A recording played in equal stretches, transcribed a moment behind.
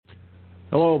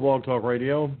Hello, Blog Talk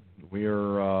Radio.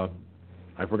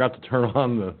 I forgot to turn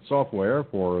on the software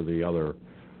for the other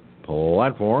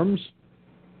platforms.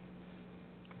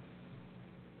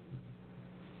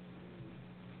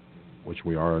 Which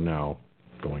we are now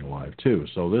going live to.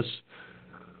 So this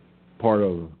part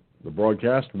of the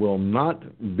broadcast will not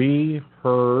be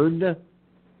heard.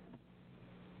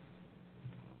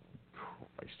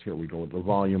 Christ, here we go with the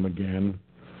volume again.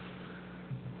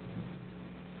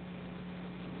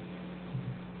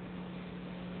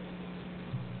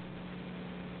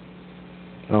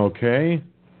 Okay.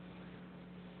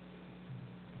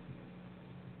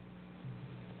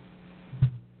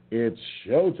 It's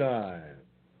showtime.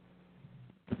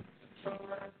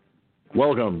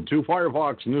 Welcome to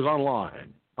Firefoxnews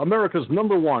Online, America's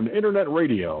 #1 internet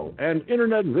radio and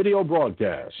internet video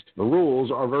broadcast. The rules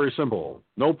are very simple.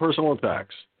 No personal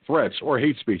attacks, threats, or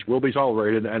hate speech will be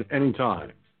tolerated at any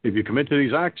time. If you commit to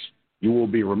these acts, you will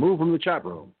be removed from the chat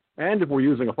room. And if we're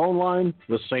using a phone line,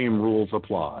 the same rules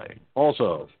apply.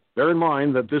 Also, bear in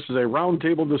mind that this is a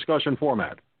roundtable discussion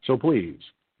format, so please,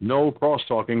 no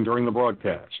cross-talking during the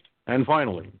broadcast. And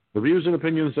finally, the views and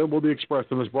opinions that will be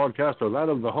expressed in this broadcast are that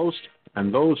of the host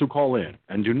and those who call in,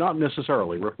 and do not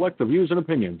necessarily reflect the views and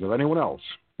opinions of anyone else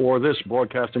or this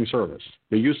broadcasting service.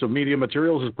 The use of media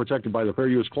materials is protected by the Fair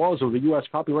Use Clause of the U.S.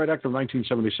 Copyright Act of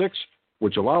 1976,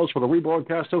 which allows for the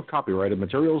rebroadcast of copyrighted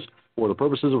materials for the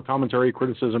purposes of commentary,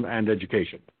 criticism, and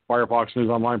education. Firefoxnews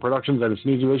Online Productions and its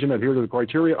news division adhere to the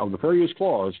criteria of the Fair Use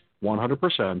Clause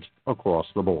 100% across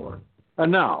the board.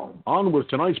 And now, on with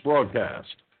tonight's broadcast.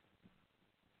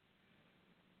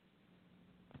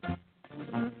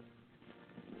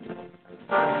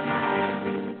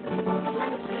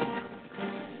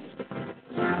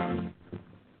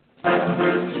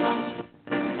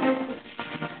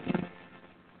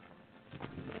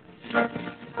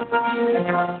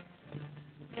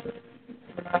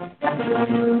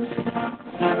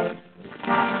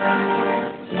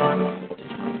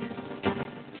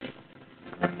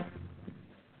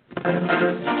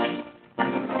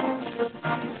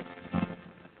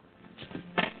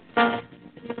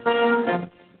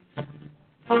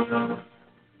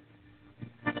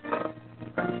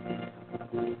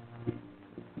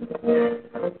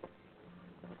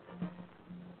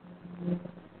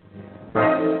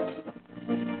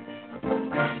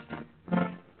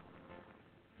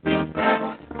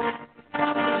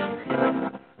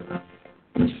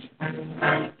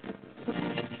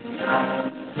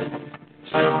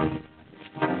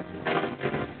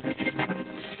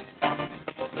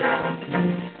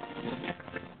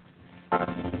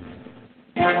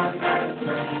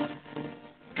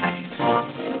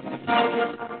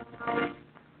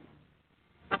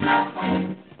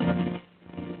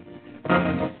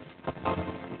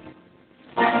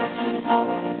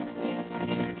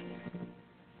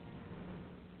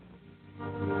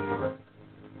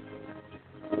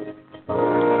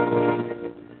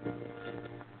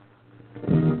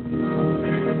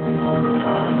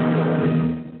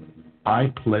 I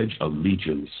pledge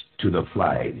allegiance to the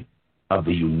flag of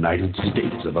the United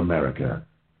States of America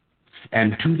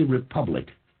and to the republic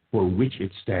for which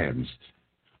it stands,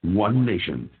 one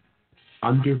nation,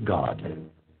 under God,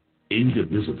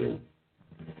 indivisible,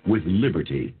 with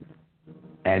liberty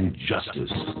and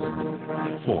justice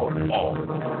for all.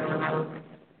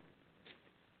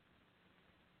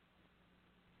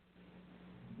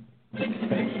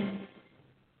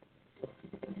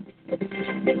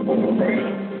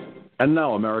 And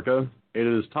now, America, it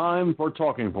is time for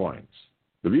Talking Points.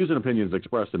 The views and opinions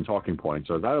expressed in Talking Points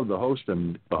are that of the host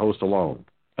and the host alone,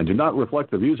 and do not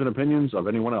reflect the views and opinions of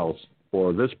anyone else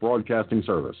or this broadcasting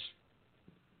service.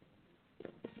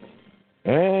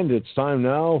 And it's time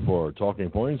now for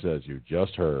Talking Points, as you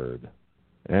just heard.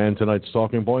 And tonight's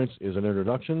Talking Points is an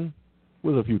introduction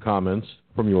with a few comments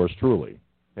from yours truly.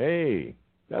 Hey,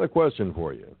 got a question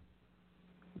for you.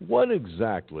 What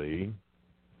exactly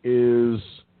is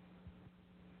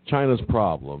China's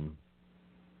problem,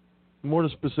 more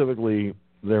specifically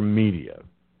their media?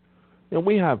 You know,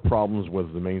 we have problems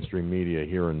with the mainstream media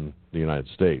here in the United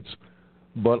States,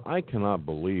 but I cannot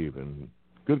believe in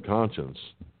good conscience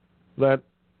that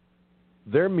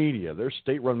their media, their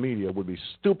state-run media, would be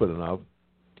stupid enough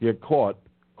to get caught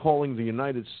calling the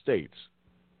United States,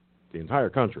 the entire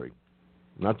country,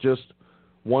 not just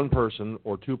one person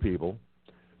or two people,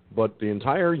 but the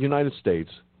entire United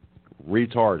States,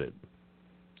 retarded.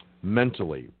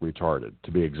 Mentally retarded,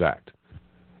 to be exact.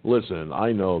 Listen,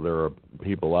 I know there are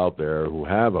people out there who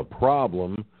have a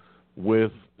problem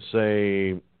with,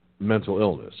 say, mental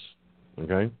illness,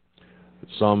 okay?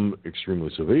 Some extremely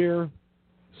severe,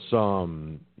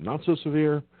 some not so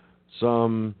severe,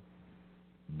 some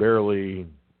barely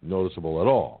noticeable at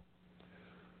all.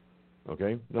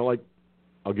 Okay? Now, like,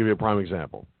 I'll give you a prime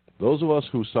example. Those of us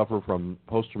who suffer from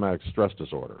post-traumatic stress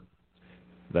disorder,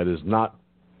 that is not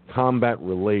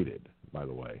combat-related, by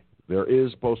the way. There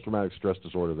is post-traumatic stress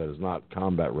disorder that is not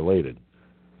combat-related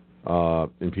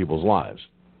in people's lives.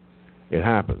 It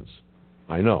happens.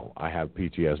 I know. I have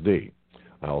PTSD.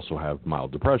 I also have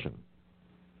mild depression.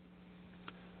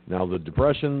 Now, the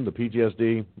depression, the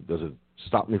PTSD, does it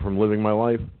stop me from living my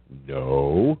life?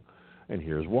 No. And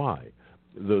here's why.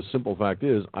 The simple fact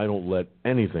is I don't let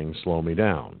anything slow me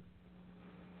down.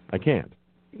 I can't.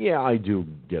 Yeah, I do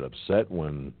get upset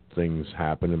when things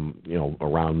happen,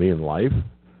 around me in life,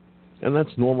 and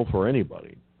that's normal for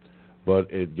anybody. But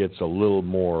it gets a little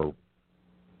more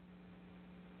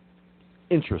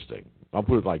interesting. I'll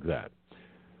put it like that.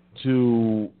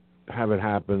 To have it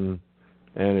happen,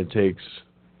 and it takes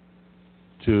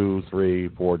 2, 3,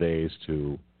 4 days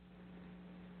to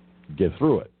get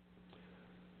through it.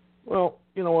 Well,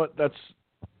 you know what? That's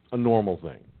a normal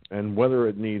thing. And whether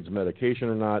it needs medication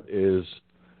or not is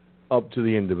up to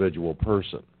the individual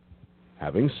person.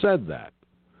 Having said that,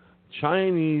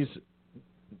 Chinese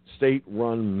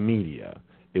state-run media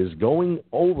is going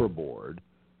overboard,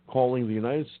 calling the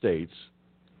United States,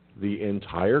 the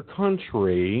entire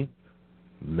country,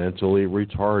 mentally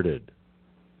retarded.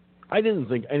 I didn't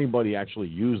think anybody actually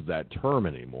used that term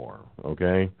anymore,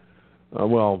 okay?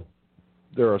 Well,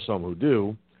 there are some who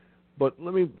do, but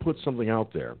let me put something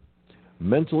out there.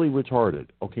 Mentally retarded.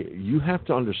 Okay, you have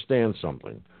to understand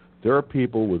something. There are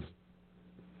people with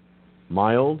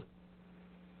mild,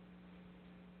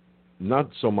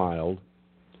 not so mild,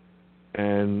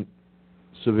 and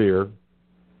severe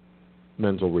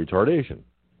mental retardation.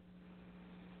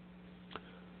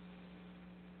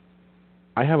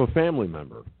 I have a family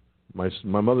member, my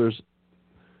mother's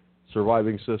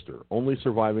surviving sister, only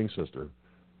surviving sister,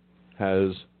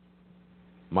 has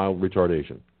mild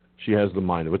retardation. She has the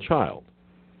mind of a child.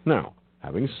 Now,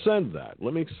 having said that,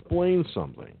 let me explain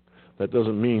something. That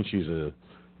doesn't mean she's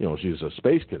a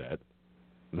space cadet.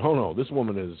 No, this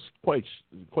woman is quite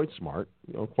smart,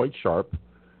 quite sharp,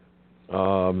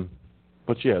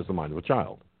 but she has the mind of a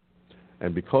child.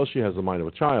 And because she has the mind of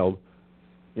a child,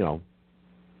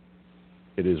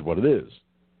 it is what it is.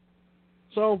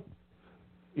 So,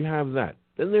 you have that.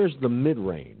 Then there's the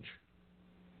mid-range.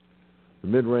 The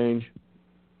mid-range,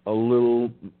 a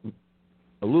little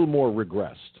more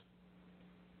regressed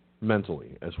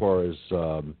mentally, as far as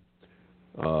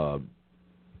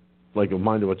like a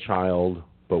mind of a child,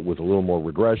 but with a little more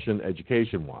regression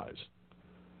education-wise.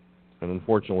 And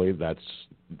unfortunately,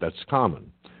 that's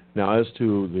common. Now, as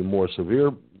to the more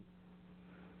severe,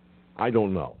 I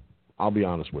don't know. I'll be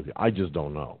honest with you. I just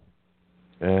don't know.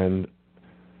 And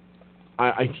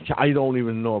I don't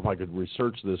even know if I could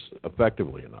research this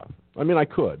effectively enough. I mean, I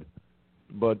could,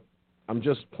 but I'm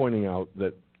just pointing out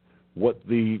that what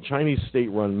the Chinese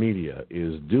state-run media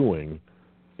is doing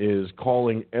is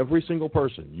calling every single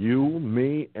person, you,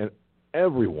 me, and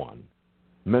everyone,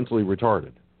 mentally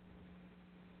retarded.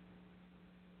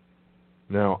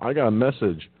 Now, I got a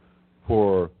message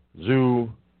for Zhu,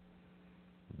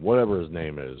 whatever his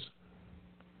name is,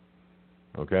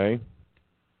 okay?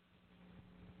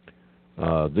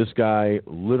 This guy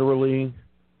literally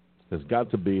has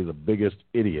got to be the biggest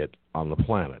idiot on the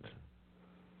planet.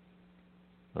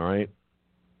 All right?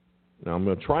 Now, I'm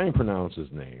going to try and pronounce his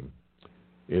name.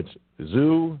 It's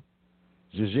Zhu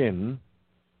Zhijin.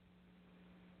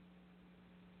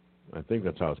 I think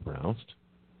that's how it's pronounced.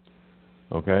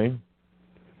 Okay?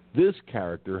 This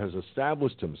character has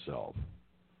established himself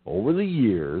over the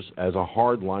years as a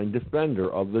hardline defender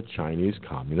of the Chinese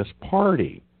Communist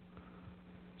Party.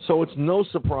 So it's no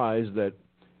surprise that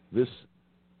this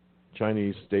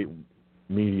Chinese state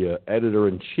media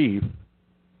editor-in-chief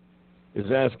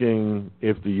is asking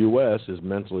if the U.S. is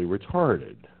mentally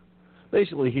retarded.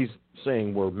 Basically, he's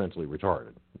saying we're mentally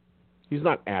retarded. He's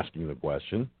not asking the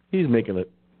question. He's making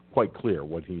it quite clear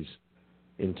what he's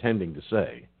intending to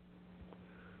say.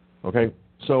 Okay?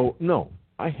 So, no,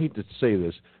 I hate to say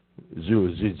this,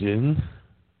 Zhu Zhijin,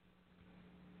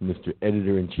 Mr.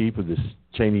 Editor-in-Chief of this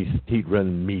Chinese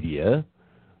state-run media.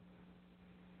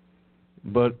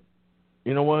 But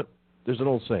you know what? There's an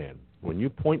old saying. When you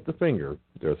point the finger,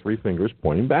 there are 3 fingers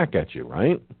pointing back at you,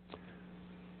 right?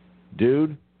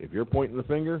 Dude, if you're pointing the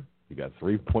finger, you got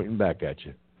 3 pointing back at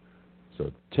you.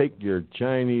 So take your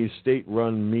Chinese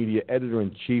state-run media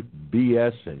editor-in-chief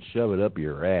BS and shove it up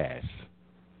your ass.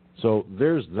 So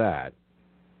there's that.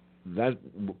 That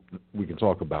we can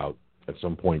talk about at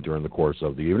some point during the course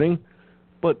of the evening.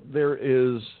 But there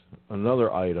is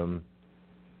another item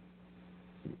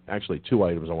actually two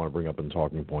items I want to bring up in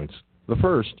talking points. The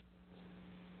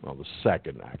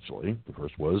second, actually. The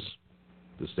first was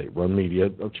the state-run media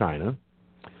of China.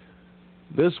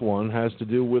 This one has to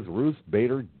do with Ruth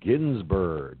Bader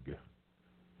Ginsburg.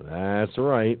 That's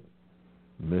right.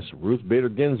 Miss Ruth Bader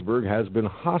Ginsburg has been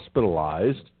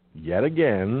hospitalized yet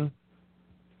again,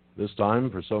 this time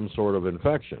for some sort of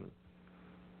infection.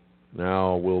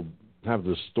 Now, we'll have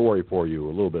this story for you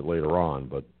a little bit later on,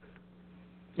 but,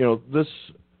 this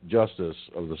justice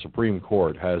of the Supreme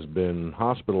Court has been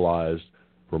hospitalized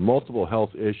for multiple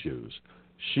health issues.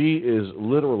 She is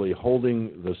literally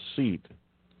holding the seat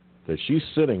that she's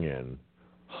sitting in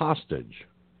hostage,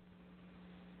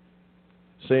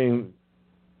 saying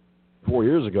 4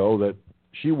 years ago that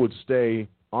she would stay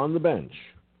on the bench.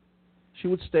 She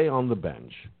would stay on the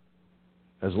bench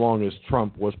as long as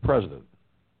Trump was president.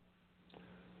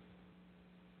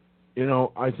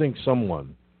 I think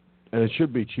someone, and it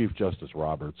should be Chief Justice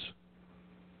Roberts,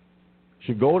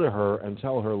 should go to her and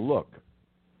tell her, look,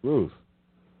 Ruth,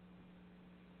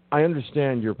 I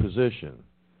understand your position,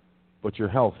 but your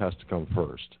health has to come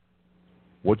first.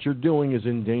 What you're doing is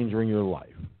endangering your life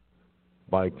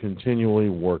by continually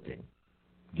working.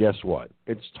 Guess what?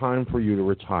 It's time for you to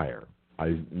retire.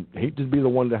 I hate to be the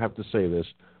one to have to say this,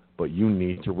 but you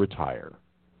need to retire.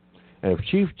 And if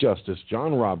Chief Justice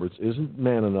John Roberts isn't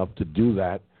man enough to do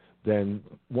that, then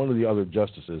one of the other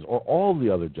justices, or all the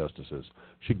other justices,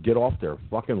 should get off their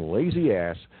fucking lazy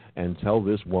ass and tell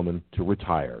this woman to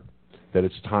retire, that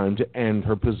it's time to end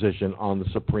her position on the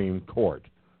Supreme Court,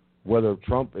 whether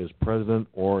Trump is president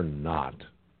or not.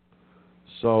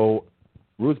 So,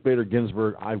 Ruth Bader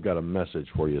Ginsburg, I've got a message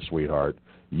for you, sweetheart.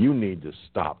 You need to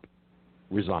stop,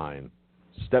 resign,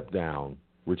 step down,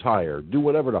 retire, do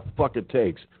whatever the fuck it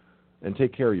takes, and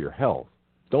take care of your health.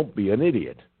 Don't be an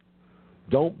idiot.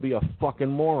 Don't be a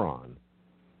fucking moron.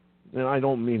 And I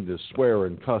don't mean to swear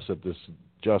and cuss at this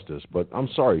justice, but I'm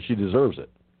sorry, she deserves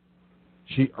it.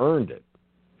 She earned it.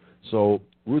 So,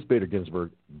 Ruth Bader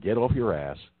Ginsburg, get off your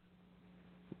ass,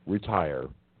 retire,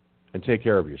 and take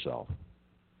care of yourself.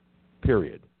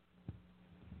 Period.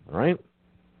 All right?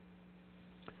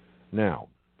 Now,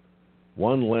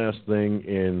 one last thing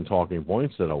in talking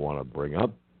points that I want to bring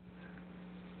up,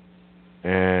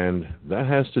 and that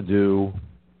has to do,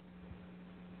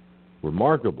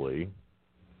 remarkably,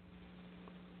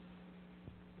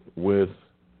 with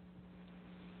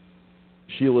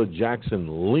Sheila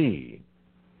Jackson Lee.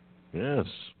 Yes,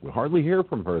 we hardly hear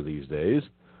from her these days,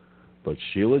 but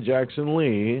Sheila Jackson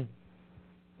Lee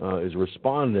is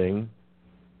responding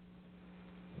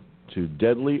to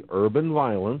deadly urban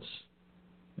violence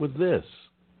with this.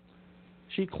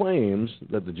 She claims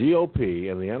that the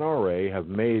GOP and the NRA have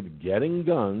made getting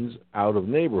guns out of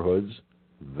neighborhoods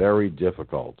very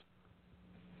difficult.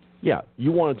 Yeah,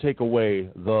 you want to take away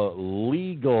the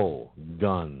legal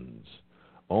guns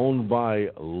owned by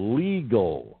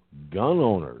legal gun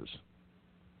owners.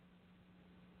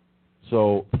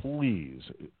 So please,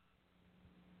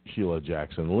 Sheila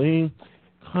Jackson Lee,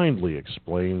 kindly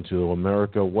explain to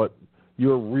America what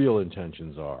your real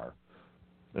intentions are.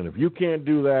 And if you can't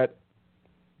do that,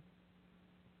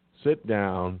 sit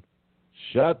down,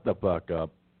 shut the fuck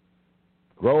up,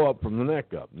 grow up from the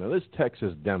neck up. Now, this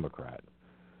Texas Democrat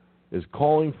is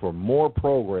calling for more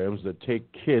programs that take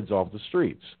kids off the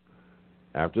streets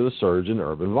after the surge in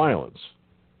urban violence.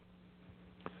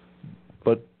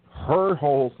 But her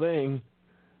whole thing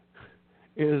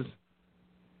is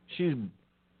she's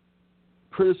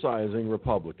criticizing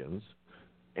Republicans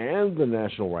and the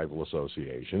National Rifle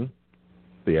Association,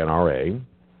 the NRA,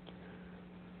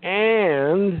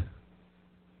 and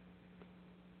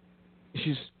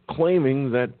she's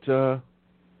claiming that,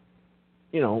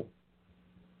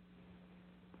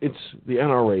 it's the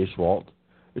NRA's fault,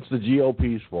 it's the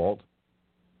GOP's fault,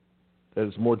 that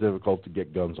it's more difficult to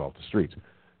get guns off the streets.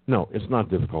 No, it's not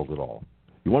difficult at all.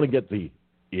 You want to get the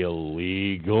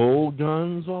illegal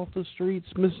guns off the streets,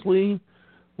 Miss Lee?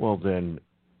 Well, then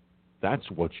that's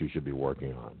what you should be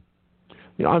working on.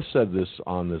 I've said this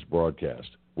on this broadcast.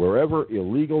 Wherever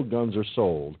illegal guns are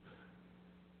sold,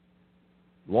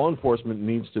 law enforcement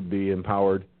needs to be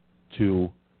empowered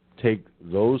to take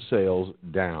those sales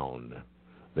down.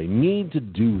 They need to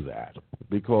do that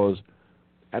because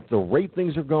at the rate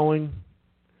things are going,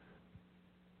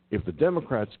 if the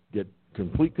Democrats get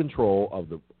complete control of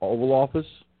the Oval Office,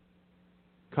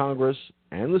 Congress,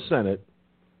 and the Senate,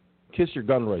 kiss your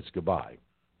gun rights goodbye.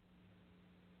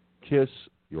 Kiss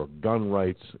your gun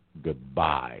rights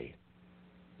goodbye.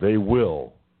 They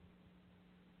will,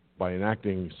 by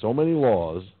enacting so many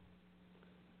laws,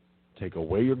 take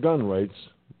away your gun rights.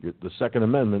 The Second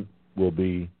Amendment will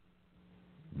be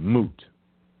moot.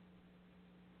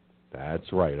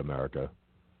 That's right, America.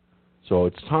 So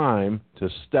it's time to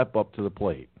step up to the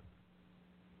plate.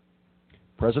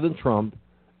 President Trump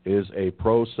is a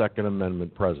pro-Second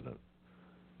Amendment president.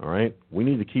 All right? We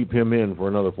need to keep him in for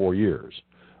another 4 years.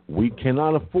 We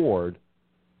cannot afford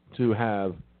to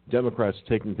have Democrats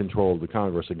taking control of the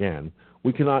Congress again.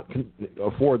 We cannot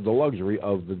afford the luxury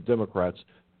of the Democrats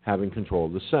having control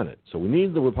of the Senate. So we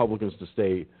need the Republicans to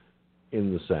stay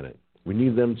in the Senate. We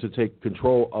need them to take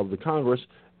control of the Congress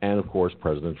and, of course,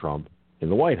 President Trump in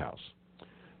the White House.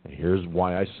 And here's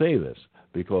why I say this,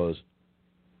 because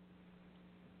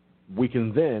we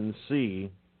can then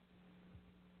see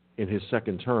in his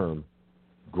second term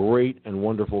great and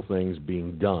wonderful things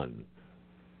being done.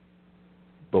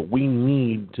 But we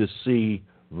need to see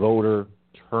voter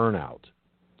turnout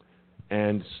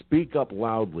and speak up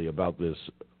loudly about this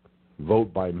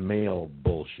vote by mail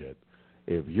bullshit.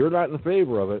 If you're not in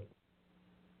favor of it,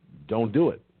 don't do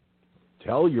it.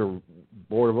 Tell your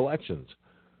Board of Elections,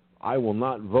 I will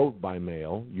not vote by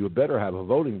mail. You better have a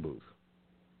voting booth.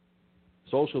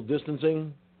 Social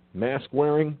distancing, mask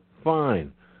wearing,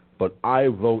 fine. But I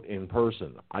vote in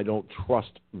person. I don't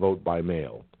trust vote by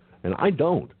mail. And I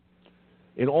don't.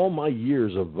 In all my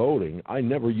years of voting, I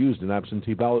never used an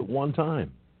absentee ballot one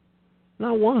time.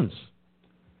 Not once.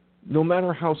 No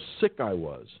matter how sick I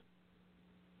was,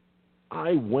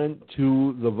 I went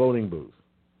to the voting booth.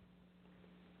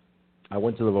 I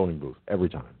went to the voting booth every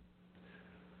time.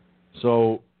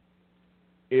 So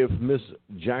if Miss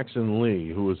Jackson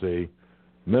Lee, who is a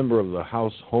member of the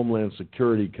House Homeland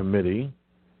Security Committee,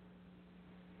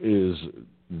 is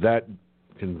that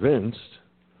convinced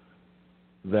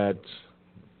that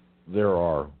there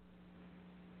are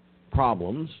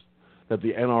problems, that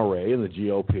the NRA and the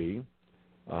GOP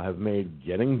have made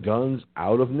getting guns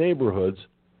out of neighborhoods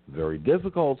very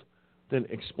difficult, then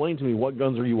explain to me, what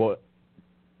guns are you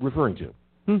referring to?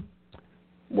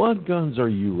 What guns are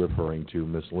you referring to,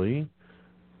 Miss Lee?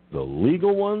 The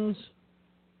legal ones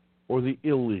or the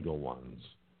illegal ones?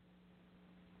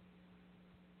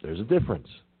 There's a difference.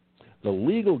 The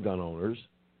legal gun owners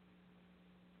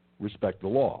respect the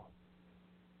law.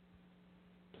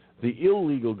 The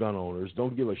illegal gun owners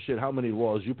don't give a shit how many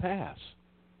laws you pass.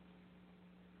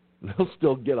 They'll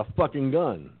still get a fucking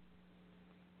gun.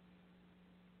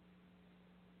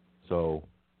 So,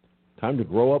 time to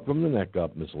grow up from the neck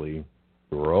up, Miss Lee.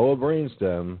 Grow a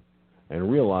brainstem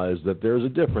and realize that there's a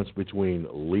difference between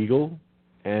legal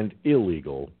and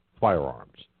illegal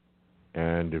firearms.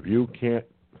 And if you can't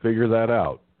figure that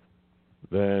out,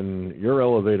 then your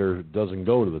elevator doesn't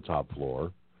go to the top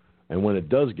floor, and when it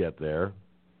does get there,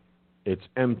 it's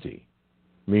empty,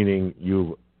 meaning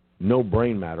you've no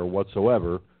brain matter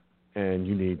whatsoever, and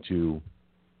you need to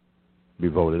be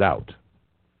voted out.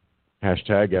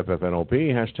 Hashtag FFNOP,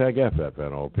 hashtag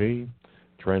FFNOP.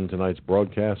 Trend tonight's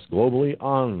broadcast globally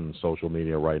on social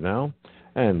media right now.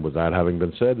 And with that having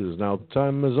been said, it is now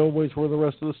time, as always, for the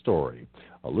rest of the story.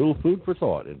 A little food for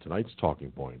thought in tonight's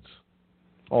talking points.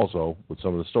 Also, with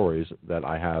some of the stories that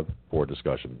I have for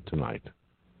discussion tonight.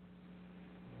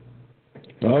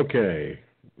 Okay.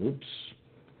 Oops.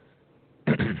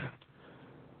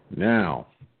 Now,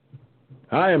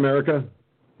 hi, America.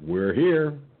 We're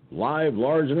here, live,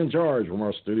 large, and in charge from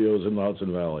our studios in the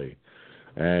Hudson Valley.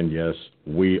 And yes,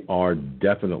 we are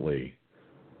definitely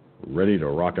ready to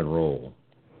rock and roll.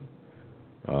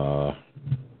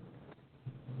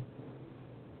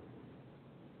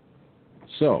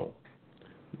 So,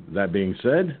 that being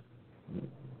said,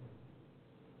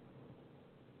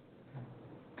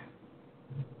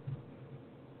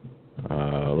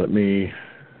 let me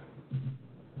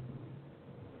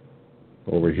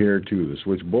over here to the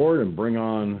switchboard and bring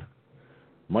on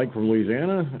Mike from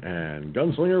Louisiana and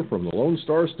Gunslinger from the Lone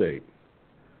Star State.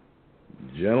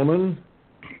 Gentlemen,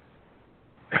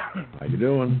 how you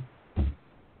doing?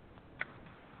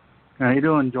 How you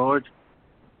doing, George?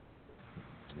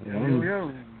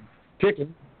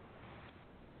 Kicking.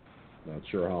 Not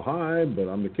sure how high, but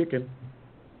I'm the kicking.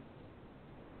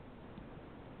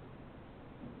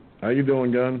 How you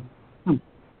doing, Gun?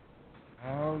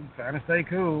 Oh, trying to stay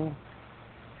cool.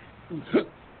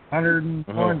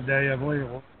 101 today, I believe it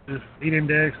was. Just heat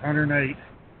index 108.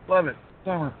 Love it.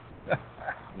 Summer.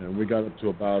 And we got up to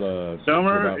about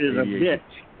Summer is a bitch.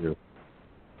 Yeah.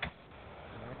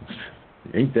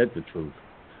 Ain't that the truth?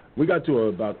 We got to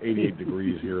about 88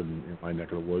 degrees here in my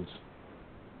neck of the woods.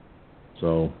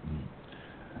 So,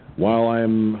 while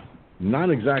I'm not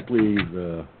exactly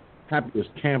the happiest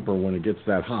camper when it gets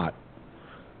that hot,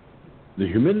 the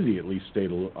humidity at least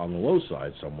stayed on the low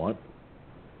side somewhat.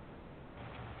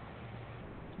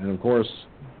 And, of course,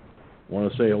 I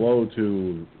want to say hello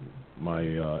to my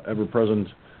ever-present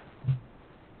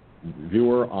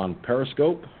viewer on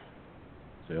Periscope.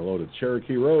 Say hello to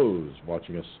Cherokee Rose,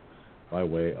 watching us by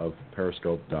way of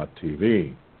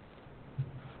Periscope.tv.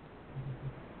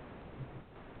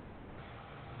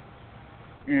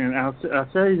 And I'll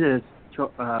say this,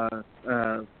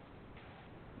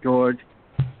 George.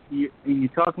 In your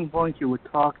talking points, you were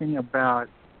talking about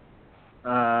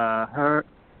her,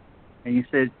 and you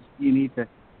said you need to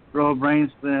grow a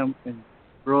brainstem and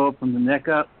grow up from the neck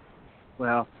up.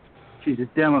 Well, she's a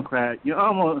Democrat.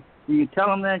 When you tell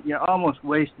them that, you're almost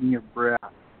wasting your breath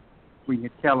when you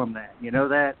tell them that. You know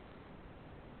that?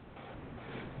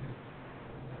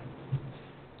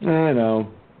 I know,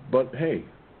 but hey,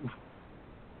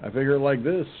 I figure it like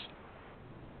this.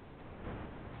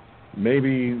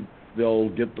 Maybe they'll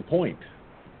get the point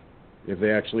if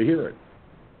they actually hear it.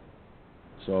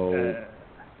 So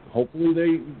hopefully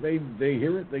they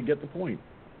hear it, they get the point.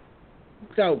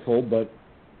 Doubtful, but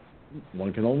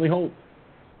one can only hope.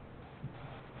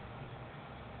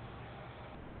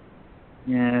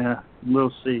 Yeah,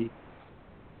 we'll see.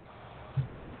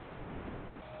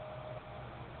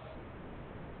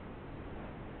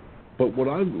 But what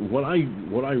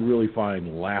I really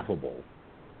find laughable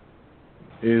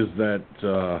is that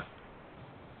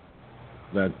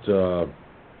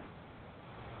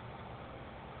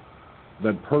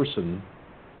person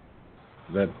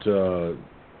that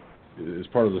is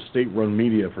part of the state-run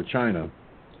media for China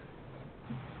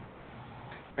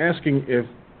asking if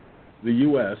the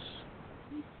U.S.,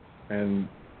 and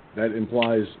that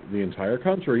implies the entire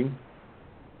country,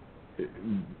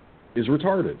 is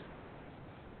retarded.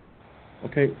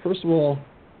 Okay, first of all,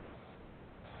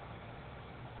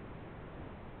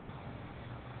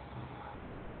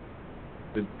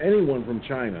 did anyone from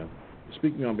China,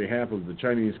 speaking on behalf of the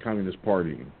Chinese Communist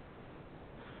Party,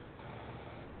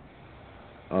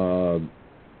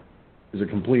 is a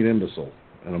complete imbecile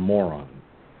and a moron?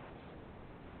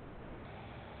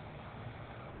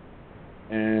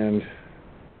 And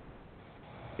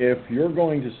if you're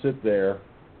going to sit there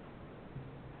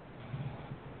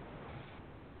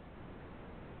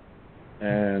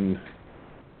and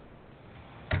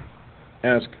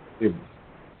ask if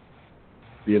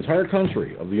the entire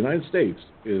country of the United States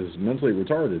is mentally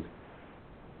retarded,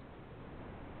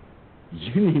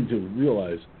 you need to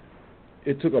realize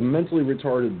it took a mentally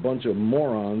retarded bunch of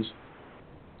morons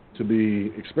to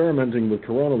be experimenting with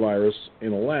coronavirus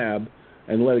in a lab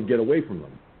and let it get away from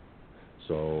them.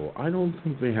 So I don't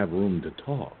think they have room to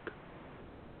talk.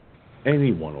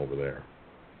 Anyone over there.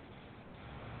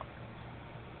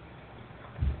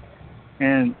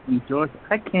 And George,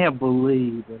 I can't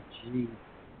believe that she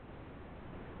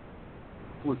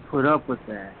would put up with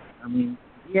that. I mean,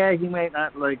 yeah, he may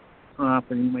not like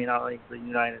Trump and he may not like the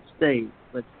United States,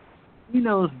 but he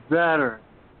knows better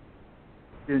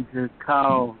than to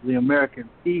call the American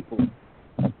people.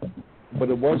 But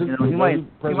it wasn't,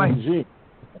 President Xi.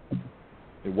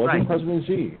 It wasn't President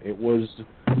Xi. It was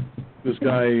this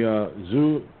guy,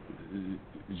 Zhu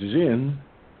Zhin,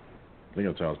 I think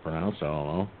that's how it's pronounced, I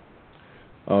don't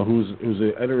know, who's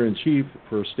the editor-in-chief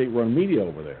for state-run media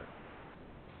over there.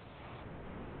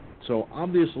 So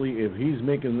obviously, if he's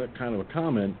making that kind of a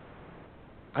comment,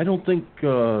 I don't think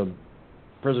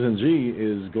President Xi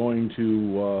is going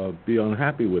to be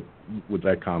unhappy with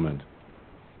that comment.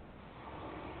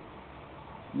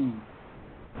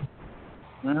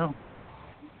 Well,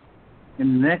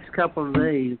 in the next couple of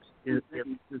days, if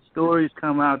the stories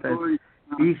come out that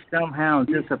he somehow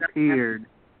disappeared,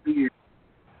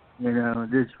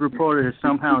 this reporter has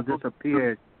somehow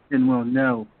disappeared, then we'll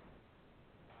know.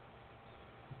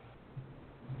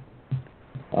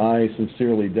 I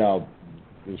sincerely doubt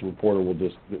this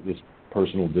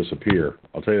person will disappear.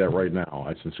 I'll tell you that right now.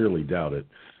 I sincerely doubt it,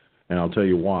 and I'll tell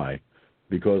you why.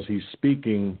 Because he's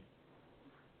speaking,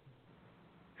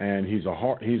 and he's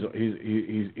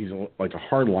like a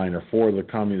hardliner for the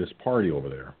Communist Party over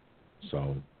there.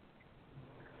 So,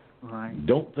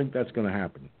 don't think that's going to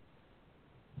happen.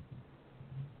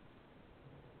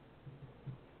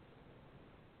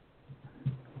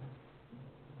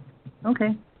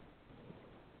 Okay.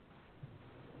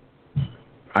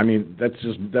 I mean, that's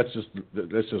just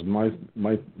my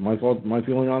thought, my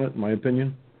feeling on it, my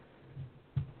opinion.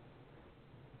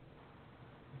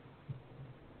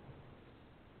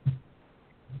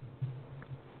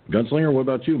 Gunslinger, what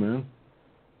about you, man?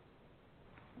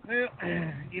 Well,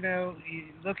 you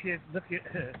look at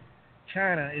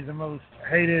China is the most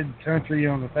hated country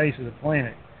on the face of the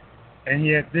planet, and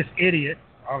yet this idiot,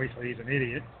 obviously he's an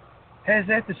idiot, has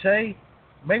that to say.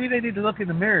 Maybe they need to look in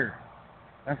the mirror.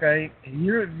 Okay,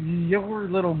 your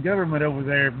little government over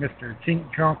there, Mr. Chink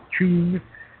Chonk Chung,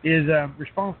 is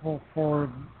responsible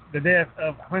for the death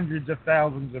of hundreds of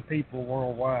thousands of people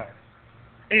worldwide.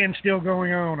 And still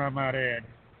going on, I might add.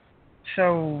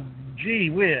 So, gee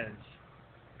whiz.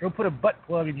 Go put a butt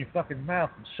plug in your fucking mouth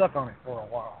and suck on it for a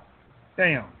while.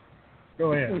 Damn.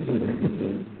 Go ahead.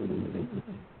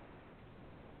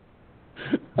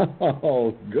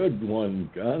 Oh, good one,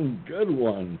 Gun. Good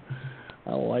one.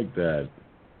 I like that.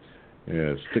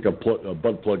 Yeah, stick a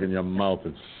butt plug in your mouth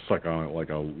and suck on it like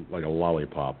a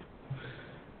lollipop.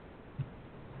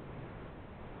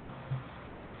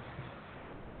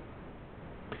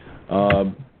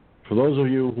 For those of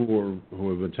you who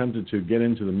have attempted to get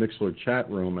into the Mixlr chat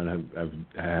room and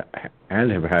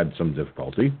have had some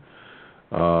difficulty,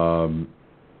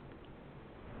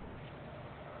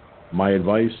 my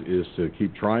advice is to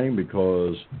keep trying,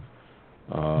 because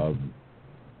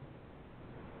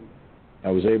I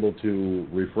was able to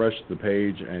refresh the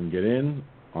page and get in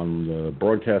on the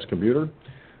broadcast computer,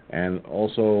 and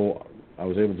also I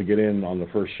was able to get in on the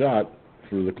first shot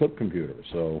through the clip computer.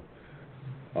 So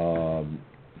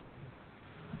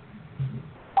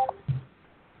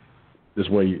this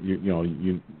way,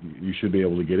 you should be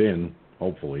able to get in,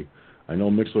 hopefully. I know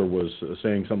Mixlr was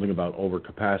saying something about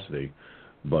overcapacity,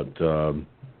 but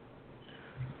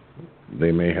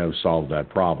they may have solved that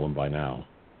problem by now,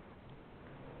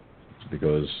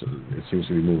 because it seems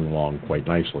to be moving along quite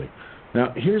nicely.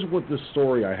 Now, here's what this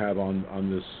story I have on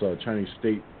this Chinese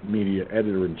state media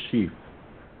editor-in-chief.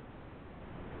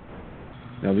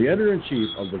 Now, the editor-in-chief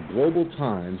of the Global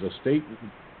Times, a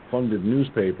state-funded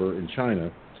newspaper in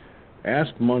China,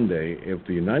 asked Monday if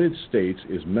the United States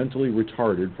is mentally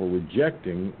retarded for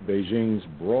rejecting Beijing's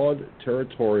broad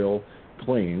territorial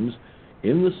claims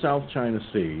in the South China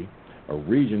Sea, a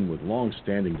region with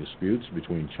long-standing disputes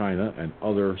between China and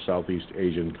other Southeast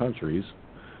Asian countries,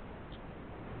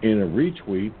 in a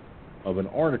retweet of an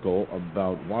article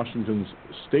about Washington's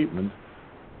statement.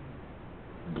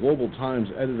 Global Times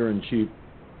editor-in-chief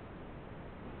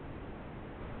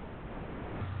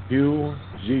Hu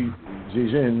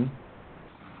Zhijin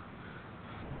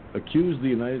accused the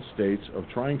United States of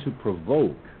trying to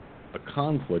provoke a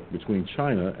conflict between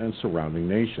China and surrounding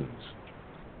nations.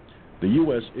 The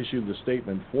U.S. issued the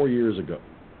statement 4 years ago,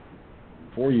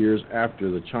 4 years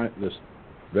after the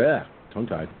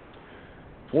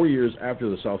 4 years after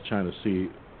the South China Sea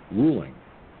ruling.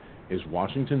 Is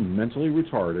Washington mentally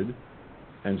retarded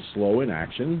and slow in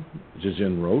action?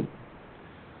 Zhijin wrote.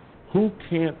 Who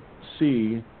can't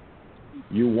see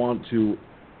you want to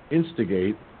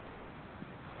instigate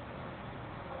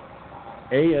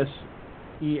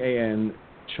ASEAN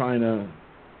China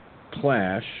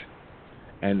clash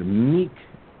and meek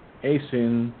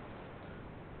ASEAN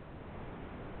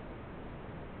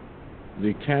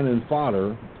the cannon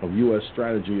fodder of U.S.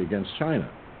 strategy against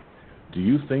China? Do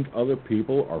you think other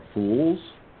people are fools?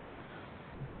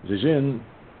 Zhijin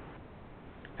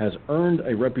has earned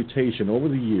a reputation over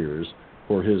the years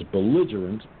for his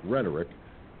belligerent rhetoric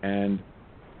and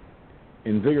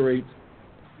invigorate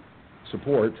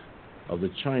support of the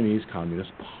Chinese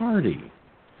Communist Party.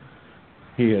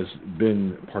 He has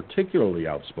been particularly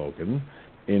outspoken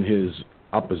in his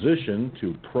opposition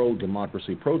to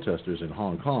pro-democracy protesters in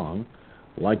Hong Kong,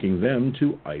 likening them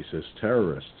to ISIS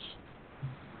terrorists.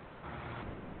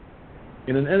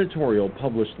 In an editorial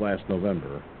published last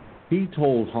November, he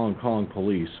told Hong Kong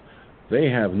police they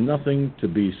have nothing to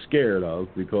be scared of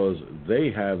because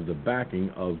they have the backing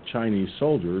of Chinese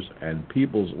soldiers and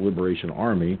People's Liberation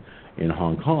Army in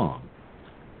Hong Kong,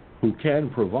 who can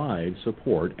provide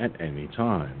support at any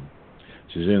time.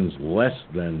 Zhijin's less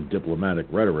than diplomatic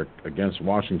rhetoric against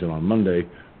Washington on Monday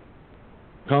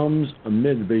comes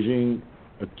amid Beijing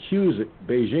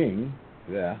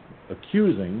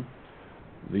accusing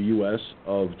the U.S.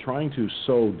 of trying to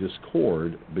sow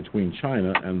discord between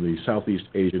China and the Southeast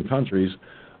Asian countries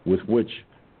with which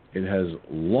it has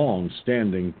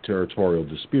long-standing territorial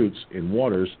disputes in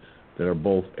waters that are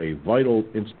both a vital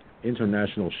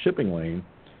international shipping lane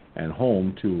and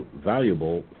home to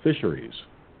valuable fisheries.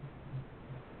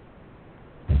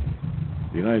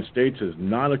 The United States is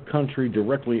not a country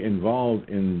directly involved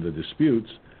in the disputes.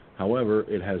 However,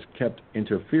 it has kept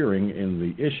interfering in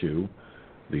the issue,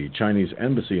 the Chinese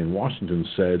embassy in Washington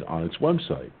said on its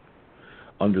website.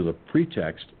 Under the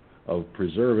pretext of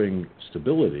preserving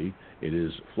stability, it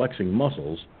is flexing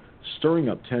muscles, stirring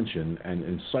up tension, and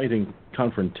inciting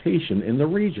confrontation in the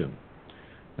region.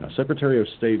 Now, Secretary of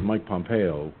State Mike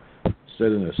Pompeo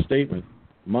said in a statement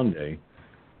Monday,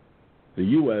 the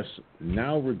U.S.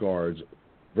 now regards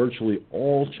virtually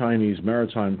all Chinese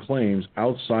maritime claims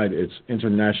outside its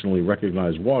internationally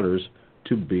recognized waters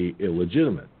to be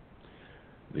illegitimate.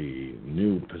 The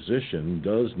new position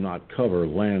does not cover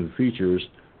land features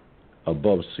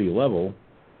above sea level,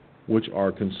 which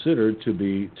are considered to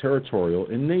be territorial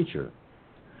in nature.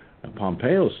 Now,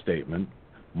 Pompeo's statement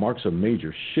marks a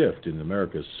major shift in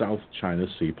America's South China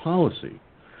Sea policy.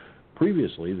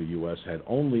 Previously, the U.S. had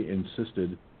only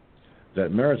insisted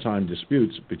that maritime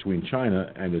disputes between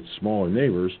China and its smaller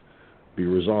neighbors be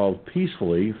resolved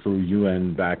peacefully through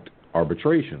UN-backed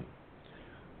arbitration.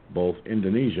 Both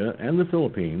Indonesia and the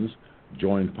Philippines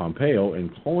joined Pompeo in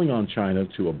calling on China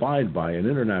to abide by an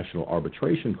international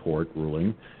arbitration court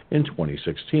ruling in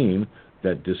 2016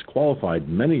 that disqualified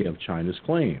many of China's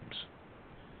claims.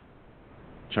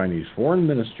 Chinese Foreign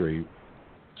Ministry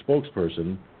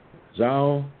spokesperson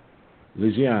Zhao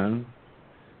Lijian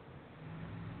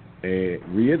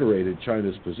reiterated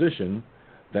China's position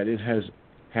that it has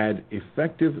had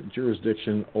effective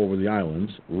jurisdiction over the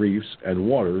islands, reefs, and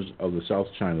waters of the South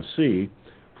China Sea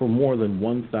for more than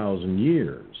 1,000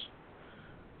 years.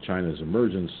 China's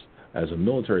emergence as a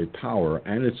military power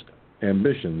and its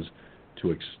ambitions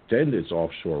to extend its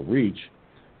offshore reach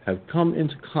have come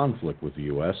into conflict with the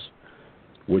U.S.,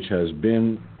 which has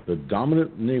been the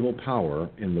dominant naval power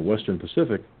in the Western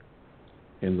Pacific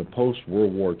in the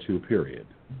post-World War II period.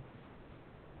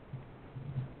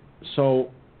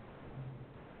 So,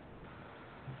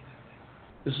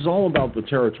 this is all about the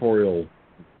territorial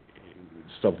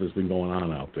stuff that's been going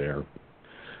on out there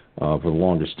for the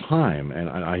longest time. And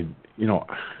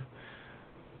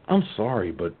I'm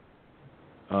sorry, but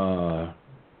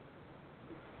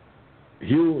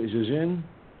Hugh Zhizhen,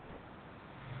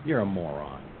 you're a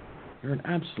moron. You're an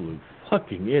absolute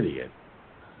fucking idiot.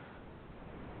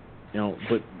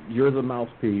 But you're the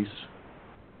mouthpiece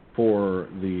for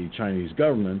the Chinese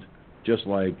government, just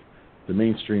like the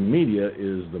mainstream media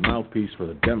is the mouthpiece for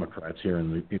the Democrats here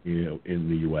in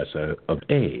the U.S. of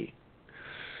A.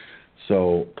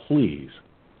 So please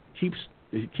keep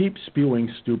spewing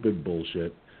stupid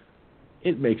bullshit.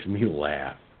 It makes me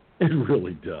laugh. It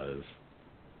really does.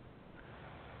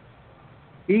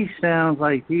 He sounds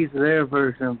like he's their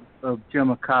version of Jim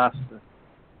Acosta.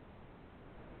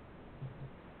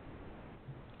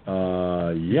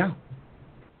 Yeah.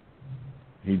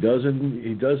 He does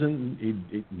in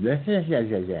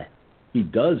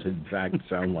fact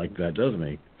sound like that, doesn't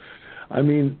he? I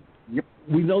mean, yep.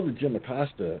 We know that Jim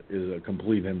Acosta is a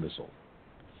complete imbecile.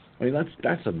 I mean,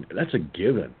 that's a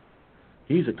given.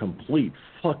 He's a complete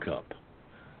fuck up.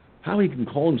 How he can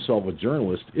call himself a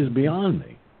journalist is beyond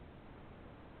me.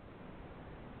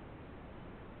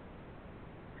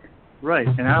 Right,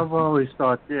 and I've always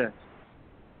thought this,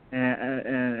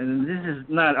 and this is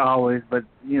not always, but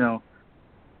we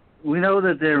know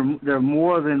that there are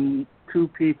more than two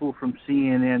people from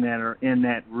CNN that are in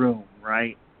that room,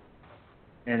 right,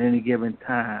 at any given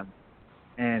time,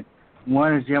 and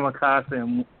one is Jim Acosta,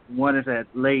 and one is that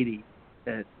lady,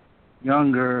 that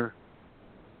younger,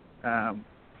 that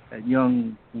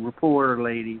young reporter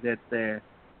lady that's there.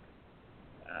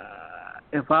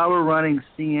 If I were running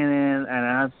CNN and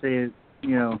I said,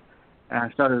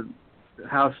 I started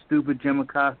how stupid Jim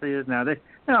Acosta is. Now,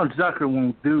 Zucker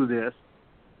won't do this,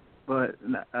 but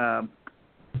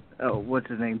what's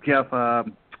his name? Jeff,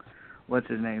 what's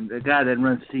his name? The guy that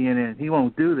runs CNN, he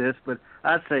won't do this, but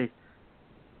I'd say,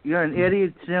 you're an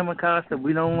idiot, Jim Acosta.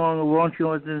 We no longer want you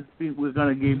on this beat. We're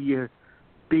going to give you a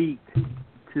beat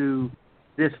to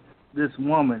this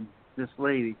woman, this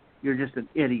lady. You're just an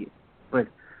idiot. But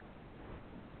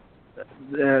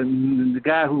the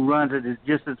guy who runs it is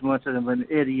just as much of an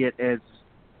idiot as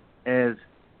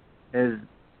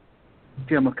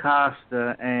Jim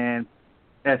Acosta, and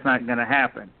that's not going to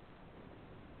happen.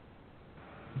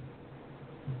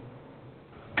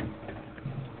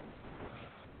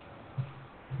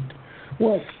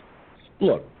 Well,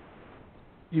 look,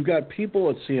 you've got people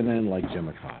at CNN like Jim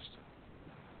Acosta,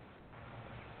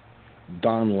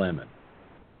 Don Lemon,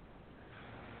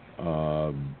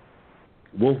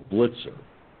 Wolf Blitzer,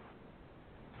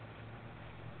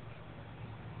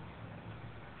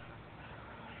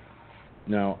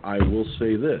 now I will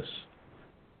say this,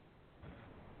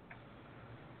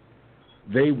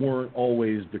 they weren't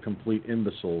always the complete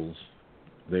imbeciles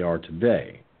they are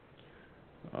today.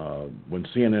 When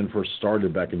CNN first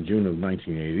started back in June of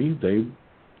 1980,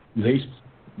 they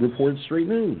reported straight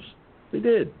news. They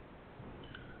did.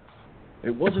 It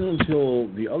wasn't until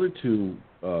the other two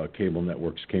cable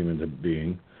networks came into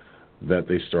being that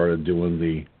they started doing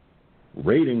the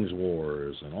ratings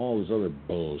wars and all this other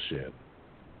bullshit.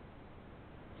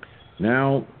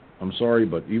 Now, I'm sorry,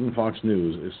 but even Fox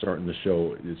News is starting to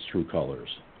show its true colors.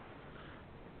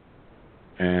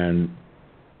 And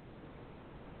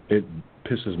it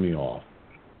pisses me off.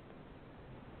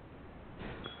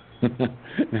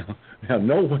 Now, Now,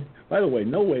 No Way. By the way,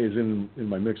 No Way is in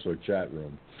my Mixler chat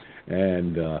room,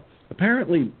 and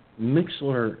apparently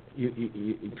Mixler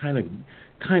kind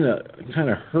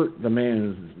of hurt the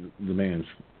man's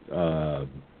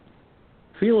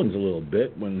feelings a little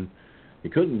bit when he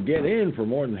couldn't get in for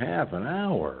more than half an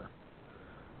hour.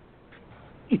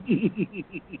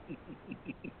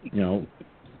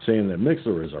 Saying that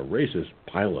Mixler is a racist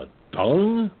pile of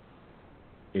dung.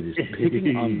 It is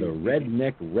picking on the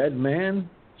redneck red man.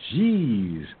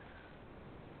 Jeez.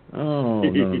 Oh,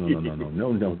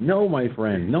 no, my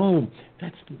friend. No,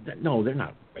 they're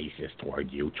not racist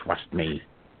toward you. Trust me.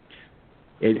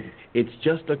 It's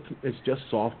just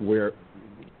software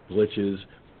glitches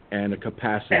and a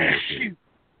capacity issue.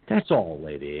 That's all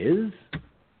it is.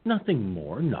 Nothing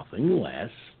more, nothing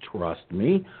less. Trust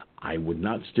me. I would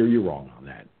not steer you wrong on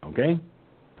that. Okay?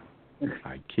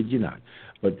 I kid you not.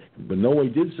 But No Way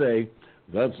did say,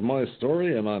 that's my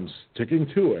story and I'm sticking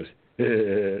to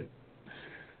it.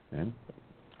 And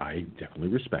I definitely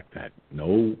respect that.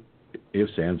 No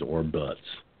ifs, ands, or buts.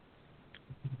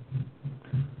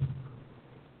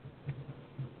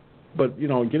 But,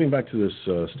 getting back to this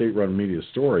state-run media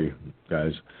story,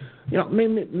 guys,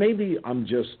 maybe I'm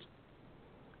just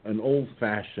an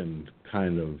old-fashioned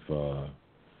kind of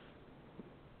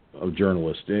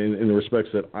journalist in the respects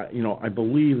that, I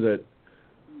believe that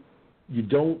you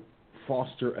don't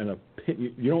foster an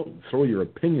opinion, you don't throw your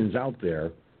opinions out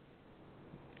there,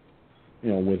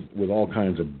 with all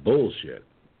kinds of bullshit.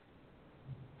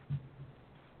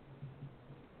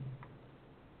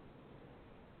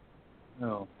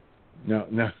 No.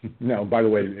 Now, by the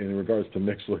way, in regards to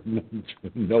Mixler,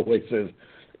 No Way says,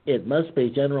 it must be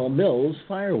General Mills'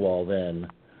 firewall then.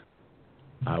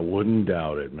 I wouldn't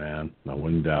doubt it, man. I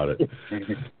wouldn't doubt it.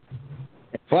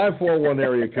 541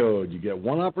 area code. You get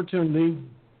one opportunity.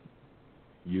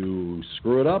 You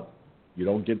screw it up, you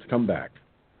don't get to come back.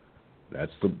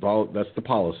 That's the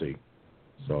policy.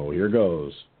 So here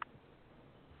goes.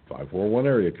 541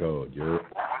 area code. You're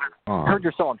on. I heard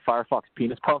you're selling Firefox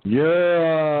penis puffs.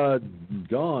 Yeah,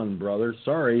 gone, brother.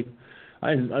 Sorry.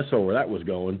 I saw where that was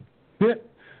going.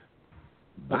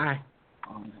 Bye.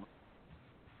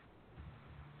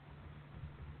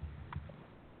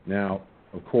 Now,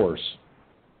 of course,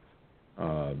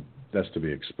 that's to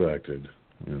be expected,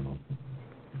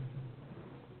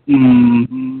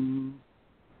 Mm-hmm.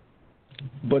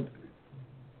 But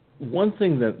one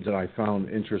thing that I found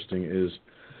interesting is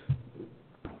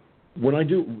when I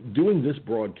doing this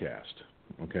broadcast,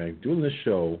 doing this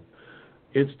show,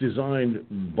 it's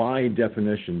designed by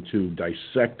definition to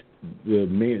dissect the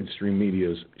mainstream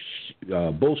media's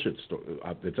bullshit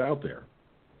that's out there.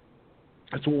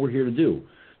 That's what we're here to do,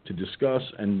 to discuss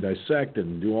and dissect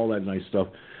and do all that nice stuff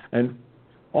and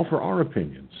offer our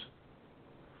opinions.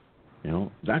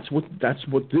 That's what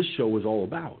this show is all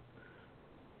about.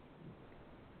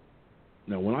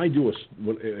 Now, when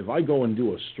if I go and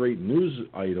do a straight news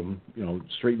item,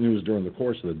 straight news during the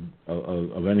course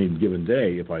of any given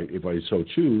day, if I so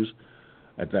choose,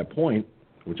 at that point,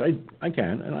 which I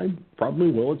can and I probably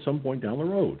will at some point down the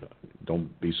road. Don't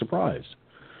be surprised.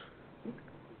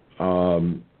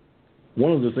 One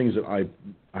of the things that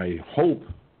I hope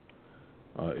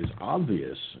is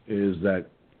obvious is that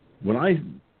when I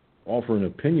offer an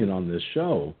opinion on this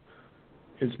show,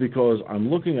 it's because I'm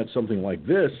looking at something like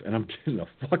this and I'm getting a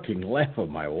fucking laugh of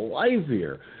my life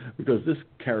here, because this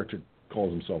character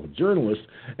calls himself a journalist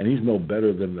and he's no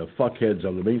better than the fuckheads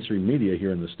on the mainstream media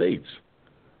here in the States.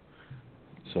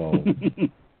 So,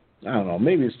 I don't know,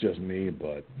 maybe it's just me,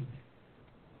 but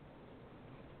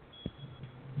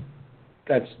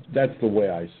that's the way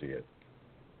I see it.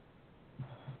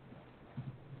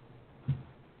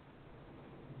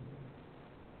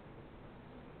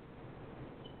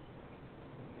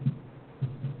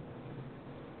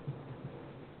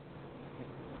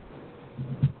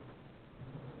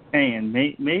 And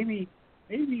maybe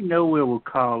Nowhere will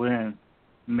call in.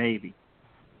 Maybe.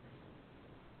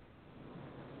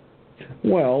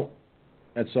 Well,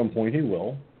 at some point he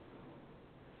will.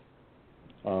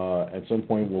 At some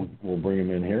point we'll bring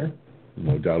him in here.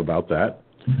 No doubt about that.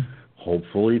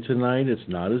 Hopefully tonight it's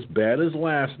not as bad as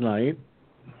last night.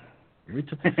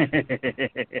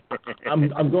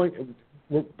 I'm going.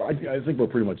 I think we're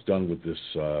pretty much done with this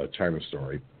China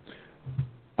story.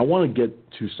 I want to get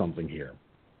to something here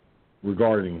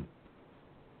regarding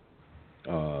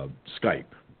Skype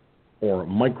or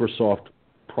Microsoft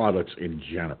products in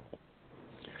general.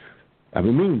 I've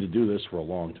been meaning to do this for a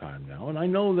long time now, and I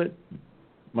know that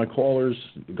my callers,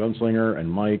 Gunslinger and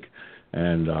Mike,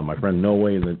 and my friend No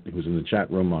Way, who's in the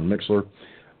chat room on Mixler,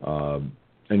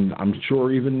 and I'm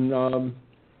sure even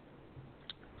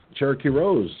Cherokee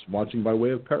Rose watching by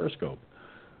way of Periscope.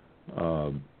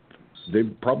 Y'all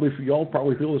probably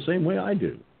feel the same way I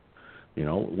do. You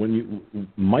know, when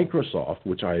Microsoft,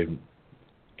 which I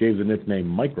gave the nickname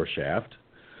Microshaft,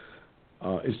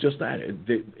 is just that.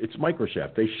 It's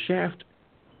Microshaft. They shaft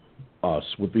us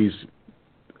with these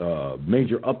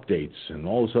major updates and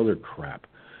all this other crap.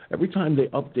 Every time they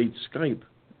update Skype,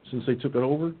 since they took it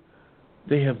over,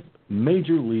 they have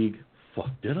major league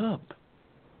fucked it up.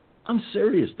 I'm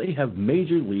serious. They have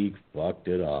major league fucked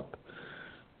it up.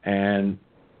 And,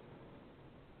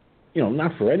 you know,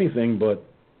 not for anything, but,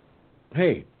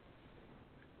 hey,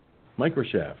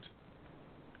 Microshaft,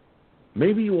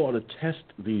 maybe you ought to test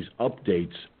these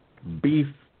updates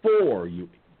before you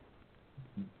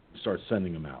start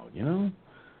sending them out, you know?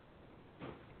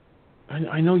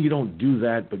 I know you don't do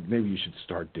that, but maybe you should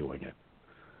start doing it.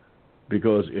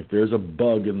 Because if there's a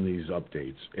bug in these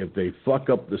updates, if they fuck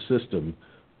up the system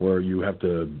where you have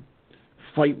to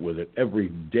fight with it every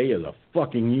day of the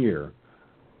fucking year,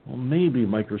 well, maybe,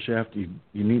 Microshaft,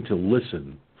 you need to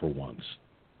listen for once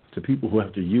to people who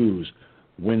have to use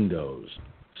Windows,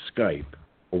 Skype,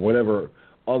 or whatever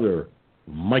other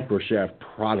Microshaft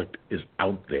product is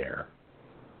out there.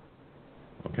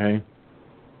 Okay?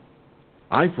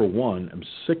 I, for one, am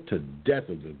sick to death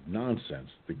of the nonsense,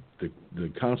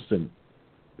 the constant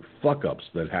fuck-ups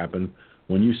that happen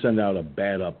when you send out a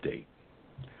bad update.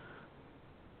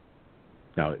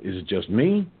 Now, is it just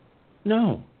me?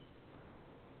 No.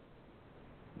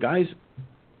 Guys,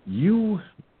 you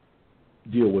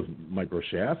deal with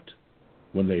Microshaft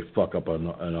when they fuck up an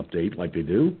update like they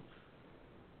do.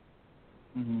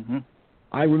 Mm-hmm.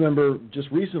 I remember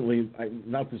just recently,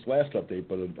 not this last update,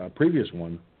 but a previous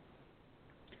one,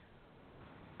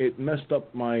 it messed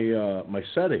up my my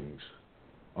settings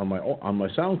on my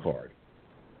sound card,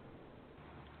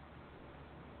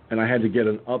 and I had to get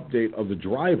an update of the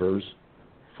drivers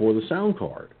for the sound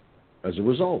card as a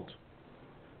result.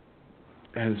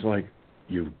 And it's like,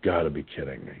 you've got to be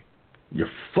kidding me!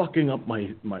 You're fucking up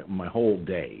my whole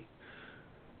day.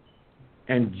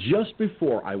 And just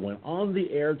before I went on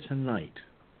the air tonight,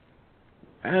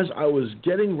 as I was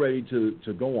getting ready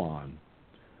to go on,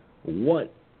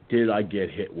 what did I get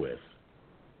hit with?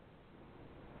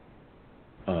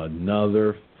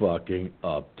 Another fucking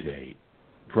update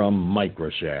from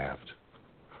Microshaft.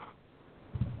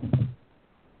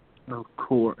 Of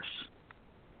course.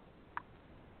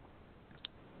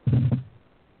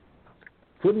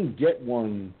 Couldn't get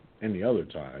one any other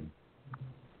time.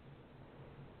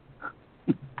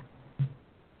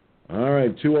 All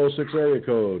right, 206 area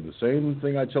code. The same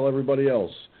thing I tell everybody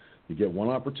else. You get one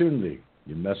opportunity.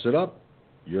 You mess it up,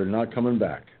 you're not coming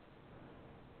back.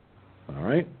 All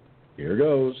right, here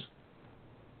goes.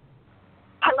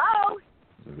 Hello?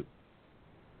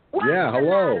 Yeah,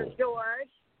 hello. What's the matter, George?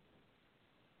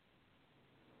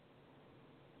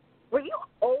 Were you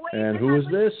always And in who is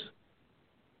that this?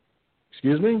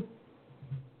 Excuse me?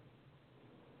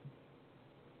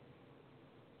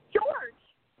 George.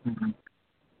 Mm-hmm. Eat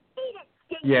it,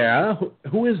 stinky. Yeah,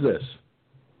 who is this?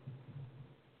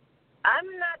 I'm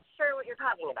not sure what you're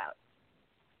talking about.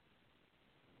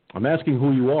 I'm asking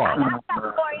who you I are. got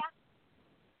something for you.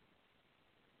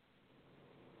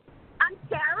 I'm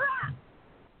Sarah.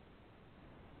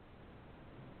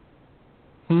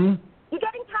 You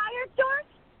getting tired,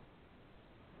 George?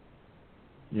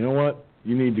 You know what?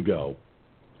 You need to go.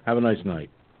 Have a nice night.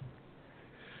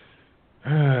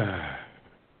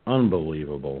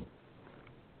 Unbelievable.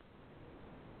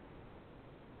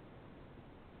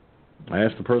 I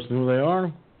ask the person who they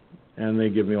are, and they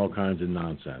give me all kinds of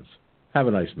nonsense. Have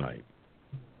a nice night.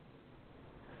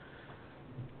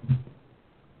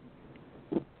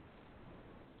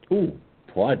 Ooh,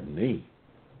 pardon me.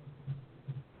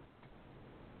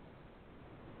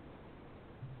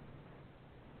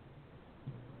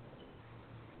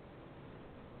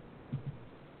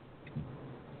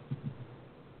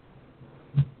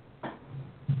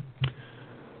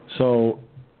 So,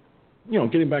 you know,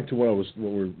 getting back to what I was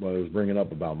bringing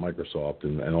up about Microsoft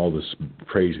and all this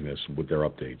craziness with their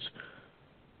updates.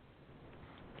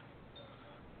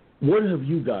 What have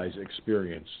you guys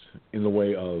experienced in the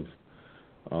way of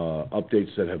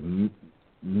updates that have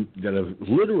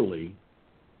literally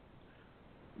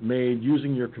made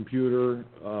using your computer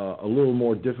a little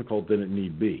more difficult than it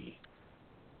need be?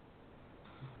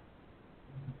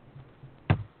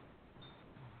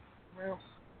 Well,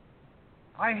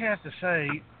 I have to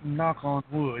say, knock on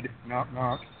wood, knock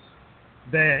knock,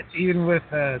 that even with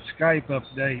a Skype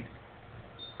update,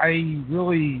 I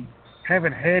really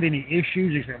haven't had any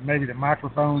issues except maybe the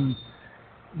microphone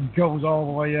goes all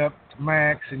the way up to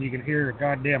max and you can hear a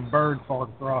goddamn bird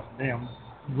falling across the damn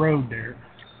road there.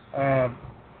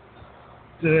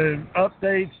 The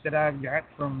updates that I've got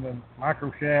from the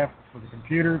microshaft for the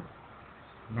computer,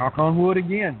 knock on wood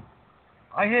again,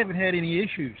 I haven't had any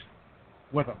issues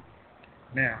with them.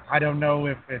 Now, I don't know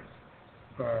if it's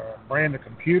the brand of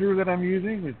computer that I'm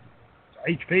using. It's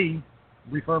HP,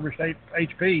 refurbished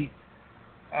HP.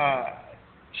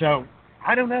 So,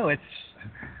 I don't know. It's,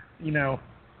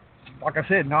 like I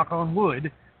said, knock on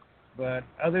wood. But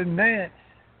other than that,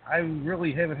 I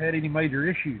really haven't had any major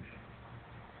issues.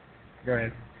 Go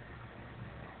ahead.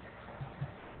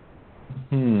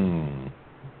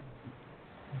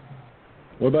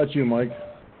 What about you, Mike?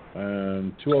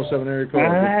 207 area code.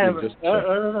 I have,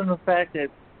 other than the fact that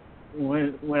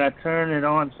when I turn it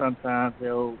on sometimes,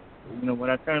 when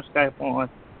I turn Skype on,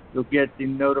 you'll get the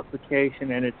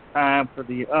notification and it's time for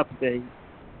the update.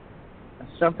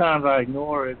 Sometimes I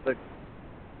ignore it, but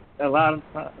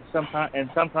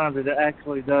sometimes it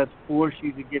actually does force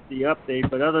you to get the update.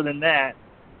 But other than that,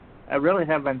 I really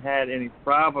haven't had any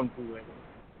problems with it.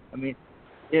 I mean,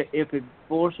 if it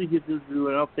forces you to do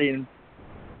an update, and,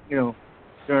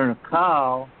 during a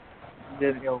call,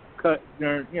 then it'll cut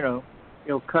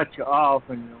you off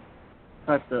and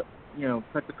cut the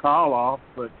call off.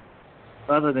 But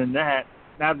other than that,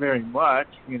 not very much.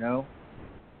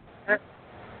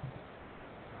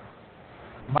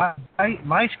 My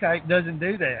Skype doesn't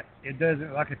do that. It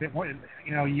doesn't, like if it,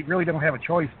 you really don't have a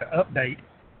choice to update.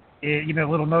 A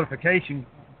little notification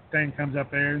thing comes up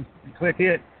there, and you click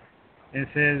it, and it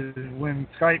says when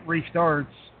Skype restarts,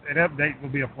 an update will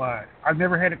be applied. I've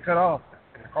never had it cut off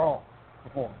in a call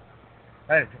before.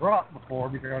 I had it dropped before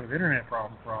because of internet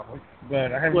problems, probably,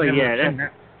 but I haven't seen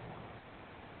that.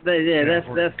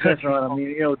 That's what I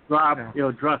mean. It'll drop.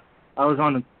 I was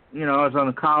on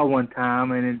the call one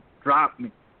time, and it dropped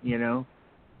me.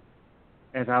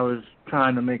 As I was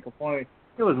trying to make a point.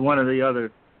 It was one of the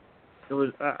other. It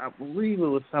was, I believe it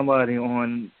was somebody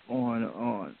on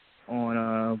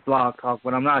Blog Talk,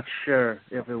 but I'm not sure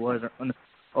if it was,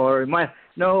 or it might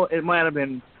have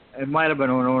been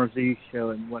on RZ's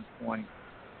show at one point.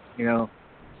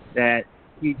 That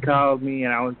he called me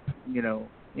and I was,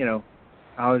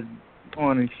 I was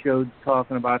on his show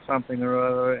talking about something or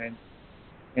other, and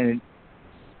it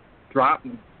dropped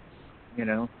me.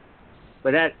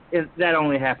 But that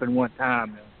only happened one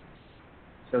time, though.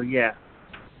 So yeah.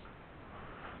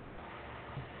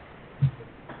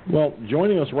 Well,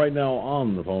 joining us right now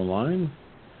on the phone line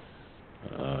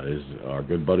is our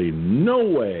good buddy No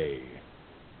Way.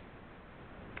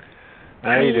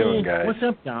 How you doing, guys? What's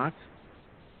up, Doc?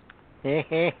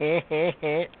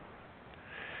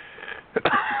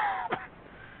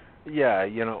 Yeah,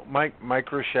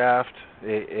 Microshaft,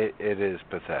 it is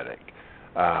pathetic.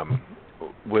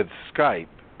 With Skype,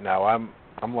 now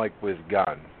I'm like with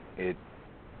Gun.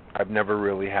 I've never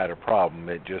really had a problem.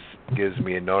 It just gives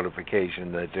me a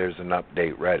notification that there's an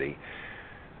update ready.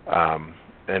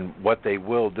 And what they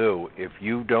will do, if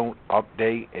you don't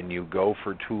update and you go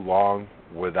for too long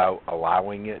without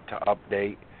allowing it to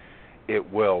update,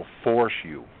 it will force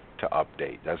you to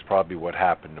update. That's probably what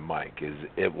happened to Mike, is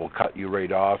it will cut you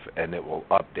right off and it will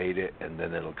update it and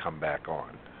then it'll come back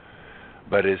on.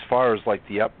 But as far as like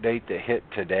the update that hit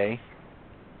today,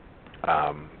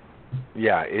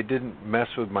 it didn't mess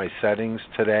with my settings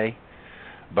today,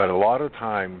 but a lot of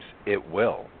times it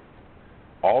will.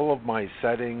 All of my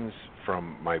settings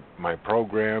from my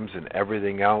programs and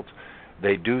everything else,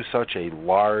 they do such a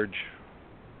large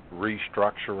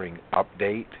restructuring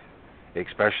update,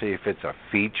 especially if it's a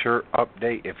feature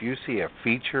update. If you see a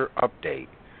feature update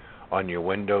on your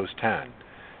Windows 10,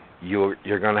 you're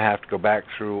going to have to go back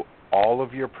through all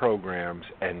of your programs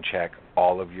and check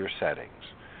all of your settings.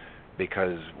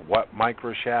 Because what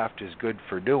Microshaft is good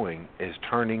for doing is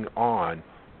turning on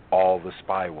all the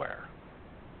spyware.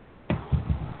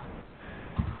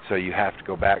 So you have to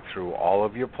go back through all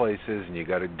of your places, and you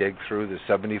got to dig through the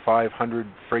 7,500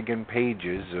 friggin'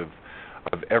 pages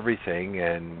of everything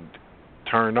and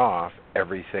turn off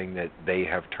everything that they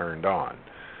have turned on.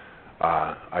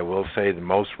 I will say the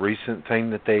most recent thing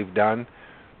that they've done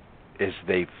is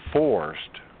they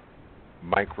forced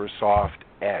Microsoft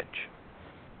Edge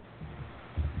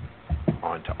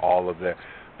onto all of their,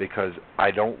 because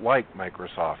I don't like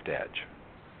Microsoft Edge,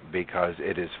 because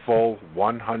it is full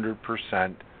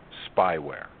 100%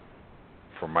 spyware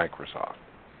for Microsoft.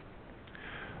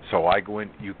 So I go in,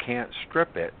 you can't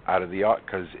strip it out of the,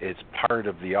 because it's part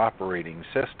of the operating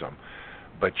system,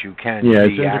 but you can deactivate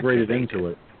it's integrated into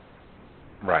it.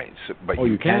 Right, so, but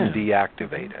you can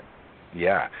deactivate it.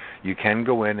 Yeah, you can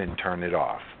go in and turn it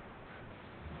off,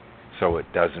 so it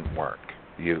doesn't work.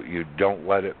 You don't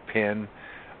let it pin.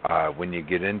 When you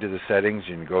get into the settings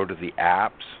and go to the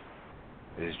apps,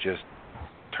 is just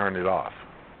turn it off.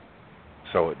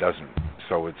 So it doesn't.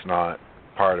 So it's not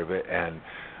part of it. And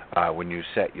when you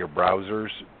set your browsers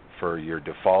for your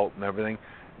default and everything,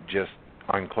 just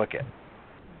unclick it.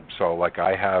 So like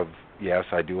I have, yes,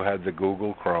 I do have the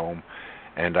Google Chrome,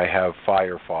 and I have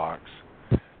Firefox.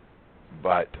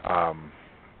 But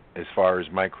as far as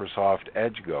Microsoft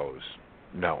Edge goes,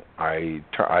 no, I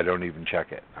don't even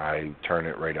check it. I turn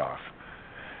it right off.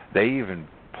 They even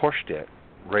pushed it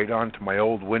right onto my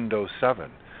old Windows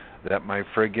 7 that my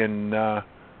friggin'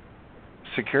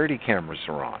 security cameras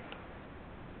are on.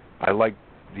 I like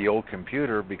the old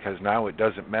computer because now it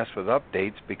doesn't mess with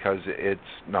updates because it's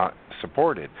not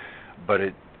supported. But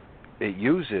it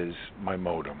uses my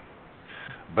modem,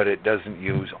 but it doesn't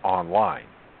use online.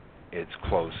 It's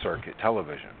closed circuit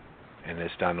television, and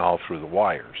it's done all through the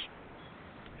wires.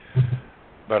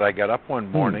 But I got up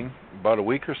one morning, about a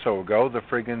week or so ago, the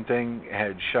friggin' thing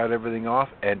had shut everything off,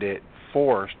 and it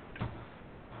forced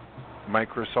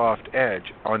Microsoft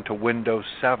Edge onto Windows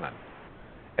 7.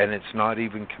 And it's not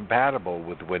even compatible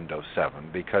with Windows 7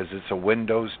 because it's a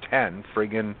Windows 10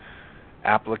 friggin'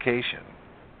 application.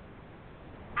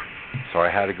 So I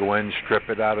had to go in, strip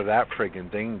it out of that friggin'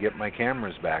 thing, and get my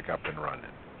cameras back up and running.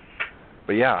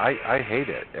 But yeah, I hate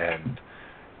it, and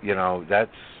you know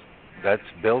that's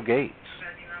Bill Gates.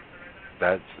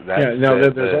 That's yeah. Now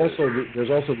there's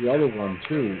also the other one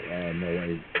too.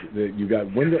 Noe. You got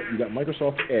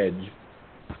Microsoft Edge,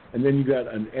 and then you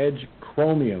got an Edge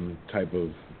Chromium type of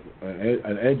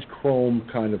an Edge Chrome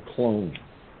kind of clone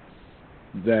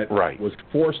that was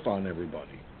forced on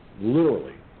everybody,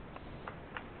 literally.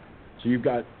 So you've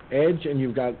got Edge and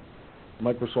you've got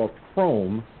Microsoft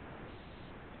Chrome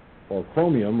or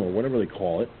Chromium or whatever they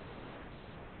call it.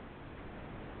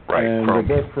 Right. And Chromium.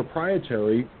 they're both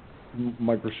proprietary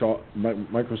Microsoft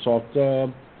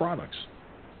products.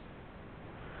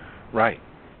 Right.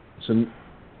 So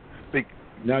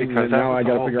now I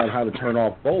got to figure out how to turn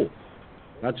off both,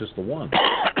 not just the one.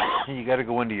 You got to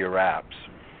go into your apps.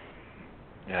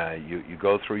 You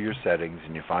go through your settings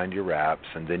and you find your apps,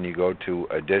 and then you go to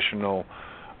additional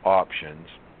options,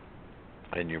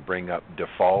 and you bring up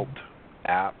default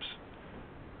apps,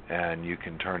 and you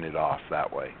can turn it off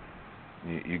that way.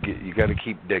 You got to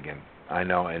keep digging. I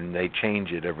know, and they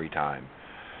change it every time.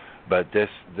 But this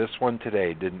one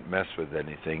today didn't mess with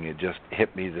anything. It just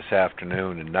hit me this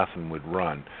afternoon, and nothing would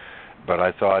run. But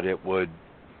I thought it would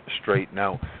straighten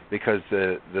out because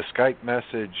the Skype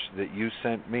message that you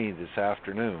sent me this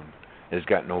afternoon has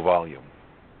got no volume.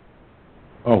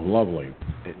 Oh, lovely.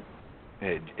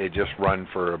 It just run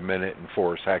for 1 minute and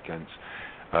 4 seconds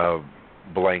of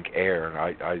blank air, and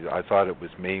I thought it was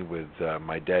me with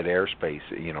my dead airspace,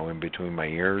 in between my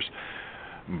ears.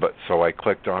 But so I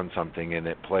clicked on something and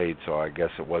it played, so I guess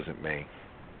it wasn't me.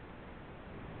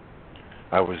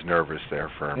 I was nervous there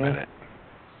for a minute.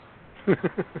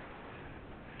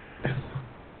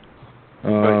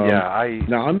 But yeah,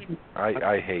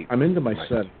 I hate. I'm into my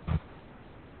set.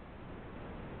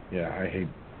 Yeah, I hate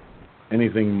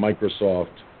anything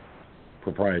Microsoft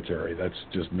proprietary. That's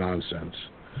just nonsense.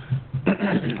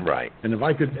 Right. And if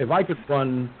I could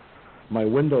run my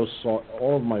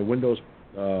all of my Windows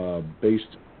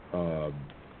based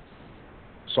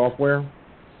software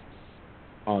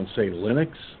on, say,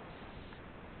 Linux,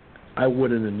 I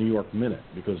would in a New York minute,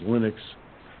 because Linux,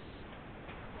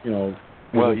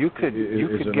 Well, you could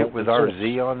get with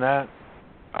RZ on that.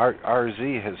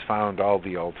 RZ has found all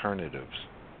the alternatives.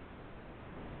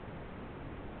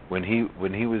 When he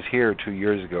was here 2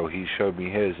 years ago, he showed me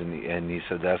his, and he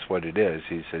said that's what it is.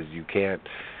 He says you can't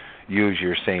use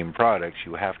your same products.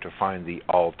 You have to find the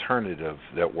alternative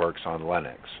that works on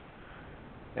Linux.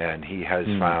 And he has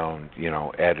found,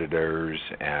 editors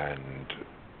and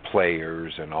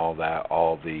players and all that,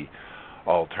 all the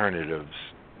alternatives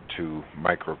to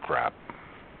Microsoft.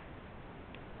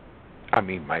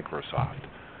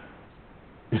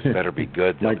 Better be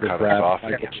good. They'll cut us off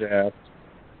again.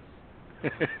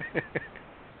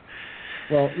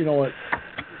 Well, you know what?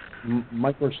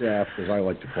 Microshaft, as I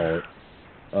like to call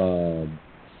it,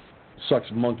 sucks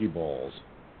monkey balls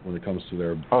when it comes to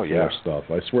their stuff.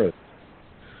 I swear.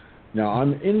 Now,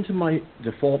 I'm into my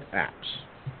default apps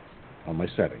on my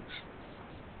settings,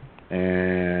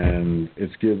 and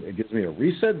it gives me a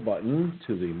reset button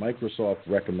to the Microsoft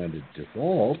recommended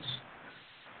defaults.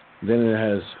 Then it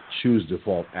has choose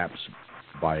default apps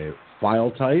by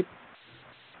file type,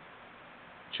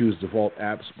 choose default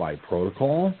apps by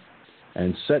protocol,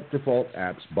 and set default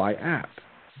apps by app.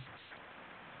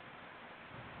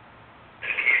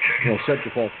 Well, set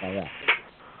default by app.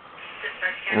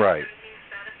 Right.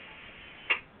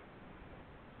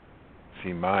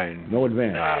 See mine. No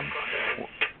advance.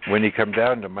 When you come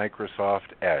down to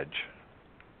Microsoft Edge,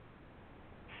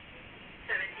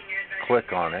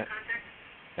 click on it,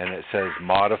 and it says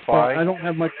modify. Well, I don't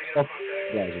have Microsoft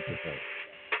browser prepared.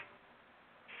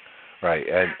 Right,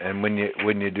 and when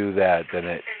you do that, then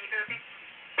it,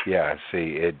 yeah,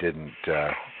 see, it didn't,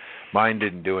 mine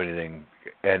didn't do anything,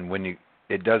 and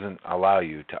it doesn't allow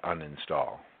you to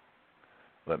uninstall.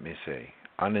 Let me see,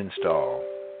 uninstall.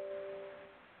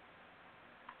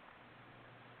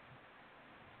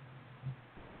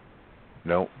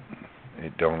 Nope,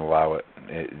 it don't allow it.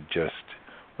 It just,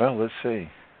 well, let's see.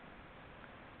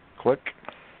 Click,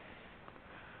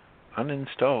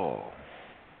 uninstall.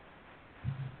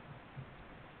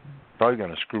 Probably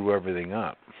going to screw everything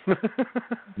up.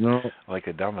 No, like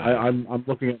a dumbass. I'm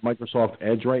looking at Microsoft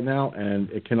Edge right now, and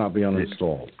it cannot be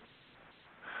uninstalled.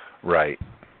 Right.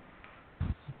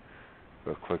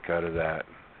 We'll click out of that.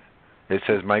 It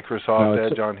says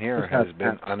Microsoft Edge on here has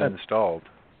been uninstalled.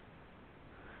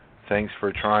 Thanks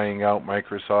for trying out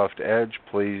Microsoft Edge.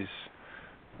 Please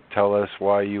tell us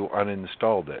why you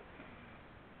uninstalled it.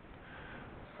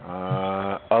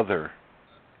 Other.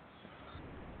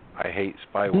 I hate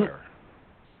spyware.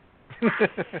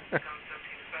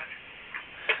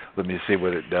 Let me see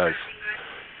what it does.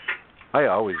 I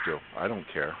always do. I don't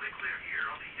care.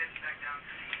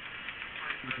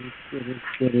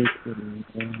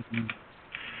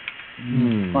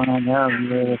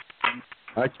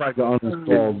 I tried to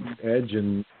uninstall Edge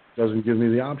and it doesn't give me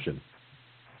the option.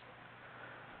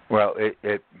 Well,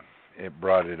 it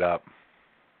brought it up,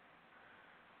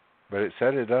 but it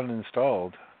said it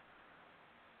uninstalled.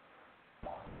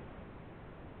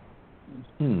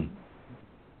 And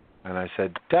I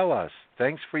said, tell us.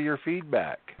 Thanks for your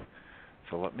feedback.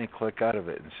 So let me click out of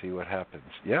it and see what happens.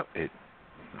 Yep, it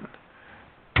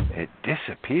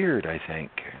disappeared, I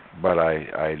think, but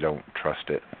I don't trust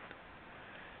it.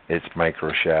 It's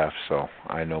Microshaft, so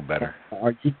I know better.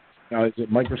 Now, is it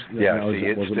Microsoft? Yeah, see,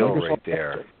 it's still right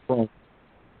there.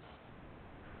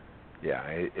 Yeah,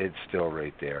 it's still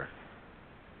right there.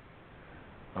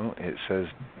 Oh, it says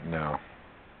no.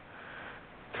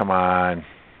 Come on.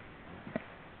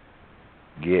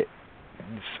 Get,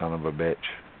 son of a bitch.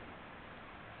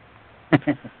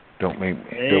 Don't make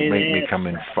me come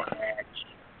and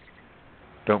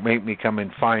don't make me come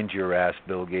and find your ass,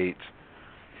 Bill Gates.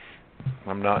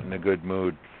 I'm not in a good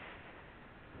mood.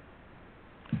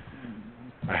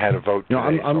 I had a vote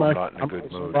today, so I'm not in a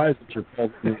good mood. I'm surprised that you're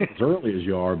called as early as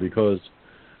you are, because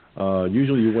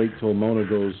usually you wait till Mona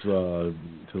goes to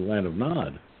the land of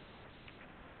Nod.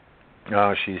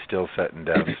 Oh, she's still sitting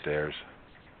downstairs.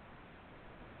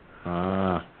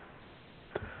 But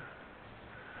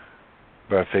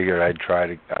I figured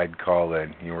I'd call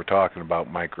in. You were talking about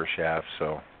Microshaft,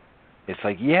 so it's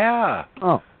like, yeah.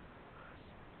 Oh.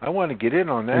 I want to get in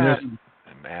on that.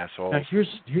 Assholes. Now here's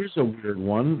a weird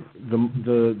one.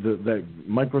 The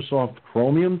Microsoft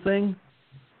Chromium thing.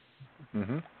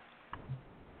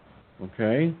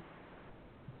 Okay.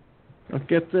 Now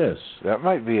get this. That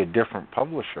might be a different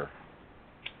publisher.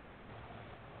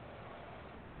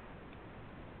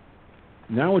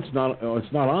 Now it's not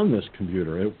on this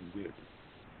computer.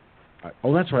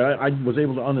 That's right. I was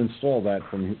able to uninstall that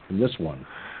from this one.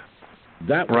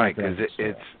 That right, because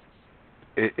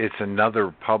it's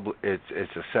another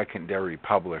it's a secondary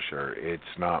publisher. It's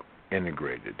not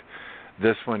integrated.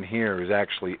 This one here is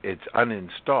actually, it's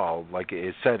uninstalled. Like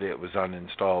it said, it was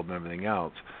uninstalled and everything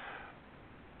else,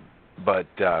 but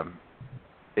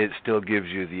it still gives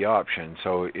you the option.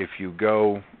 So if you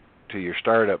go to your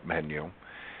startup menu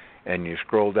and you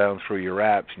scroll down through your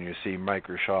apps and you see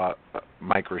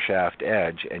Microshaft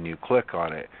Edge and you click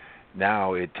on it,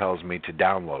 now it tells me to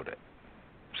download it.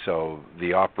 So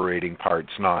the operating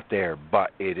part's not there,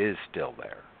 but it is still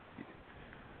there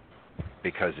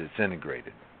because it's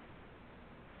integrated.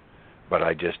 But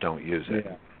I just don't use it.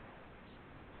 Yeah.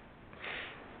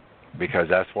 Because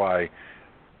that's why,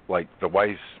 like, the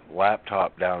wife's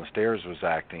laptop downstairs was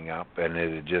acting up, and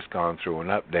it had just gone through an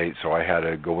update, so I had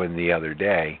to go in the other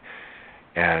day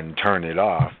and turn it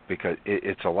off because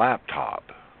it's a laptop,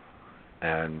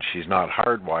 and she's not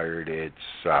hardwired. It's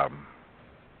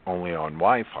only on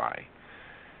Wi-Fi.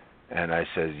 And I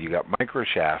says, you got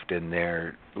Microshaft in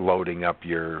there loading up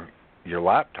your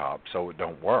laptop, so it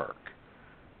don't work.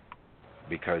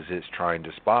 Because it's trying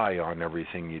to spy on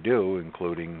everything you do,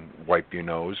 including wipe your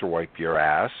nose or wipe your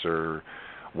ass or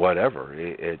whatever.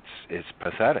 It's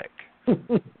pathetic.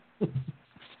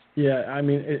 Yeah, I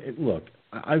mean, look,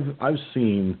 I've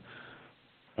seen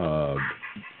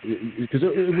because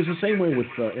it was the same way with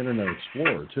Internet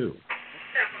Explorer too.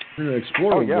 Internet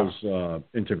Explorer was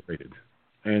integrated.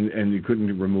 and you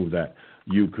couldn't remove that.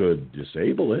 You could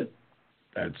disable it.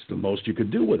 That's the most you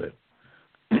could do with it.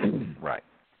 Right.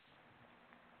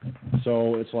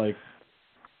 So it's like,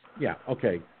 yeah,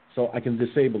 okay, so I can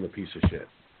disable the piece of shit.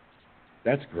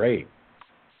 That's great.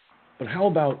 But how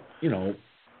about, how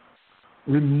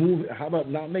about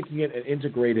not making it an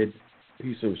integrated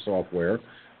piece of software?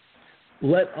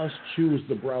 Let us choose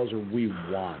the browser we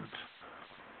want.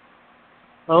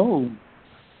 Oh.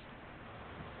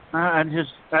 I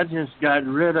just got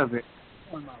rid of it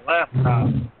on my laptop,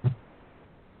 which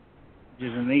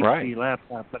is an HP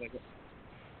laptop. But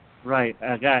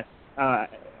I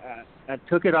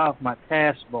took it off my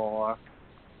taskbar,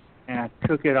 and I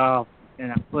took it off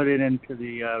and I put it into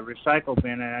the recycle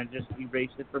bin, and I just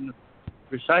erased it from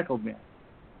the recycle bin.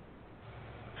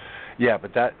 Yeah,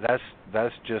 but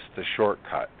that's just the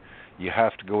shortcut. You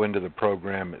have to go into the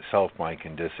program itself, Mike,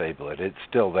 and disable it. It's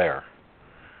still there.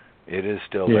 It is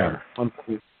still there.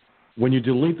 When you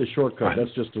delete the shortcut,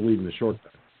 that's just deleting the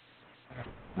shortcut.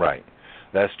 Right.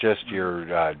 That's just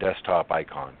your desktop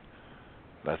icon.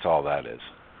 That's all that is.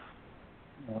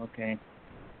 Okay.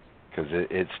 Because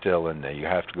it's still in there. You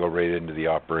have to go right into the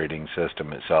operating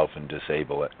system itself and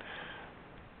disable it.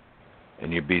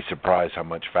 And you'd be surprised how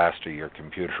much faster your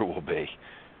computer will be.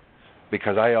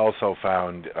 Because I also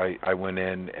found, I went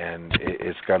in and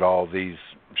it's got all these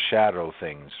shadow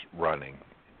things running.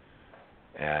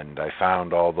 And I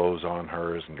found all those on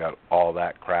hers and got all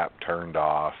that crap turned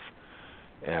off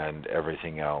and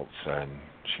everything else. And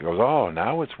she goes, oh,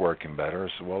 now it's working better. I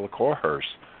said, well, of course.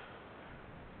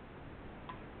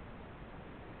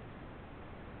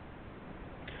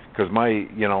 Because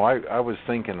I was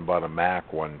thinking about a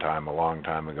Mac one time, a long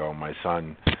time ago. My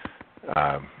son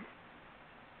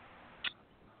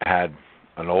had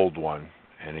an old one,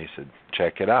 and he said,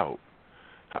 check it out.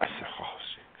 I said, oh,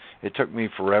 shit. It took me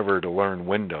forever to learn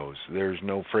Windows. There's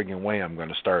no friggin' way I'm going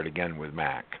to start again with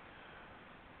Mac.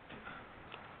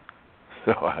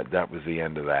 So that was the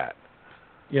end of that.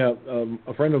 Yeah,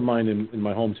 a friend of mine in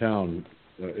my hometown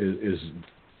is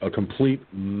a complete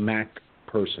Mac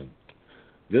person.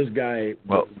 This guy,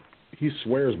 he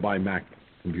swears by Mac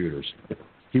computers.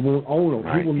 He won't own.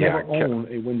 He will never own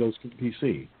a Windows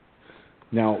PC.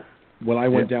 Now, when I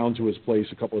went down to his place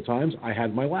a couple of times, I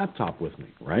had my laptop with me,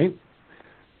 right?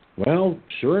 Well,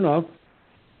 sure enough,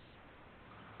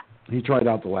 he tried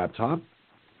out the laptop.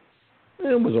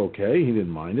 It was okay. He didn't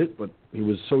mind it, but he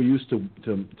was so used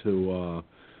to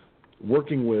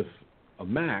working with a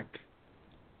Mac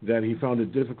that he found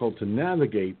it difficult to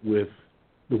navigate with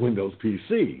the Windows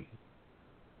PC.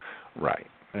 Right.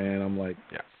 And I'm like,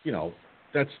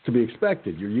 that's to be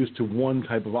expected. You're used to one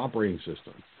type of operating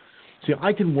system. See,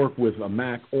 I can work with a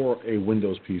Mac or a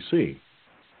Windows PC.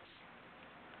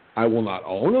 I will not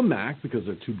own a Mac because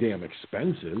they're too damn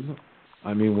expensive.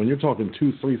 I mean, when you're talking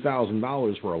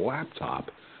 $2,000-$3,000 for a laptop,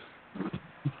 thank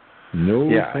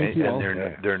you.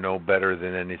 And they're no better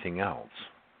than anything else.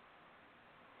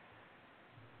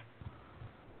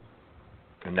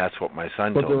 And that's what my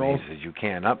son told me. He says you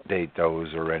can't update those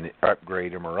or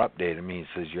upgrade them or update them. He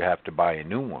says you have to buy a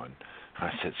new one.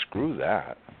 I said, screw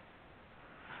that.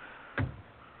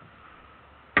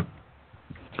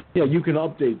 Yeah, you can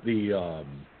update the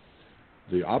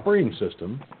operating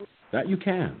system. That you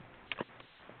can.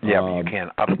 Yeah, but you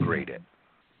can't upgrade it.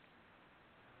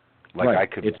 Like right.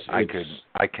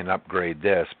 I can upgrade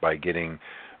this by getting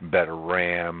better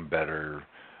RAM, better,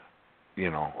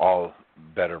 all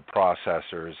better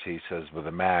processors. He says with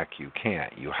a Mac you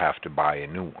can't. You have to buy a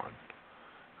new one.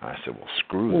 I said, well,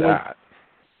 screw that.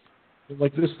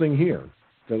 Like this thing here,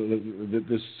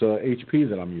 this HP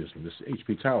that I'm using, this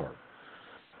HP Tower.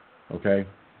 Okay,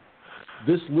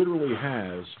 this literally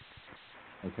has,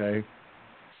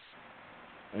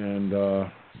 and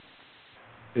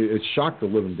it shocked the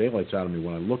living daylights out of me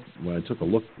when I looked at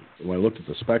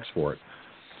the specs for it.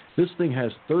 This thing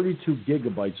has 32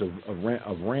 gigabytes of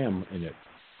RAM in it.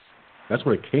 That's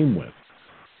what it came with.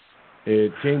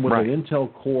 It came with an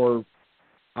Intel Core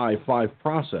i5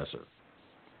 processor,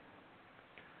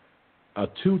 a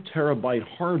 2 terabyte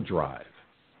hard drive.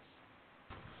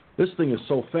 This thing is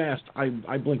so fast,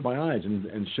 I blink my eyes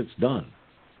and shit's done.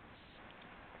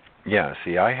 Yeah,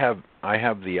 see, I have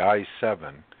the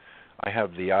i7. I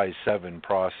have the i7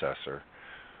 processor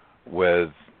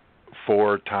with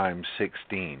 4 times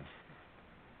 16.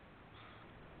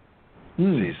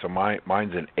 See, so mine's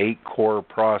an 8-core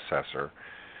processor,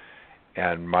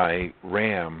 and my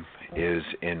RAM is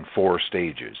in 4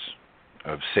 stages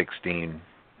of 16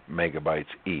 megabytes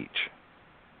each.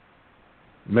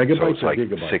 Megabytes so it's or like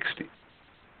gigabytes? 60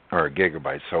 or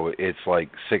gigabytes. So it's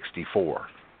like 64.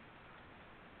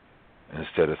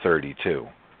 instead of 32.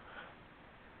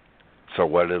 So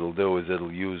what it'll do is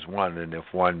it'll use one, and if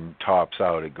one tops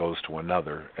out, it goes to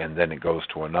another, and then it goes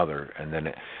to another, and then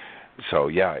it. So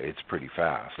yeah, it's pretty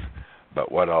fast.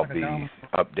 But what I'll be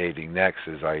updating next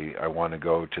is I want to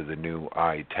go to the new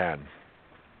i10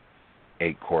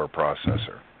 8-core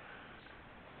processor,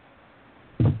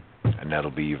 and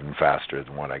that'll be even faster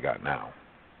than what I got now.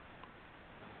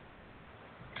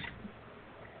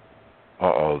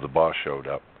 Uh-oh, the boss showed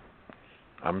up.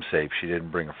 I'm safe. She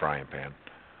didn't bring a frying pan.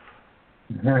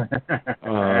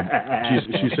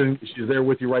 She's there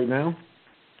with you right now?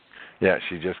 Yeah,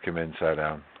 she just came in, sat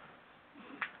down.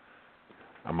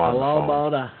 I'm on Hello, the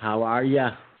phone. Boda. How are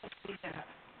ya?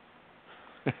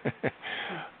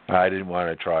 I didn't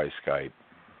want to try Skype.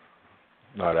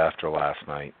 Not after last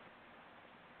night.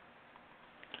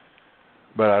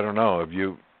 But I don't know.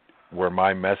 Were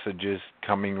my messages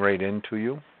coming right into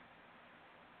you?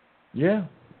 Yeah.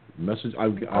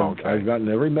 I've gotten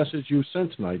every message you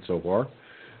sent tonight so far.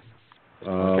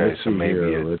 Okay, so maybe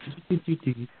when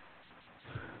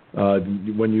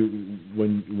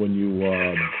you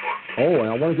and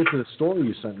I want to get to the story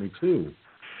you sent me too,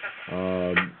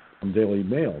 from Daily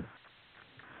Mail.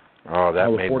 Oh,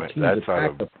 that made that's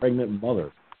out of a pregnant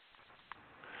mother.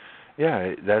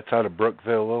 Yeah, that's out of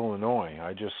Brookville, Illinois.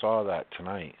 I just saw that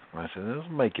tonight. I said, this will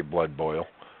make your blood boil.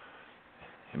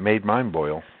 It made mine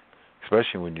boil,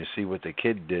 especially when you see what the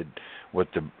kid did, what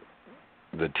the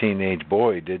teenage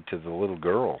boy did to the little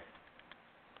girl,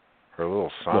 her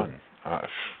little son. Look,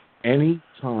 any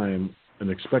time an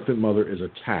expectant mother is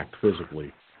attacked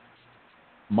physically,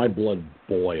 my blood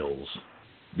boils,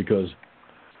 because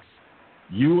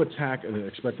you attack an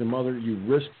expectant mother, you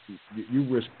risk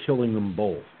killing them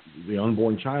both, the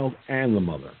unborn child and the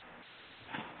mother.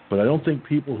 But I don't think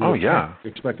people who attack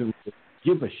expectant mothers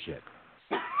give a shit.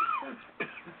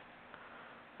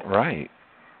 Right.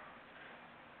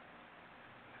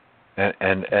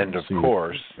 And of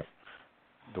course,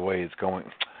 the way it's going,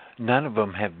 none of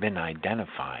them have been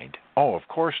identified. Oh, of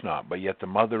course not. But yet the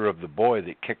mother of the boy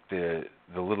that kicked the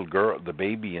little girl, the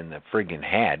baby in the friggin'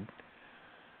 head,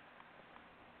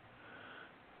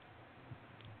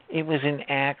 it was an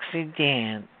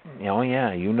accident. Oh,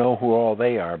 yeah, you know who all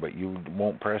they are, but you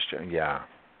won't press. Yeah.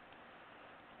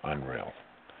 Unreal.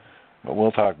 But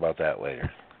we'll talk about that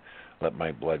later. Let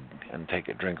my blood and take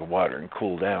a drink of water and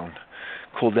cool down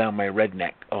my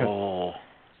redneck. Oh.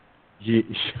 Yeah,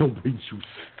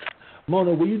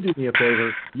 Mona, will you do me a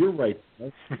favor? You're right.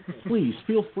 Please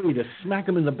feel free to smack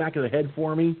him in the back of the head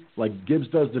for me, like Gibbs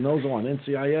does DeNozo on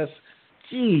NCIS.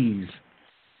 Jeez.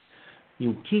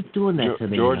 You keep doing that to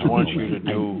me. George wants you to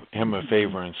do him a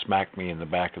favor and smack me in the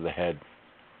back of the head.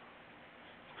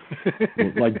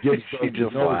 Like Gibbs does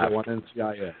DeNozo on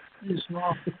NCIS.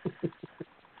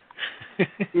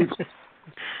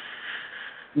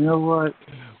 You know what?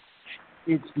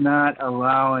 It's not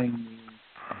allowing me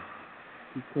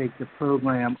to take the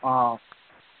program off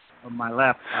of my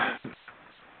laptop.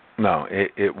 No,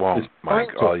 it won't,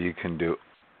 Mike. All you can do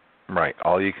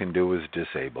is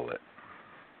disable it.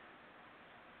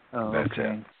 Oh, that's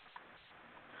okay. it.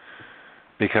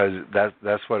 Because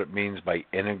that's what it means by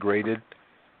integrated.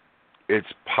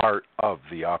 It's part of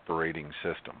the operating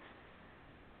system.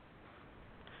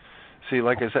 See,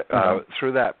 like I said,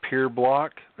 through that peer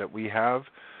block that we have,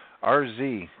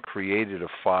 RZ created a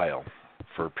file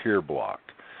for peer block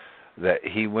that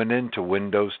he went into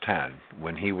Windows 10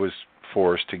 when he was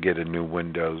forced to get a new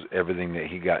Windows, everything that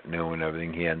he got new and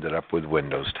everything, he ended up with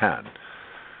Windows 10.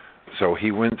 So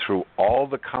he went through all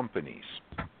the companies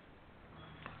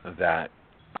that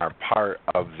are part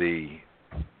of the,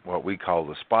 what we call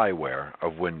the spyware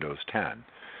of Windows 10,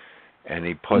 and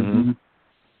he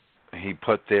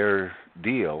put their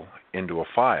deal into a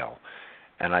file,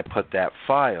 and I put that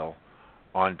file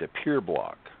onto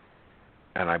PeerBlock,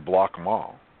 and I block them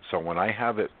all. So when I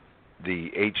have it, the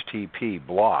HTTP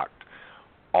blocked,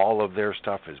 all of their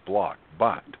stuff is blocked.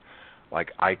 But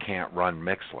like I can't run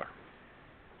Mixler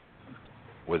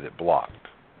with it blocked.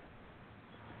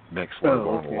 Mixler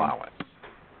won't allow it.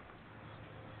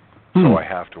 So I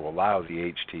have to allow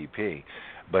the HTTP,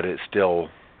 but it still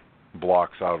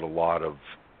blocks out a lot of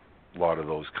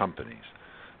those companies.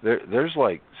 There's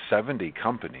like 70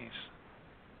 companies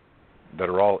that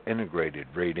are all integrated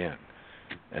right in,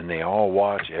 and they all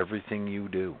watch everything you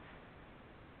do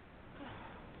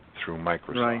through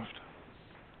Microsoft.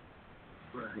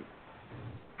 Right.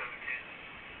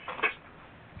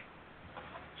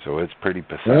 So it's pretty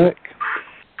pathetic.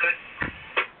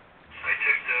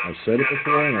 I've said it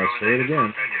before and I'll say it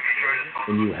again.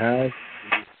 When you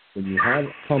have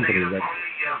a company that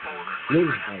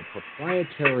lives by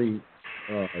proprietary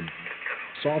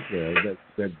software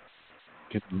that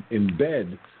can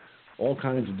embed all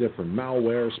kinds of different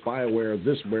malware, spyware,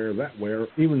 thisware, thatware,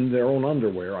 even their own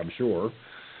underwear, I'm sure.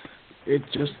 It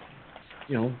just,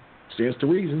 stands to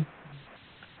reason.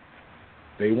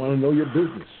 They want to know your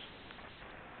business.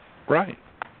 Right.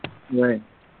 Right.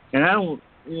 And I don't,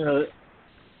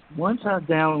 once I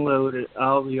downloaded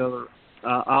all the other,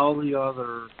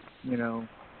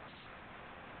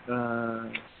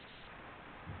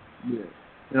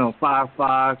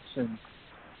 Firefox and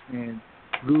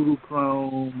Google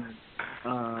Chrome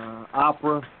and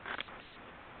Opera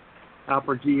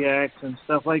GX and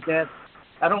stuff like that,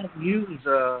 I don't use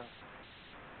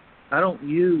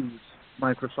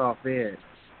Microsoft Edge.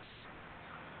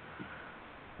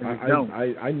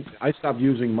 I stopped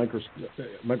using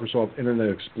Microsoft Internet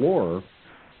Explorer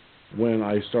when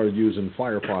I started using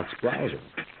Firefox browser.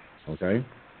 Okay.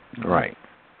 Right.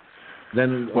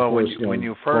 Then of course, when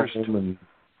you first and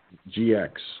GX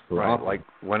for right, Opera. like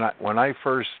when I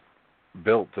first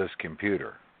built this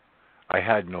computer, I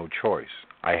had no choice.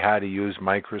 I had to use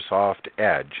Microsoft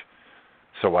Edge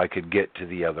so I could get to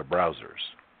the other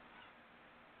browsers.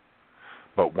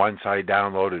 But once I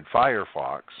downloaded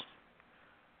Firefox,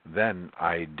 then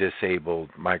I disabled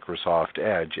Microsoft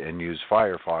Edge and used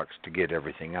Firefox to get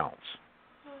everything else.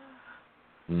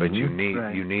 Mm-hmm. But you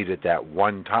need it that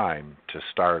one time to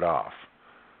start off.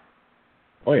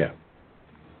 Oh yeah.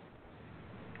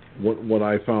 What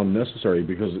I found necessary,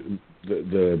 because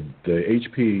the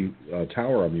HP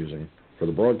tower I'm using for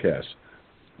the broadcast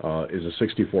is a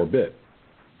 64-bit.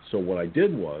 So what I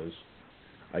did was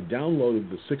I downloaded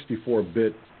the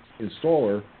 64-bit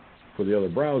installer for the other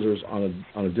browsers on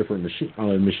a different machine,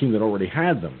 on a machine that already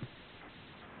had them,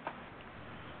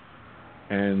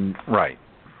 and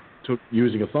took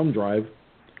using a thumb drive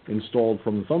installed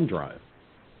from the thumb drive.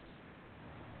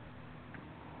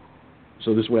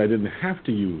 So this way I didn't have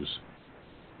to use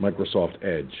Microsoft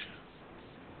Edge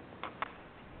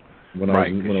when I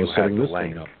was setting this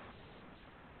thing up.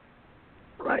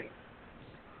 Right.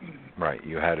 Right.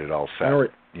 You had it all set.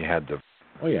 You had the.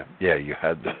 Oh yeah. Yeah, you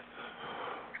had the.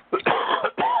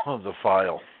 The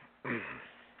file.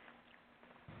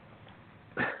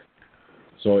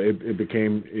 So it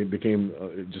became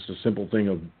just a simple thing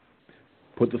of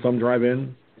put the thumb drive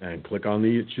in and click on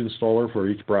each installer for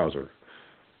each browser.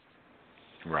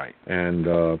 Right. And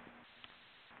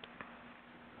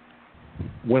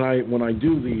when I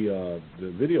do the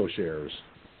video shares,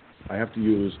 I have to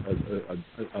use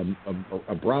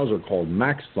a browser called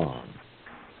Maxthon,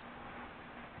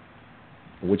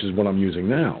 which is what I'm using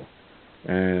now.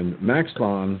 And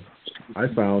Maxthon I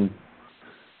found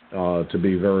to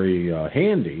be very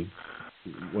handy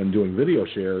when doing video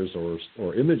shares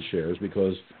or image shares,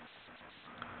 because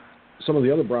some of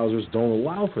the other browsers don't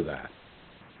allow for that.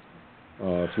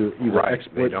 Through either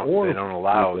export they don't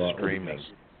allow streaming.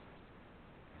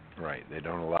 Right, they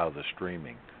don't allow the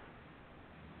streaming.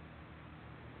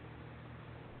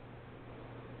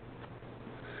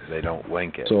 They don't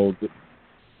link it. So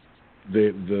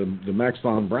the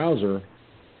Maxthon browser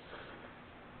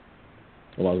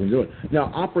allows me to do it.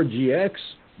 Now Opera GX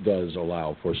does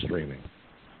allow for streaming,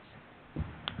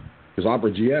 because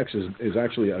Opera GX is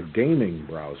actually a gaming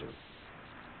browser.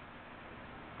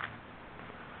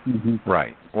 Mm-hmm.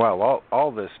 Right. Well,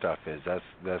 all this stuff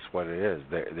that's what it is.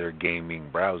 They're gaming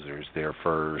browsers. They're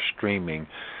for streaming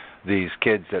these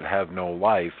kids that have no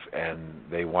life and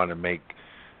they want to make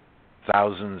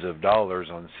thousands of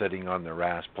dollars on sitting on their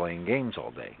ass playing games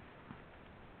all day.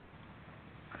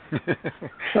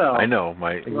 Well, I know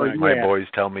my boys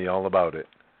tell me all about it.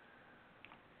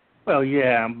 Well,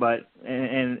 yeah, but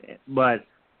you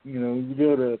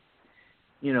go to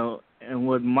and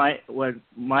what Mike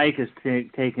is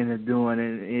taking to doing,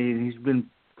 and he's been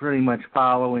pretty much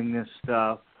following this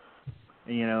stuff,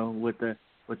 with the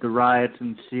riots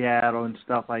in Seattle and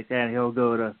stuff like that. He'll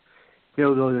go to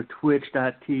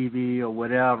Twitch.tv or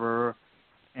whatever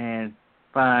and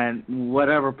find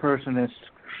whatever person is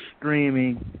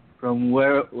streaming from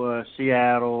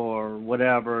Seattle or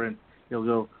whatever, and he'll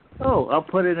go, oh, I'll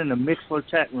put it in the Mixler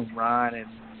chat room, Ron, and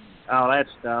all that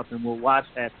stuff, and we'll watch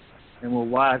that, and we'll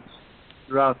watch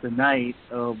throughout the night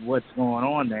of what's going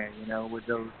on there, with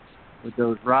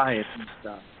those riots and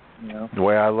stuff, The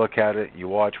way I look at it, you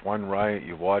watch one riot,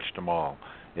 you've watched them all.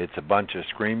 It's a bunch of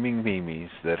screaming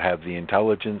memes that have the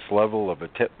intelligence level of a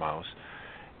titmouse,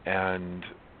 and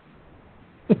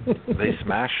they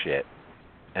smash shit,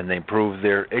 and they prove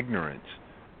their ignorance.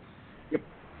 Yep.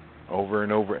 Over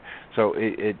and over. So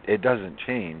it doesn't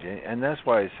change, and that's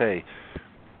why I say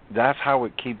that's how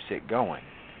it keeps it going,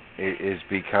 is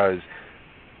because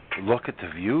look at the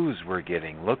views we're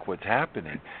getting. Look what's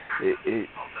happening.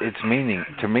 It's to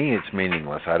me, it's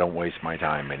meaningless. I don't waste my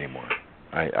time anymore.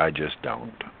 I just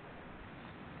don't.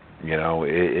 You know,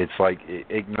 it's like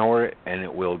ignore it and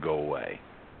it will go away.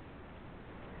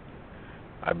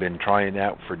 I've been trying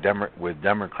that with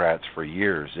Democrats for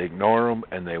years. Ignore them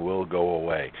and they will go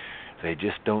away. They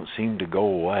just don't seem to go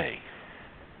away.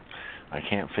 I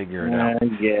can't figure it out.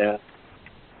 Yeah.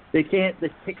 They can't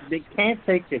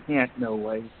take the hint, no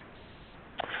way.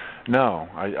 No,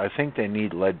 I think they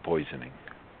need lead poisoning.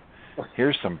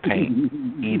 Here's some paint.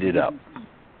 Eat it up.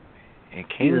 It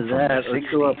came from the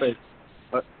 60s.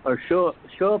 Or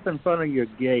show up in front of your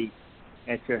gate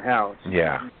at your house.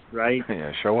 Yeah. Right?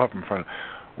 Yeah, show up in front.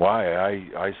 Why?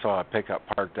 I saw a pickup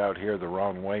parked out here the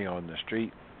wrong way on the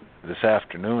street this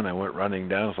afternoon. I went running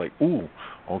down. I was like, ooh,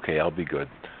 okay, I'll be good.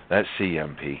 That's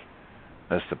CMP.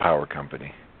 That's the power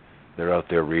company. They're out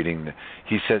there reading.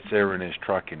 He sits there in his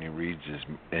truck and he reads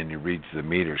the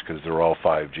meters because they're all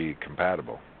 5G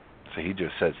compatible. So he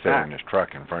just sits there in his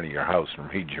truck in front of your house and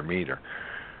reads your meter.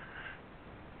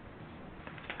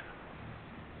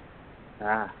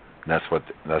 That's what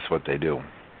they do.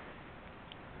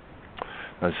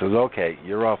 I says, okay,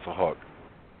 you're off the hook.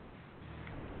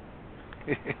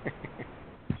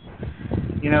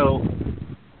 You know,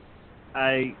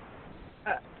 and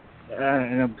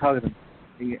I'm talking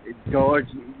to George.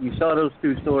 You saw those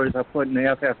two stories I put in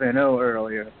the FFNO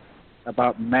earlier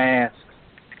about masks,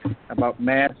 about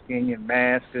masking and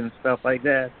masks and stuff like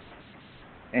that.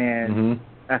 And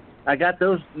I got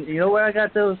those. You know where I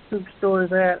got those two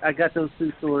stories at? I got those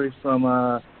two stories from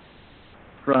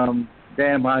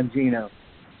Dan Bongino.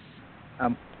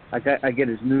 I get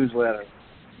his newsletter.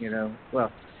 You know,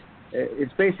 well,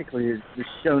 it's basically the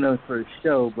show notes for his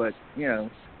show, but you know,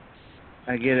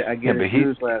 I get his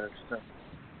newsletter. So.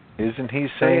 Isn't he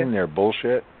saying they're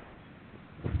bullshit?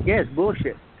 Yeah, it's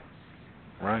bullshit.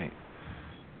 Right.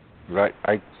 Right.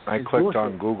 I clicked bullshit.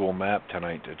 On Google Map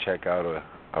tonight to check out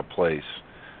a place,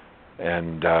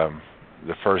 and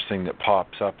the first thing that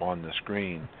pops up on the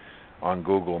screen on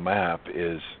Google Map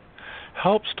is,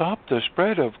 help stop the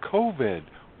spread of COVID.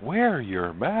 Wear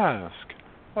your mask.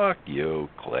 Fuck you.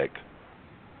 Click.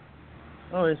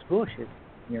 Oh, it's bullshit.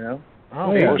 You know.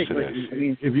 Oh, of course it is. I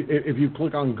mean, if you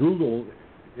click on Google,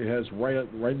 it has right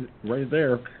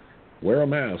there. Wear a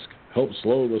mask. Help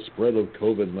slow the spread of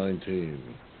COVID-19.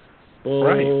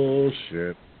 Bullshit.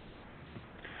 Right.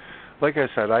 Like I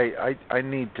said, I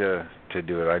need to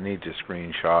do it. I need to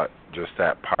screenshot just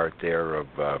that part there of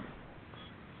the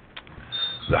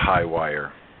High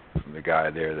Wire, the guy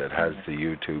there that has the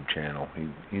YouTube channel.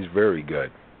 He's very good.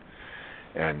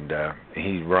 And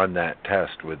he run that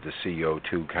test with the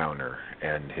CO2 counter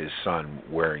and his son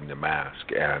wearing the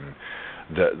mask, and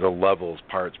the levels,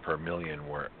 parts per million,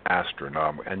 were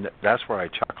astronomical. And that's where I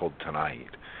chuckled tonight.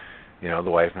 You know,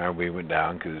 the wife and I, we went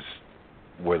down because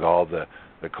with all the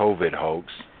COVID hoax,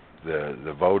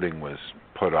 the voting was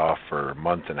put off for a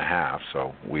month and a half,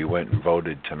 so we went and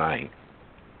voted tonight.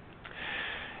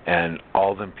 And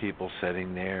all them people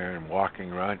sitting there and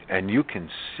walking around, and you can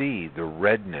see the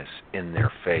redness in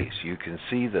their face. You can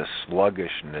see the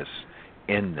sluggishness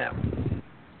in them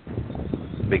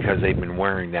because they've been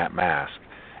wearing that mask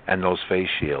and those face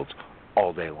shields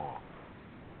all day long.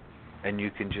 And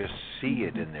you can just see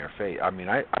it in their face. I mean,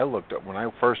 I looked up when I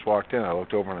first walked in. I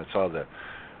looked over and I saw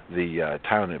the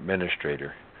town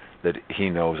administrator that he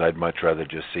knows. I'd much rather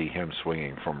just see him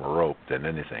swinging from a rope than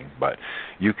anything. But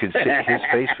you could see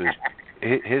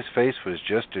his face was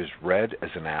just as red as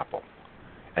an apple,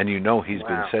 and you know he's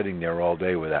been sitting there all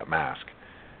day with that mask.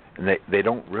 And they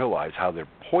don't realize how they're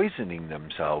poisoning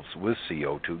themselves with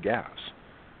CO2 gas.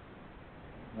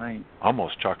 Right.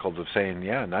 Almost chuckled of saying,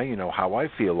 yeah, now you know how I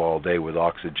feel all day with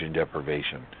oxygen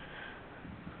deprivation.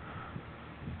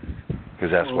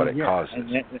 Because that's what it causes.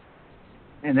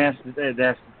 And that's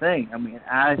the thing. I mean,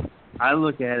 I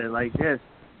look at it like this.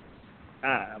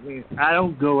 I mean, I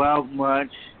don't go out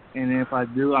much, and if I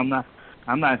do, I'm not.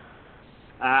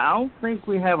 I don't think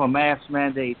we have a mask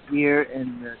mandate here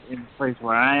in the place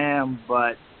where I am,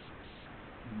 but,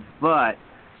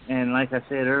 and like I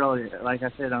said earlier, like I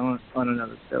said on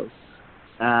another show,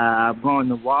 I've gone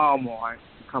to Walmart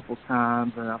a couple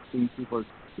times, and I've seen people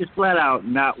just flat out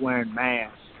not wearing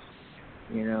masks.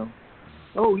 You know,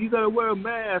 oh, you got to wear a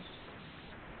mask,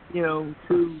 you know,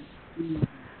 to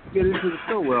get into the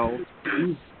store. Well,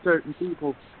 these certain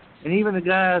people, and even the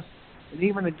guys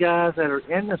that are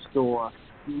in the store,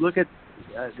 you look at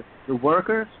the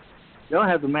workers, they'll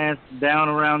have the mask down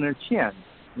around their chin,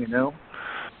 you know,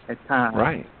 at times.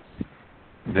 Right.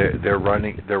 They're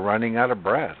running out of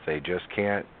breath. They just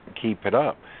can't keep it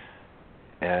up.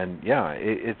 And yeah,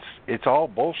 it's all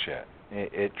bullshit.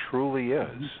 It truly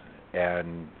is.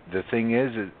 And the thing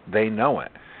is they know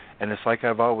it. And it's like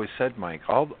I've always said, Mike,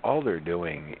 all they're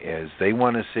doing is they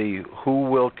want to see who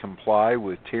will comply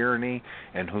with tyranny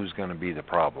and who's going to be the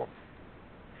problem.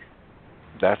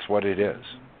 That's what it is.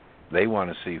 They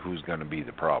want to see who's going to be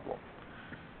the problem.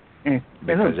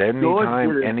 Because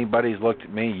anytime anybody's looked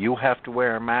at me, you have to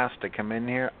wear a mask to come in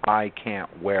here, I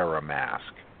can't wear a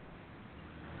mask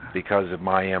because of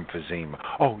my emphysema.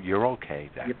 Oh, you're okay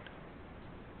then. Yep.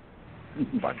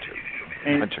 Bunch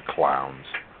of clowns.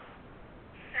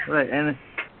 Right,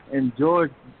 and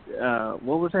George,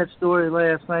 what was that story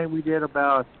last night we did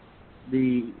about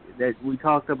that we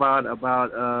talked about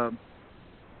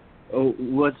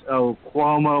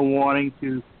Cuomo wanting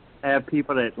to have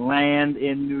people that land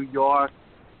in New York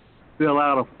fill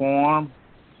out a form?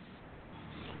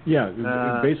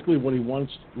 Yeah, basically what he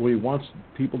wants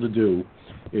people to do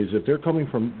is if they're coming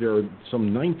from, there are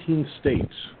some 19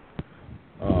 states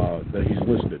that he's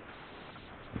listed.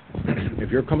 If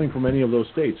you're coming from any of those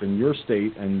states, and your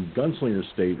state and Gunslinger's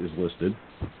state is listed,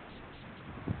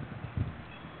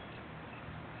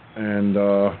 and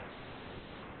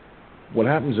what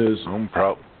happens is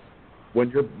when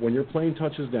your plane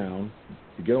touches down,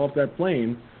 you get off that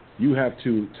plane, you have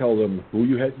to tell them who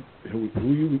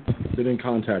you've been in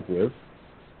contact with,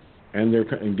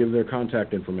 and give their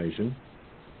contact information.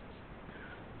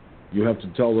 You have to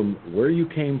tell them where you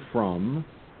came from,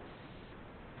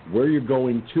 where you're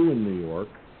going to in New York,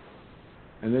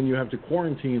 and then you have to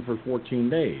quarantine for 14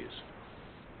 days.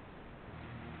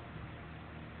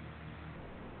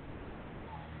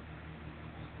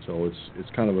 So it's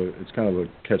kind of a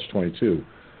catch-22.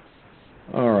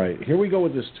 All right, here we go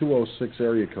with this 206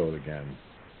 area code again.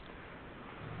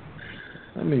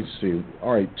 Let me see.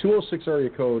 All right, 206 area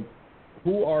code.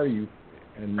 Who are you?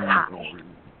 And Catherine.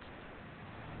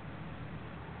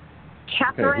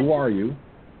 Okay, who are you?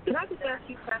 Can I just ask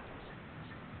you a question?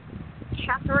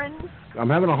 Catherine? I'm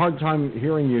having a hard time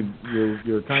hearing you.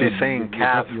 You're kind of... She's saying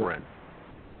Catherine.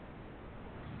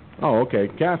 Oh, okay.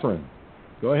 Catherine,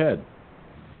 go ahead.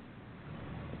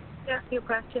 Can I ask you a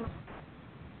question?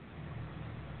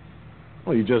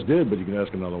 Well, you just did, but you can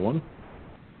ask another one.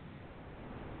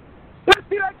 Let's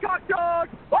see that cock dog!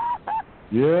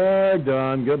 Yeah,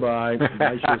 done. Goodbye. I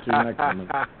should have seen that coming.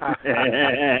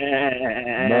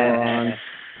 Moron.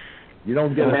 You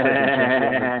don't get a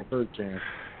second chance, a third chance.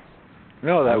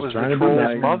 No, that was the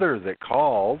troll's mother that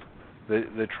called.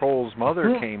 The troll's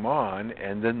mother came on,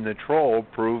 and then the troll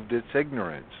proved its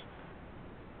ignorance.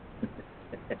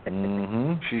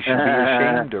 Mm-hmm. She should be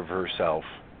ashamed of herself.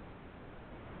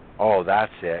 Oh,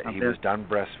 that's it. He was done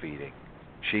breastfeeding.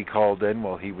 She called in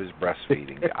while he was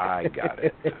breastfeeding. I got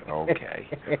it. Okay.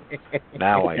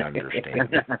 Now I understand.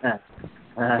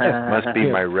 Must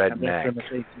be my red neck.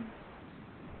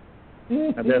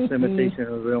 That's imitation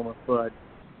of Wilma Fudd.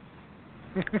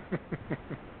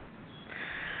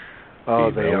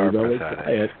 Oh, they are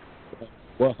pathetic.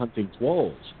 We're hunting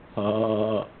trolls.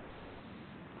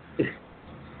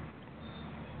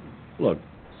 Look,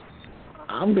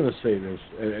 I'm going to say this,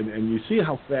 and you see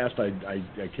how fast I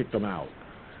kicked them out.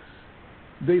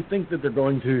 They think that they're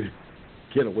going to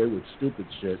get away with stupid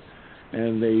shit,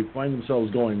 and they find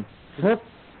themselves going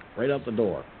right out the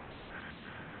door.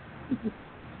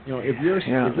 You know, if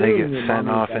they get sent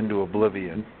off into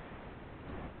oblivion.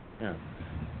 Yeah.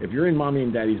 If you're in mommy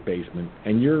and daddy's basement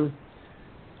and you're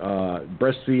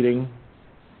breastfeeding,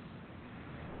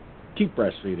 keep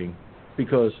breastfeeding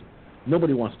because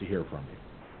nobody wants to hear from you.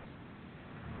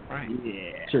 Right.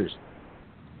 Yeah. Seriously.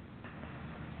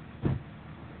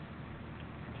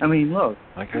 I mean, look,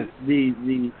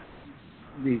 the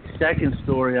second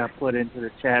story I put into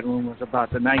the chat room was about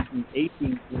the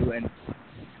 1918 flu and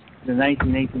the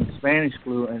 1918 Spanish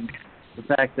flu and the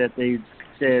fact that they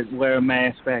said wear a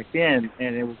mask back then,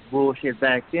 and it was bullshit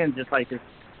back then, just like it's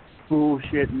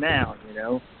bullshit now, you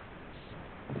know.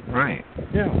 Right.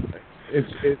 Yeah.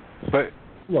 But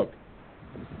look,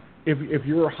 if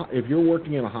you're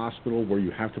working in a hospital where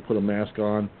you have to put a mask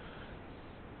on,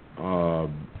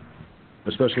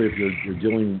 especially if you're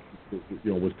dealing,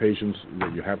 with patients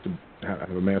that you have to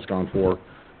have a mask on for,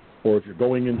 or if you're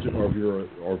going into, or if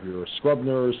you're a scrub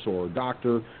nurse or a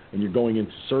doctor and you're going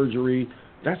into surgery,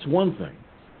 that's one thing.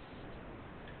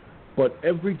 But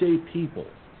everyday people,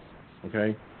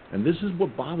 okay, and this is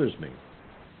what bothers me.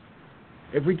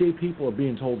 Everyday people are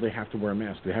being told they have to wear a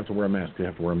mask. They have to wear a mask. They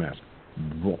have to wear a mask.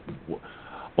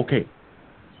 Okay,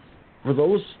 for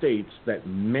those states that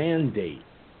mandate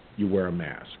you wear a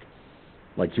mask,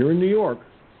 like here in New York,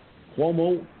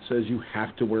 Cuomo says you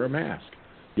have to wear a mask.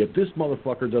 Yet this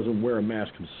motherfucker doesn't wear a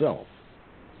mask himself.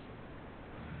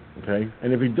 Okay,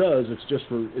 and if he does,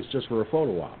 it's just for a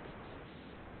photo op.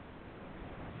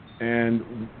 And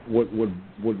what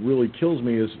really kills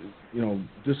me is,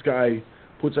 this guy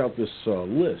puts out this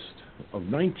list of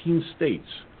 19 states.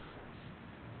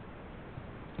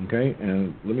 Okay,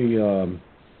 and let me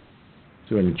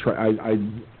see if I can try.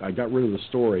 I got rid of the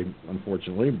story,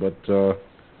 unfortunately, but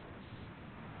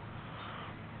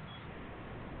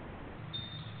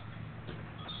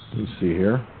let's see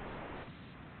here.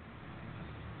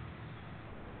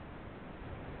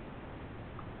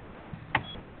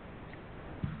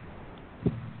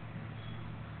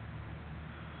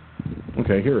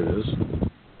 Okay, here it is.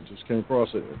 I just came across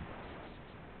it.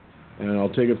 And I'll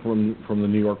take it from the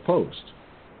New York Post.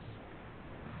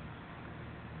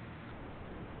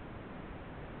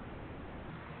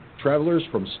 Travelers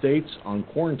from states on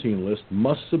quarantine list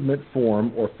must submit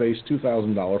form or face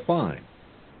 $2,000 fine.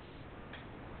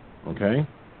 Okay?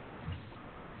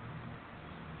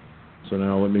 So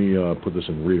now let me put this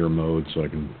in reader mode so I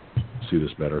can see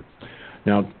this better.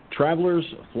 Now, travelers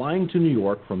flying to New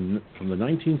York from the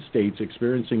 19 states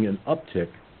experiencing an uptick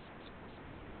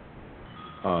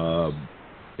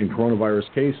in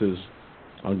coronavirus cases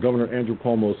on Governor Andrew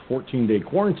Cuomo's 14-day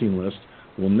quarantine list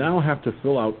will now have to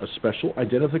fill out a special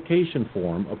identification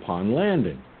form upon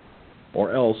landing,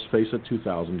 or else face a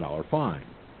 $2,000 fine.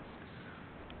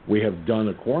 We have done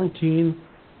a quarantine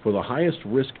for the highest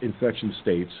risk infection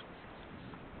states.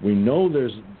 We know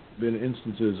there's been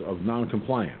instances of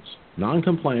noncompliance.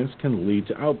 Noncompliance can lead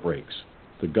to outbreaks,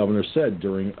 the governor said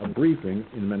during a briefing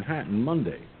in Manhattan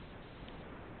Monday.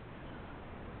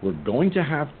 We're going to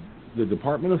have the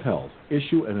Department of Health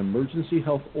issue an emergency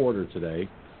health order today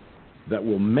that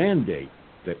will mandate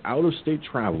that out-of-state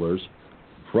travelers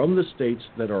from the states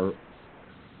that are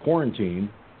quarantined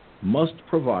must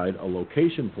provide a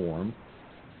location form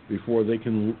before they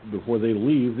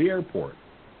leave the airport.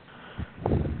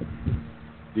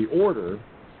 The order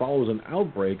follows an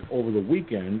outbreak over the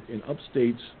weekend in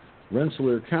upstate's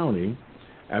Rensselaer County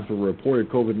after a reported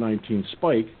COVID-19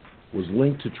 spike was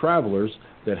linked to travelers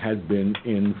that had been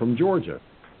in from Georgia.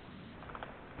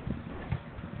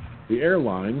 The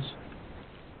airlines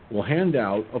will hand it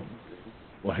out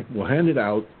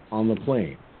on the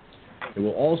plane. It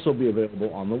will also be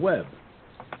available on the web.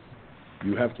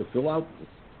 You have to fill out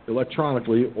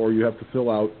electronically, or you have to fill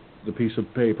out the piece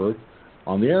of paper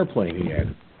on the airplane, he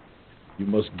added. You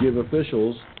must give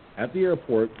officials at the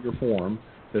airport your form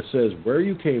that says where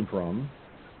you came from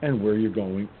and where you're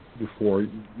going before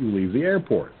you leave the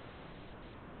airport.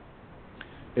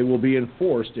 It will be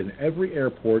enforced in every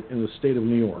airport in the state of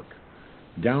New York.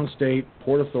 Downstate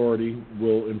Port Authority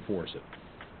will enforce it.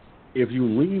 If you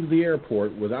leave the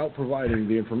airport without providing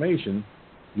the information,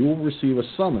 you will receive a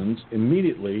summons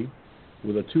immediately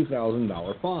with a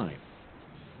 $2,000 fine.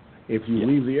 If you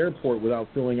leave the airport without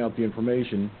filling out the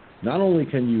information, not only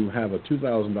can you have a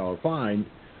 $2,000 fine,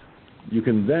 you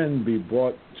can then be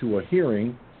brought to a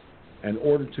hearing and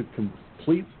ordered to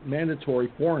complete mandatory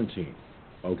quarantine.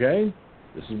 Okay?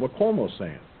 This is what Cuomo's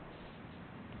saying.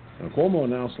 Now, Cuomo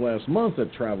announced last month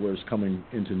that travelers coming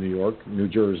into New York, New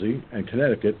Jersey, and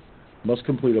Connecticut must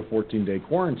complete a 14-day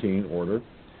quarantine order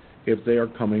if they are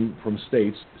coming from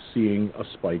states seeing a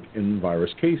spike in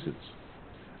virus cases.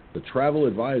 The travel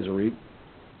advisory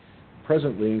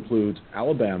presently includes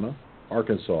Alabama,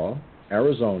 Arkansas,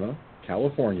 Arizona,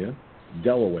 California,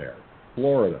 Delaware,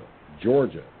 Florida,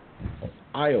 Georgia,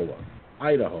 Iowa,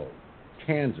 Idaho,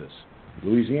 Kansas,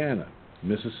 Louisiana,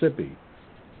 Mississippi,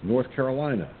 North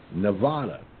Carolina,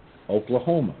 Nevada,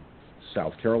 Oklahoma,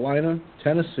 South Carolina,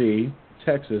 Tennessee,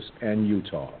 Texas, and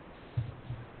Utah.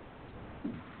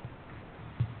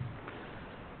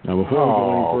 Now, before we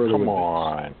go any further come with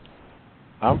on. this,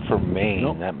 I'm from Maine.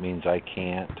 Nope. That means I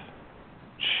can't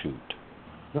shoot.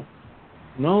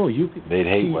 No, you can. They'd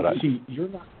hate what I. See,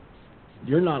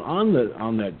 you're not on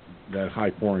that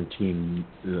high quarantine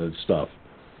stuff.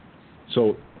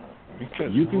 So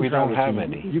Because you can we don't have to,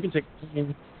 any. You can take a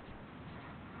plane.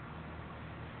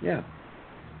 Yeah.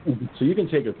 So you can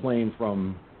take a plane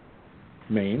from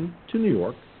Maine to New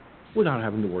York without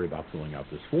having to worry about filling out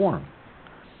this form.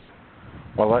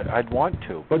 Well, I'd want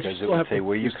to, But because it would say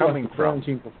where you're coming from.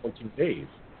 Quarantine for 14 days.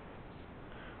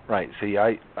 Right. See,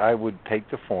 I would take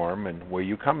the form and where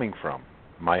you coming from?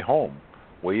 My home.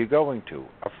 Where you going to?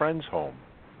 A friend's home.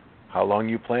 How long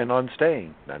you plan on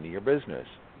staying? None of your business.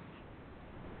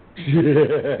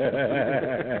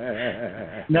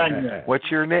 None yet.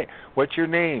 What's your name? What's your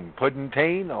name?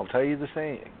 Puddintain? I'll tell you the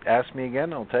same. Ask me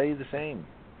again. I'll tell you the same.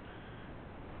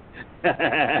 So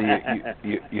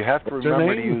you have to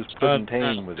remember to use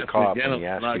Puddintain with a cough when he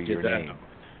asks you your name.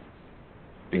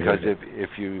 Because if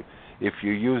If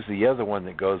you use the other one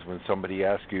that goes when somebody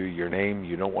asks you your name,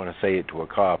 you don't want to say it to a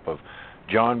cop of,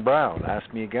 John Brown,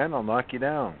 ask me again, I'll knock you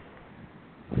down.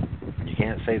 You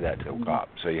can't say that to a cop,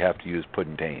 so you have to use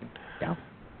Puddintain. Yeah.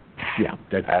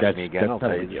 Ask me again, I'll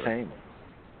tell you the same.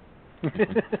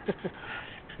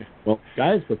 Well,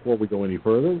 guys, before we go any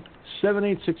further,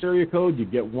 786 area code, you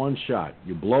get one shot.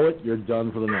 You blow it, you're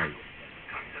done for the night.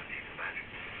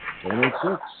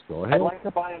 786, go ahead. I'd like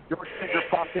to buy a George Finger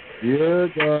pocket. You're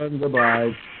done.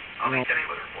 Goodbye.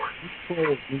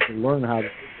 People need to learn how to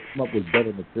come up with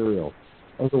better material.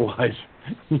 Otherwise,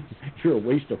 you're a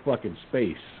waste of fucking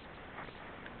space.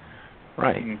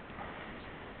 Right.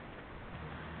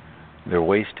 They're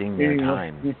wasting their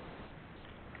time.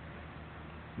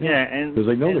 Yeah, and because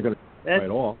they know they're going to right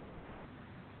off.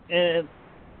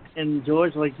 And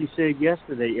George, like you said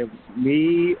yesterday, if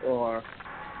me or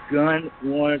Gunn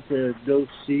wanted to go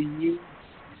see you,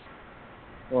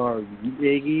 or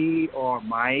Iggy or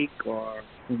Mike or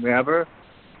whomever,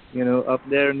 up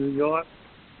there in New York,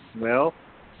 well,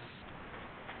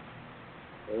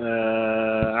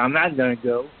 I'm not going to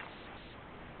go.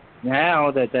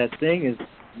 Now that that's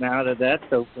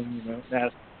open, now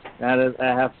that I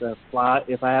have to fly,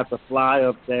 if I have to fly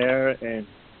up there and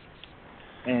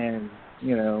and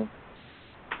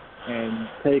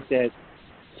take that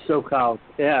so-called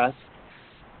test,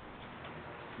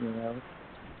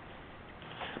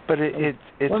 But it's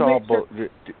all.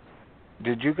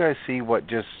 Did you guys see what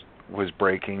just was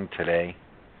breaking today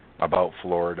about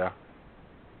Florida?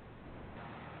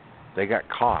 They got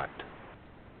caught.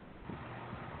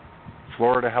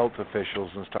 Florida health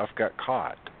officials and stuff got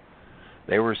caught.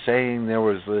 They were saying there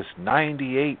was this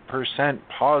 98%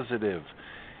 positive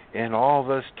in all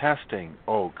this testing.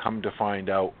 Oh, come to find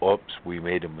out, oops, we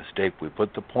made a mistake. We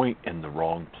put the point in the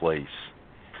wrong place.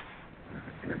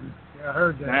 Yeah, I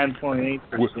heard that.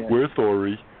 9.8%. We're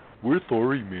sorry. We're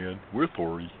sorry, man. We're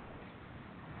sorry.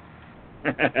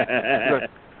 Look,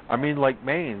 I mean, like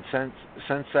Maine, since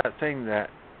that thing that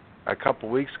a couple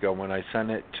weeks ago when I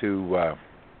sent it to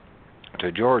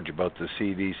George about the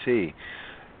CDC,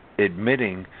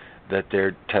 admitting that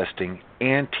they're testing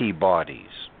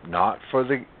antibodies, not for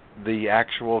the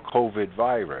actual COVID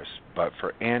virus, but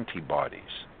for antibodies.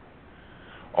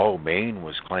 Oh, Maine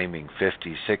was claiming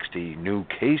 50, 60 new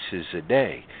cases a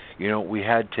day. You know what we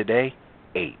had today?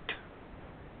 8.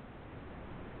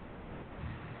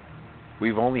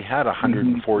 We've only had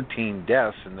 114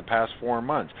 deaths in the past 4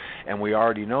 months, and we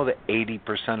already know that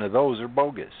 80% of those are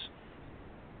bogus.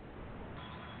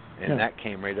 And that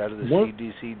came right out of the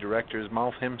CDC director's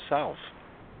mouth himself.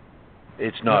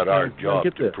 It's not our job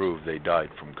to prove they died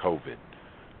from COVID.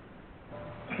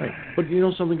 Right. But you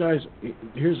know something, guys?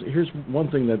 Here's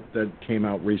one thing that came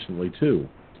out recently, too,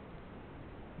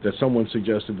 that someone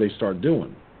suggested they start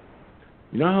doing.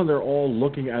 You know how they're all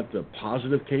looking at the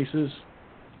positive cases?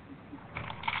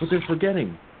 But they're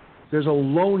forgetting there's a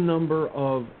low number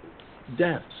of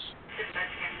deaths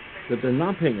that they're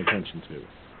not paying attention to.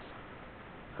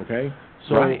 Okay?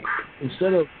 So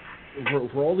instead of,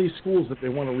 for all these schools that they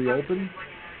want to reopen,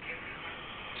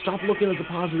 stop looking at the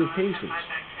positive cases.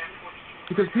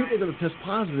 Because people are going to test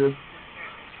positive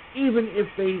even if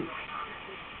they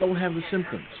don't have the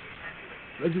symptoms.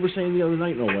 Like you were saying the other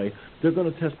night, no way, they're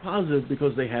going to test positive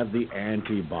because they have the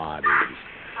antibodies.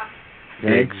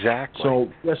 Okay? Exactly. So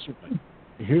guess what?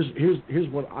 Here's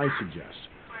what I suggest.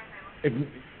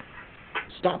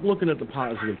 Stop looking at the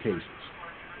positive cases.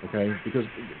 Okay? Because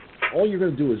all you're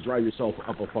going to do is drive yourself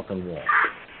up a fucking wall.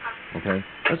 Okay?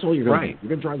 That's all you're going to do. You're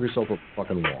going to drive yourself up a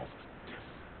fucking wall.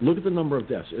 Look at the number of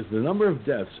deaths. If the number of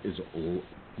deaths is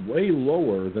way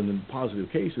lower than the positive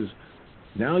cases,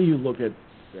 now you look at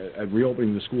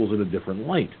reopening the schools in a different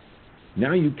light.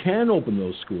 Now you can open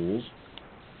those schools,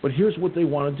 but here's what they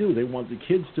want to do. They want the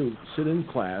kids to sit in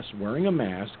class wearing a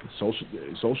mask,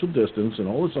 social distance, and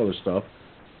all this other stuff,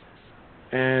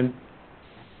 and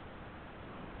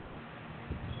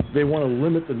they want to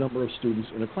limit the number of students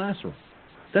in a classroom.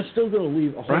 That's still going to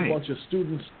leave a whole bunch of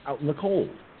students out in the cold.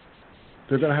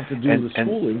 They're going to have to do the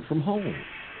schooling from home.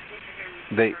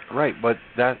 But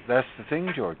that's the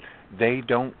thing, George. They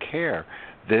don't care.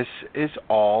 This is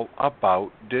all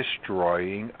about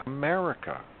destroying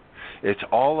America. It's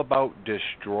all about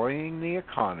destroying the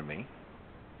economy,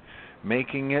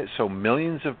 making it so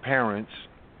millions of parents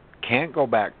can't go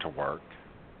back to work,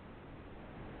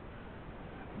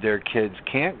 their kids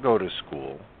can't go to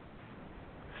school,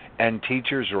 and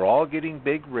teachers are all getting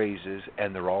big raises,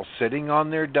 and they're all sitting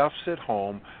on their duffs at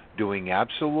home, doing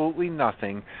absolutely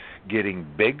nothing, getting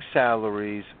big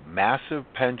salaries, massive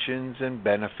pensions and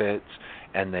benefits,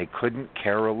 and they couldn't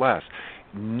care less.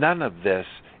 None of this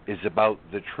is about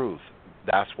the truth.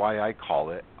 That's why I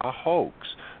call it a hoax.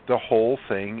 The whole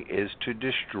thing is to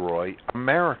destroy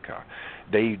America.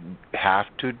 They have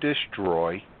to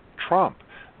destroy Trump.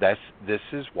 This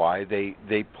is why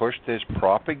they push this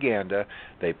propaganda.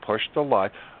 They push the lie.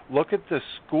 Look at the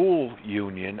school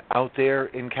union out there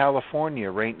in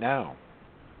California right now.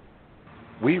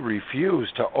 We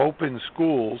refuse to open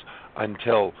schools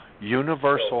until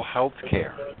universal health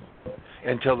care,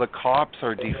 until the cops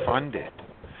are defunded.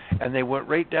 And they went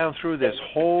right down through this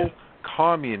whole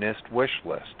communist wish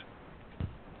list.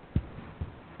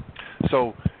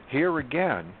 So here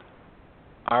again,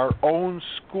 our own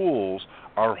schools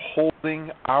are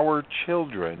holding our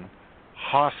children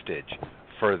hostage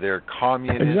for their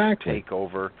communist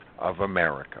takeover of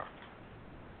America.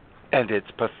 And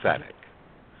it's pathetic.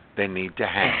 They need to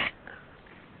hang.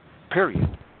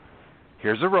 Period.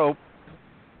 Here's a rope.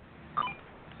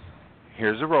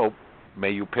 Here's a rope.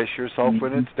 May you piss yourself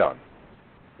when it's done.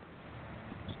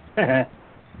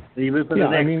 Leave it for the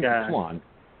next guy. Come on.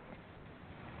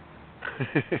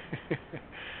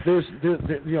 there's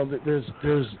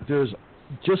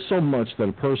just so much that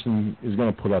a person is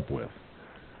going to put up with.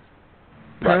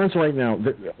 Parents right now,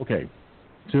 okay,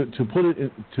 to put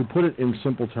it in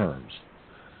simple terms,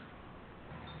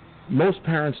 most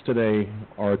parents today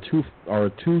are a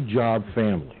two-job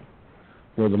family,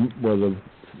 where the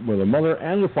mother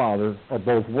and the father are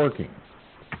both working.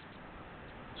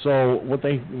 So what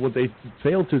they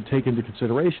fail to take into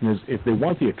consideration is, if they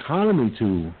want the economy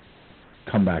to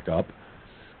come back up,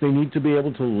 they need to be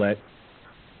able to let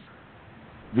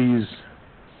these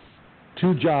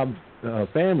two-job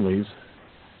families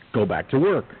go back to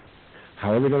work.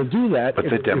 How are they going to do that but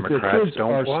if the Democrats their kids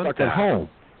don't are want stuck that. at home?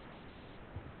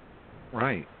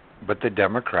 Right. But the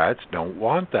Democrats don't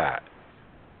want that.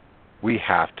 We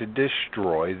have to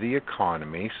destroy the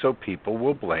economy so people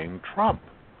will blame Trump.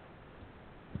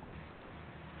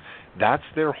 That's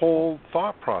their whole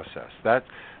thought process. That's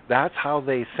how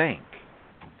they think.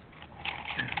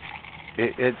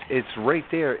 It's right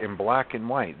there in black and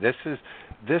white.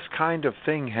 This kind of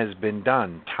thing has been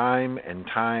done time and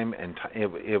time and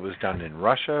time. It was done in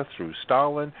Russia through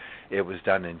Stalin. It was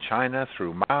done in China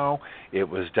through Mao. It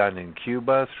was done in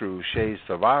Cuba through Che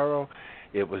Guevara.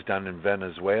 It was done in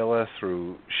Venezuela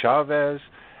through Chavez.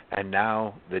 And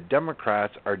now the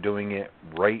Democrats are doing it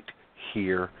right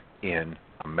here in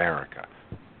America.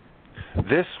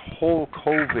 This whole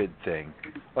COVID thing,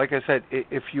 like I said,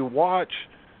 if you watch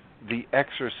the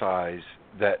exercise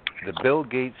that the Bill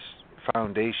Gates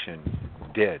Foundation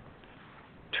did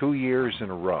 2 years in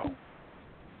a row,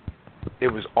 it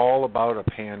was all about a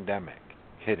pandemic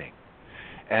hitting.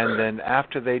 And then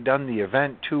after they'd done the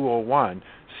event 201,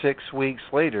 6 weeks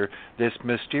later, this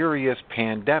mysterious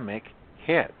pandemic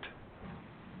hit.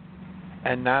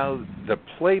 And now the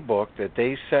playbook that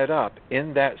they set up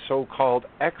in that so-called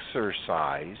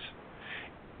exercise,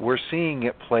 we're seeing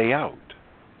it play out.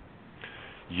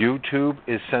 YouTube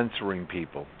is censoring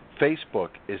people. Facebook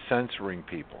is censoring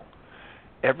people.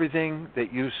 Everything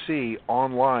that you see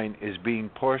online is being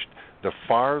pushed the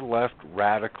far left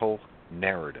radical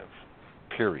narrative,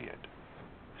 period.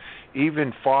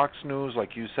 Even Fox News,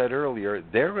 like you said earlier,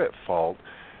 they're at fault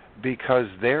because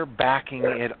they're backing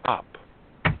it up.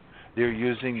 They're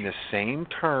using the same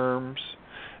terms.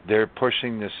 They're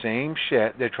pushing the same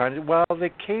shit. They're trying to, well, the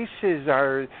cases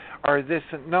are this.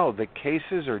 No, the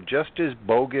cases are just as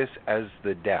bogus as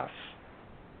the deaths.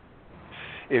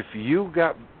 If you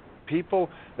got people,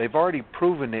 they've already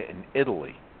proven it in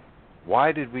Italy.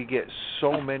 Why did we get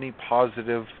so many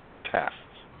positive tests?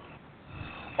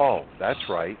 Oh, that's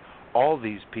right. All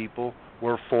these people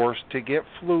were forced to get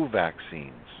flu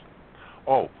vaccines.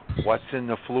 Oh, what's in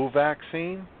the flu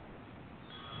vaccine?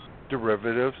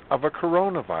 Derivatives of a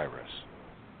coronavirus.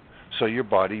 So your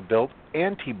body built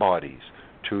antibodies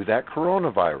to that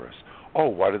coronavirus. Oh,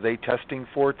 what are they testing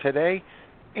for today?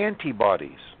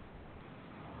 Antibodies.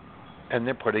 And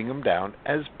they're putting them down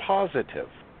as positive.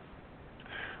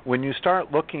 When you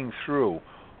start looking through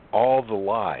all the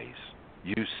lies,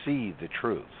 you see the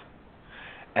truth.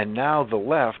 And now the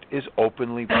left is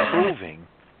openly proving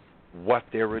what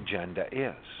their agenda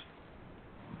is.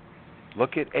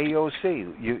 Look at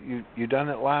AOC. You done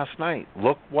it last night.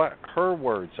 Look what her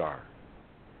words are.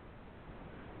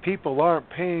 People aren't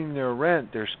paying their rent.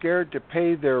 They're scared to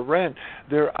pay their rent.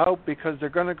 They're out because they're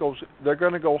going to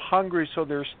go hungry, so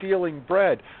they're stealing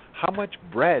bread. How much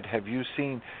bread have you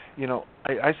seen? You know,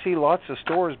 I see lots of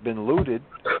stores been looted.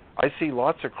 I see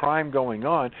lots of crime going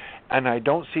on, and I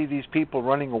don't see these people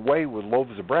running away with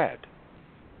loaves of bread.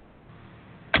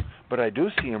 But I do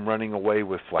see them running away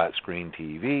with flat screen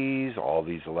TVs, all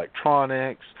these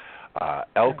electronics,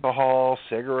 alcohol,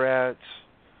 cigarettes,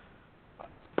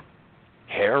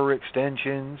 hair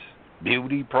extensions,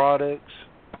 beauty products.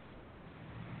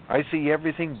 I see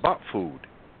everything but food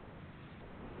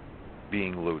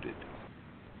being looted.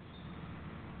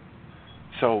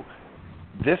 So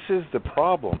this is the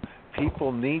problem.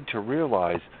 People need to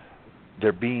realize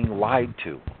they're being lied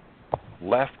to,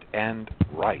 left and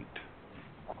right.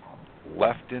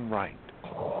 Left and right.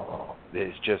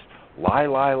 It's just lie,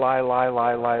 lie, lie, lie,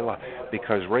 lie, lie, lie.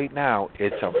 Because right now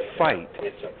it's a fight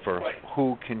for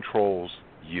who controls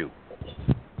you.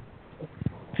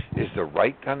 Is the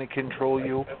right going to control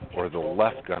you or the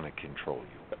left going to control you?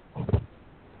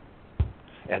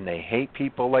 And they hate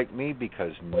people like me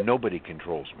because nobody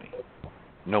controls me.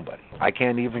 Nobody. I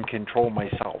can't even control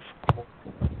myself.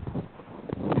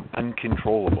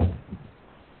 Uncontrollable.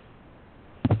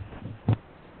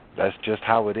 That's just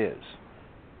how it is.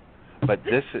 But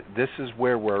this is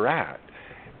where we're at,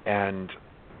 and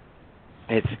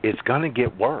it's going to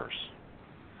get worse.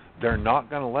 They're not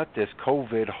going to let this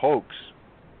COVID hoax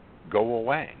go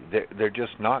away. They're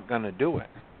just not going to do it.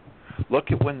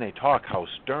 Look at when they talk, how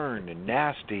stern and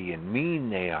nasty and mean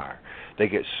they are. They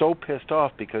get so pissed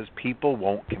off because people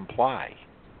won't comply,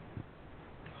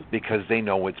 because they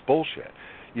know it's bullshit.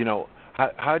 You know,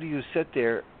 how do you sit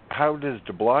there? How does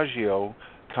de Blasio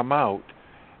come out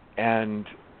and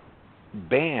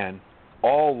ban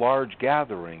all large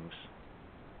gatherings,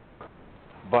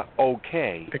 but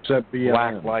okay, except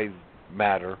Black Lives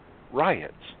Matter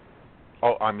riots?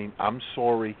 Oh, I mean, I'm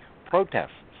sorry,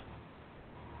 protests.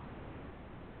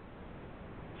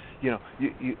 You know,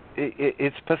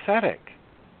 it's pathetic.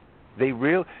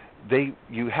 You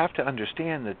have to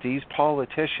understand that these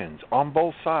politicians on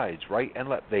both sides, right and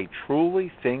left, they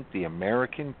truly think the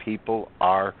American people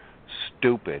are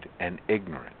stupid and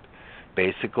ignorant.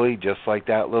 Basically, just like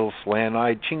that little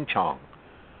slant-eyed ching-chong.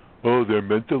 Oh, they're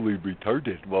mentally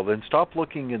retarded. Well, then stop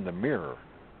looking in the mirror.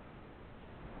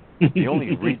 The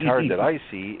only retard that I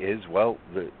see is, well,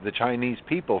 the Chinese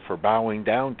people for bowing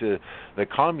down to the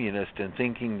communists and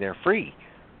thinking they're free.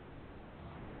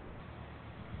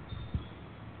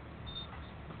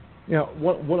 Yeah,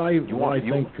 what I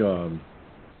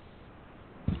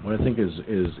think is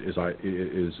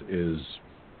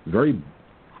very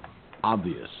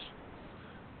obvious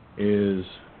is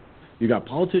you got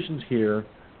politicians here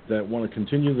that want to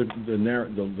continue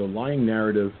the lying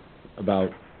narrative about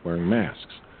wearing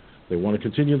masks. They want to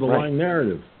continue the lying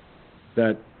narrative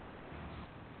that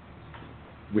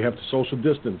we have to social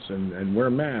distance and wear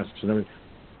masks and everything.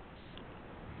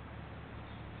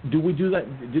 Did we do that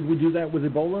with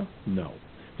Ebola? No.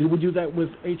 Did we do that with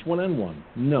H1N1?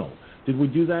 No. Did we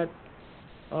do that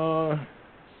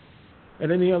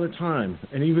at any other time?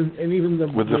 And even the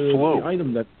flu. The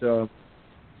item that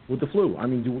with the flu. I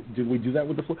mean, did we do that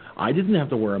with the flu? I didn't have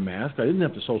to wear a mask. I didn't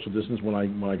have to social distance when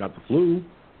I got the flu,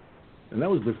 and that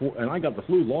was before. And I got the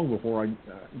flu long before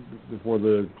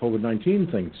the COVID-19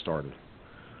 thing started.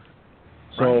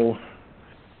 So. Right.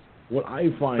 What I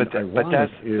find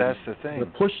ironic is that's the thing.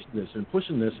 They're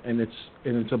pushing this, and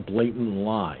it's a blatant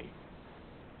lie.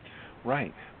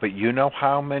 Right, but you know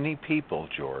how many people,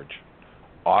 George,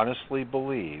 honestly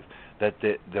believe that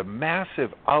the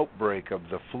massive outbreak of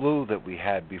the flu that we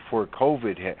had before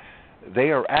COVID hit,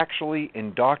 they are actually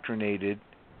indoctrinated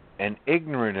and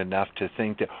ignorant enough to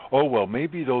think that, oh, well,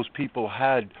 maybe those people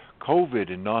had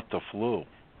COVID and not the flu.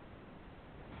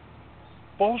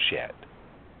 Bullshit.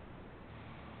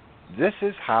 This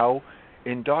is how,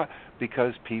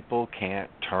 because people can't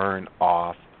turn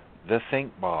off the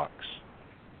think box.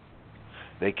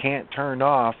 They can't turn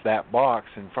off that box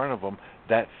in front of them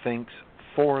that thinks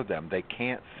for them. They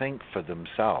can't think for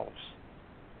themselves.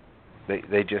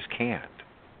 They just can't.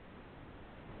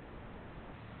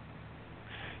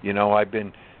 You know,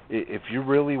 if you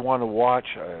really want to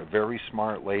watch a very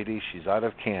smart lady, she's out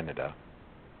of Canada.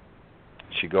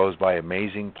 She goes by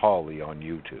Amazing Polly on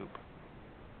YouTube.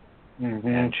 Mm-hmm.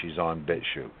 And she's on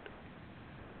BitChute.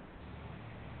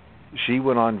 She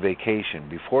went on vacation.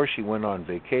 Before she went on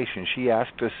vacation, she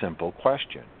asked a simple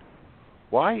question.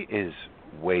 Why is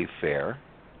Wayfair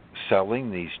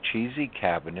selling these cheesy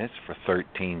cabinets for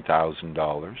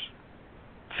 $13,000,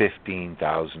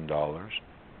 $15,000,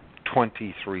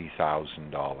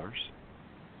 $23,000?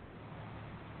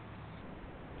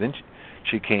 Then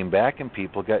she came back and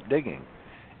people got digging.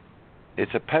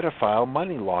 It's a pedophile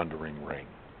money laundering ring.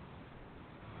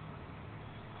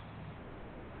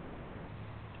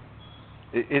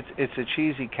 It's a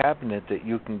cheesy cabinet that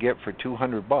you can get for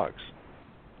 $200.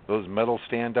 Those metal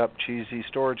stand-up cheesy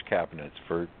storage cabinets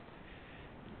for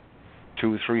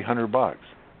 $200-300.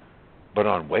 But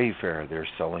on Wayfair, they're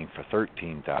selling for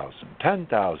 $13,000,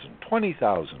 $10,000,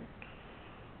 $20,000.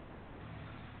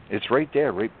 It's right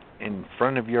there, right in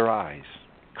front of your eyes,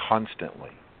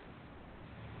 constantly.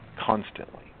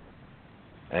 Constantly.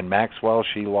 And Maxwell,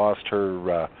 she lost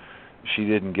her, she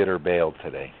didn't get her bail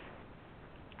today.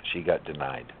 She got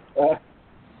denied.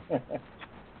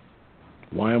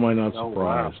 Why am I not Oh,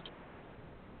 surprised?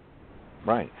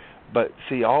 wow. Right. But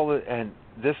see, and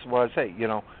this is what I say,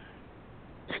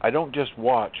 I don't just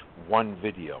watch one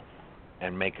video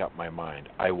and make up my mind.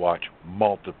 I watch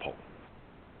multiple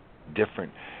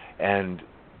different. And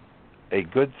a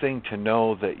good thing to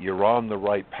know that you're on the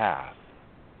right path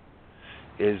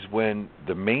is when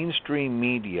the mainstream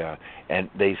media and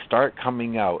they start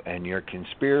coming out and your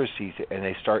conspiracies and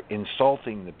they start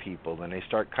insulting the people and they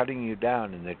start cutting you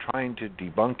down and they're trying to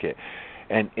debunk it.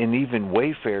 And even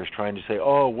Wayfair's trying to say,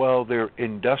 oh, well, they're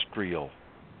industrial.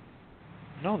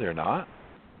 No, they're not.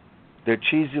 They're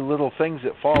cheesy little things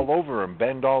that fall over and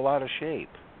bend all out of shape.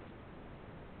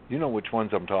 You know which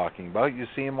ones I'm talking about. You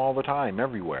see them all the time,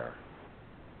 everywhere.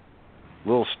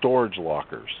 Little storage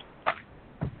lockers.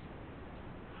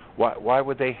 Why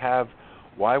would they have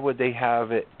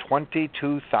it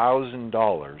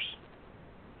 $22,000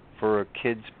 for a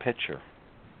kid's picture?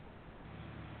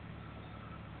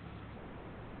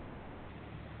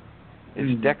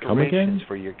 It's decorations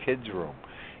for your kid's room.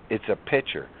 It's a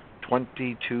picture.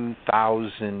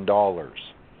 $22,000.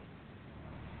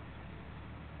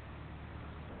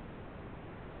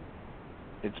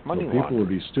 It's money laundering. People would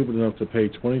be stupid enough to pay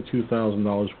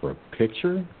 $22,000 for a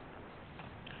picture?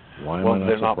 Why am I not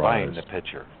they're not surprised? buying the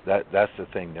picture. That's the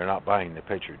thing. They're not buying the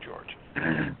picture, George.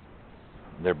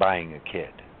 They're buying a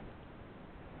kid.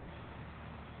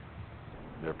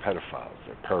 They're pedophiles.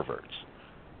 They're perverts.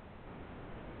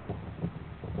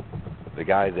 The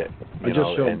guy that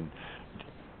and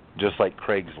just like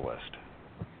Craigslist,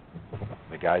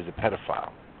 the guy's a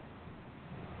pedophile.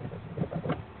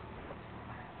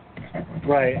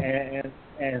 Right,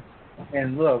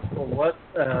 and look, what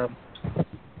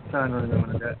trying to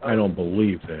remember that. I don't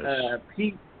believe this.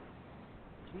 Pete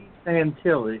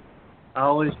Santilli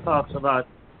always talks about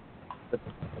the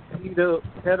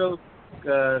pedo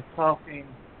talking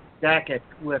back at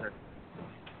Twitter.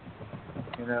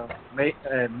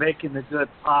 Making the good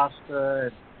pasta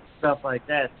and stuff like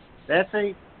that.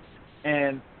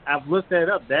 And I've looked that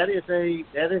up. That is a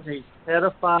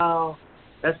pedophile.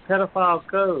 That's pedophile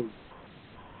code.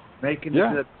 Making the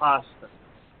good pasta.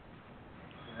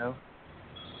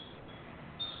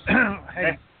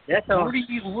 Hey, where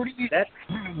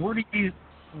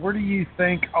do you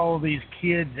think all these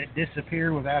kids that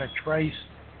disappear without a trace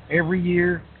every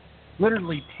year,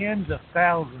 literally tens of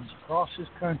thousands across this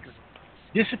country,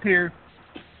 disappear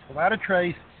without a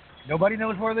trace? Nobody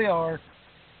knows where they are.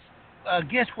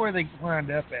 Guess where they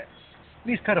wind up at?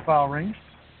 These pedophile rings.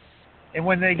 And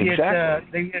when they get, say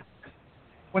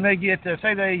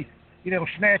they,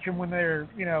 snatch them when they're,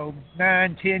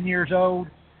 9, 10 years old,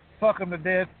 fuck them to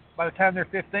death. By the time they're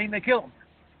 15, they kill them.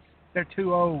 They're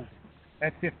too old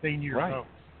at 15 years old.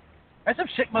 That's some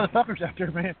sick motherfuckers out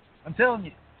there, man. I'm telling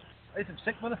you. There's some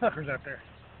sick motherfuckers out there.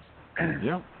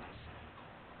 Yeah.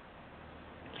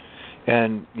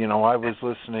 And I was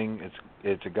listening.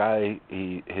 It's a guy.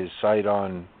 His site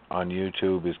on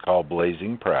YouTube is called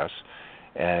Blazing Press,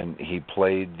 and he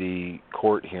played the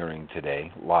court hearing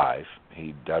today live.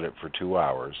 He did it for 2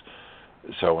 hours.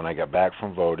 So when I got back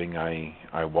from voting,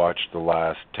 I watched the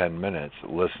last 10 minutes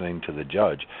listening to the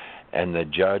judge, and the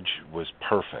judge was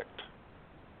perfect.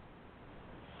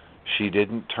 She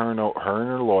didn't her and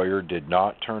her lawyer did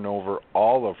not turn over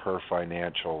all of her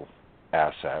financial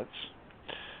assets.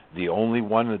 The only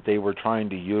one that they were trying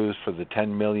to use for the $10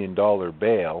 million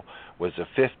bail was a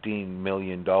 $15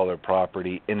 million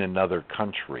property in another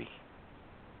country.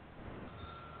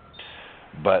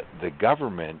 But the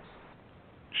government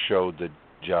showed the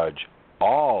judge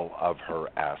all of her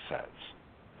assets.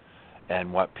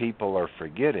 And what people are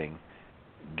forgetting,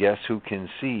 guess who can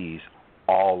seize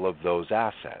all of those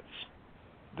assets?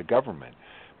 The government.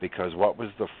 Because what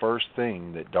was the first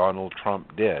thing that Donald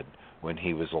Trump did when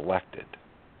he was elected?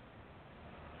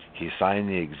 He signed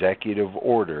the executive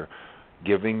order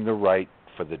giving the right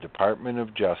for the Department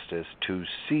of Justice to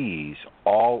seize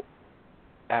all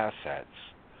assets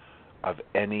of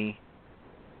any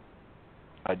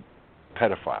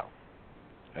pedophile.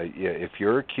 If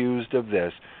you're accused of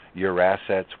this, your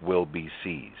assets will be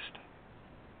seized.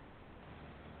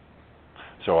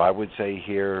 So I would say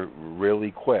here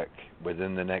really quick,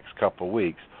 within the next couple of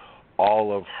weeks,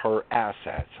 all of her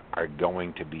assets are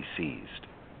going to be seized.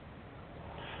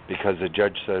 Because the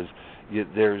judge says,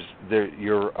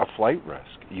 You're a flight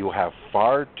risk. You have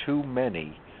far too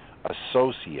many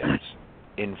associates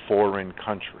in foreign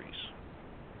countries.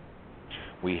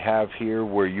 We have here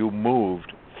where you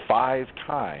moved 5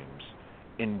 times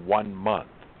in 1 month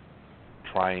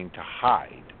trying to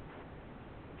hide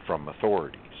from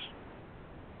authorities.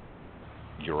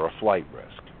 You're a flight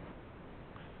risk.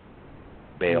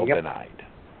 Bail denied.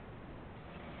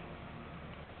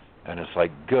 And it's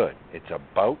like, good. It's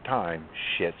about time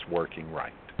shit's working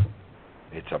right.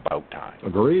 It's about time.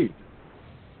 Agreed.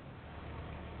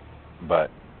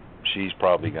 But she's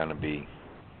probably going to be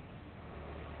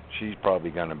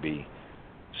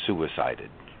suicided.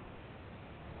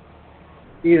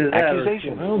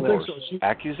 Accusations, I don't think so.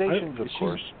 Accusations, of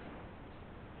course.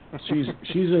 She's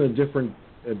in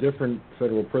a different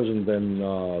federal prison than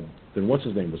what's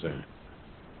his name was in.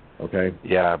 Okay.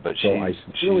 Yeah, but so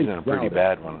she's in a pretty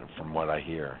bad one, from what I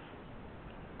hear.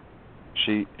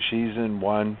 She's in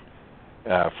one,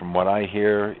 from what I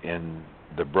hear, in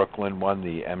the Brooklyn one,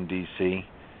 the MDC,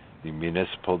 the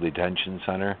Municipal Detention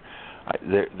Center.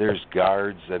 There's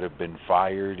guards that have been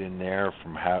fired in there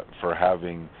for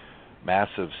having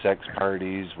massive sex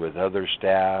parties with other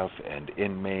staff and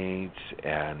inmates,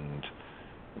 and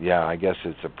yeah, I guess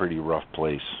it's a pretty rough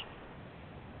place.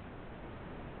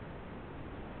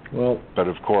 Well, but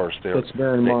of course, let's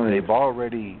bear in mind they've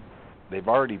already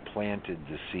planted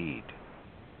the seed.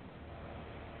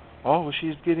 Oh,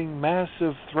 she's getting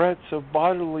massive threats of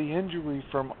bodily injury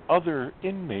from other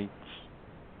inmates.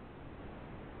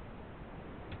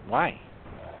 Why?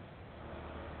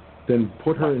 Then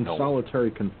put her in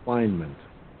solitary confinement.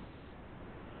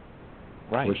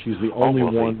 Right. Where she's the only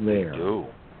one there. They do.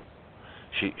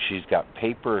 She's got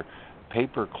paper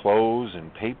clothes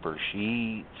and paper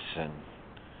sheets and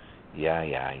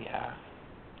yeah.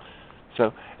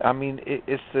 So, I mean,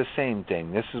 it's the same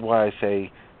thing. This is why I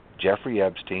say Jeffrey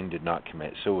Epstein did not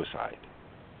commit suicide.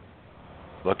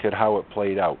 Look at how it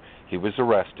played out. He was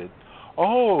arrested.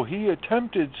 Oh, he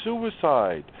attempted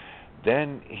suicide.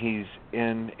 Then he's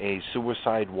in a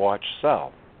suicide watch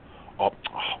cell. Oh,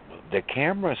 the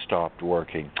camera stopped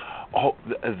working. Oh,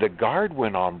 the guard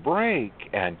went on break,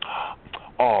 and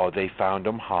they found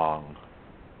him hung.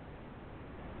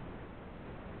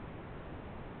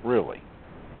 Really?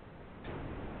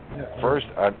 First,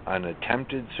 an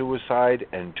attempted suicide,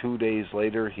 and 2 days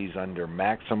later, he's under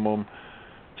maximum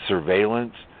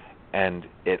surveillance, and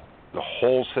the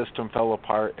whole system fell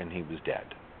apart, and he was dead.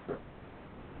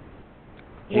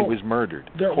 He was murdered.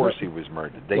 Of course he was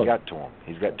murdered. They got to him.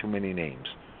 He's got too many names.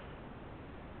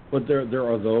 But there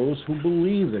are those who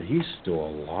believe that he's still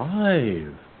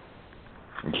alive.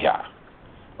 Yeah.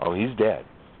 Oh, he's dead.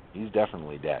 He's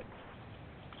definitely dead.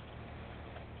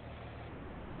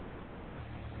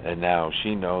 And now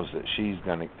she knows that she's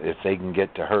going to, if they can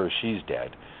get to her, she's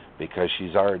dead, because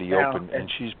she's already opened, and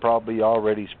she's probably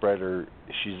already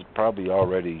she's probably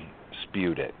already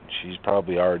spewed it. She's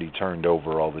probably already turned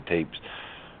over all the tapes,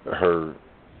 her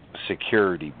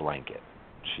security blanket.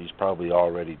 She's probably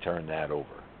already turned that over.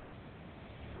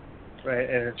 Right.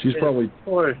 And she's probably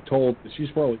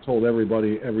told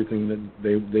everybody everything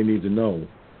that they need to know.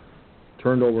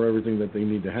 Turned over everything that they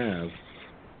need to have.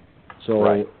 So,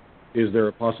 right. Is there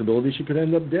a possibility she could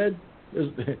end up dead?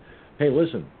 Hey,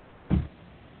 listen.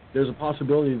 There's a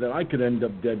possibility that I could end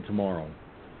up dead tomorrow,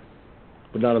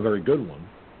 but not a very good one.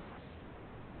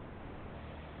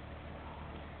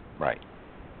 Right.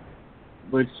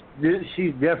 But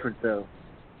she's different, though.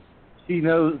 She's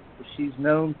known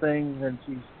things, and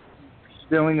she's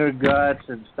spilling her guts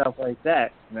and stuff like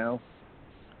that, you know.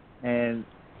 And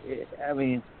I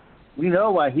mean, we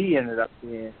know why he ended up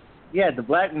there. He had the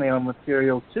blackmail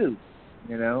material too,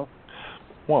 you know.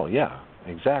 Well, yeah,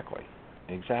 exactly.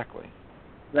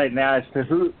 Right now, as to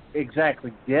who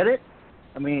exactly did it,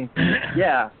 I mean,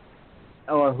 yeah,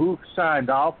 or who signed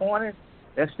off on it,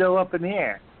 that's still up in the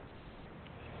air.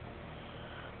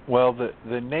 Well,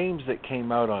 the names that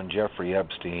came out on Jeffrey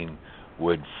Epstein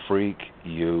would freak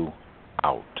you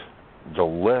out. The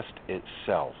list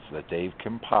itself that they've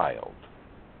compiled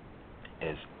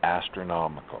is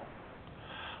astronomical.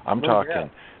 I'm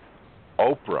talking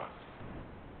Oprah,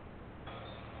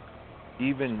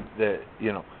 even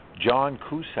John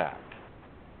Cusack,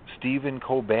 Stephen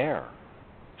Colbert,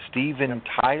 Steven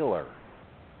Tyler,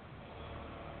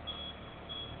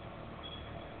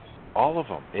 all of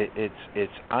them.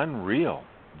 It's unreal.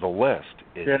 The list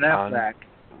is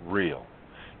unreal.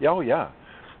 Oh yeah.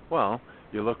 Well,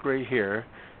 you look right here.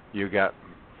 You got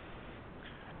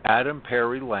Adam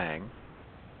Perry Lang.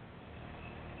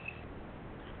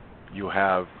 You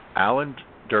have Alan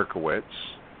Derkowitz,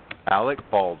 Alec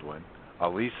Baldwin,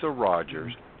 Alisa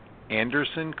Rogers,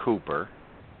 Anderson Cooper,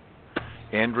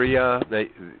 Andrea,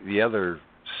 the other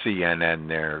CNN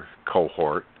there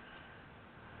cohort.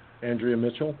 Andrea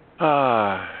Mitchell.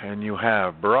 And you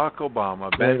have Barack Obama,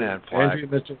 Ben Affleck. Andrea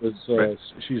Mitchell is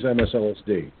she's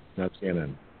MSLSD, not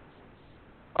CNN.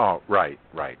 Oh, right.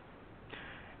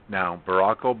 Now,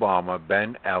 Barack Obama,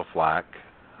 Ben Affleck,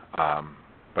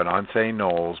 Beyonce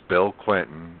Knowles, Bill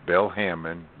Clinton, Bill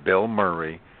Hammond, Bill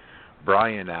Murray,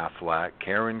 Brian Affleck,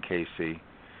 Karen Casey,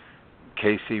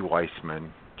 Casey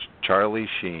Weissman, Charlie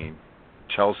Sheen,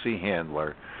 Chelsea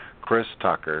Handler, Chris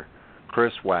Tucker,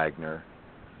 Chris Wagner,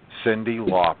 Cyndi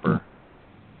Lauper.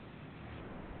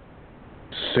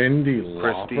 Cyndi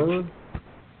Lauper?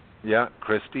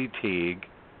 Christy Teague,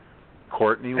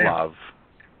 Courtney Love,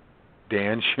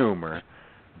 Dan Schumer,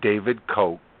 David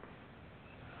Koch,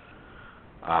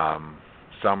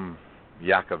 some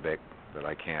Yakovic that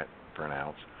I can't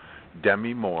pronounce,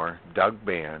 Demi Moore, Doug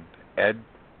Band, Ed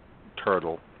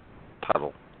Tuttle.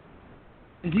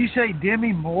 Did you say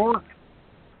Demi Moore?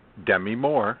 Demi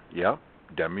Moore, yep.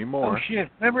 Demi Moore. Oh shit!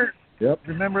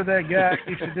 Remember that guy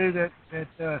used to do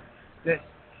that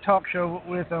talk show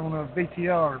with on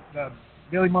VTR,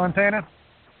 Billy Montana?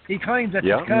 He claims that's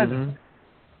his cousin. Mm-hmm.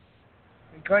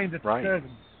 He claims it's his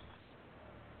cousin.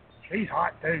 She's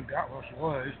hot too. Well, she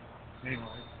was. Anyway.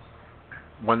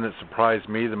 One that surprised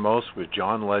me the most was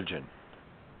John Legend.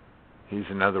 He's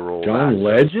another old John actor.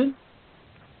 Legend?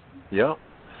 Yep.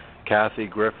 Kathy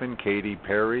Griffin, Katy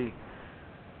Perry,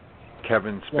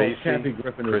 Kevin Spacey, Kathy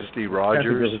Griffin Christy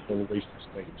Rogers.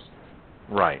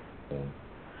 Right.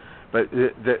 But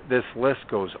this list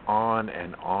goes on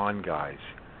and on, guys.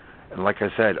 And like I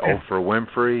said, Oprah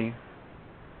Winfrey.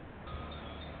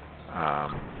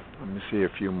 Let me see a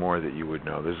few more that you would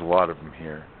know. There's a lot of them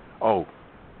here. Oh,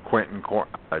 Quentin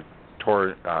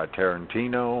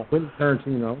Tarantino. Quentin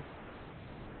Tarantino.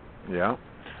 Yeah.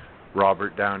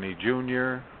 Robert Downey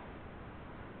Jr.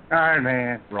 Iron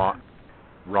Man.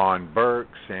 Ron Burke,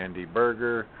 Sandy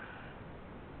Berger,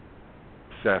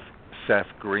 Seth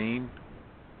Green,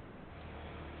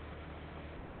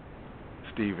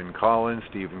 Stephen Collins,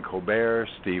 Stephen Colbert,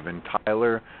 Steven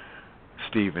Tyler,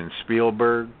 Steven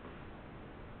Spielberg.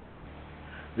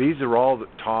 These are all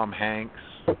Tom Hanks,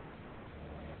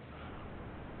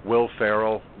 Will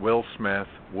Ferrell, Will Smith,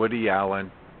 Woody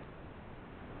Allen,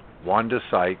 Wanda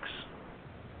Sykes.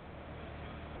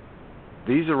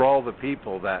 These are all the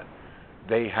people that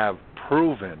they have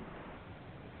proven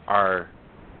have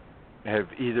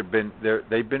either been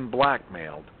they've been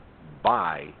blackmailed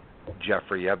by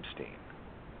Jeffrey Epstein.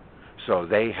 So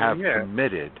they have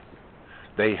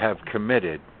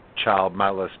committed child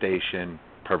molestation,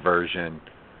 perversion,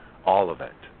 all of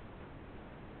it.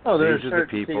 Oh, these are the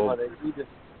people.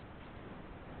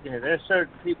 There's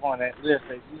certain people on that list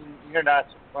that you're not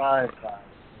surprised by.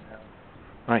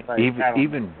 Right. Like,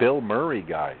 even Bill Murray,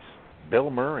 guys. Bill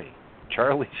Murray,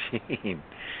 Charlie Sheen.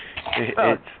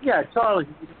 Charlie.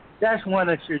 That's one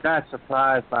that you're not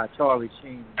surprised by. Charlie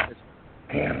Sheen.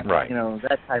 Right.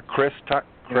 That type. Chris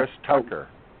Tucker.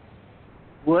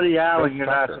 Woody Allen, you're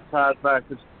not surprised by,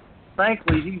 because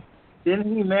frankly,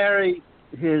 didn't he marry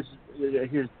his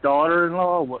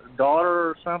daughter-in-law, daughter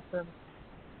or something?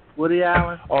 Woody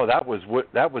Allen. Oh, that was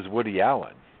Woody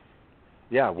Allen.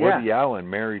 Yeah, Woody Allen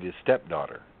married his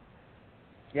stepdaughter.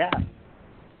 Yeah.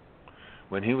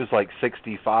 When he was like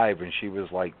 65 and she was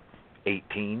like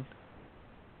 18.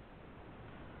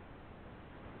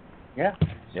 Yeah.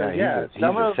 He's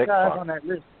some a of those sick guys fuck. on that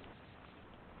list.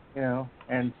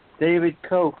 And David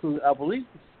Koch, who I believe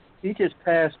he just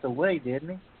passed away, didn't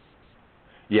he?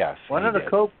 Yes. One of the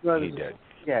Koch brothers. He did.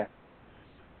 Yeah.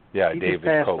 Yeah, he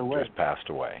David Koch just passed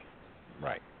away.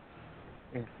 Right.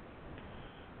 Yeah.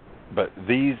 But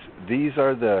these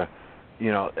are the,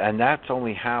 and that's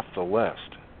only half the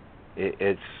list.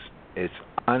 It's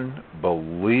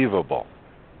unbelievable.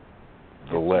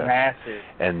 The list. Massive.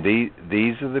 And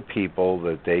these are the people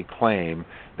that they claim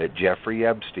that Jeffrey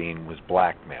Epstein was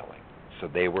blackmailing. So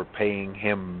they were paying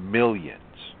him millions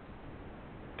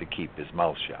to keep his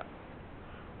mouth shut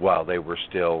while they were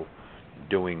still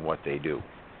doing what they do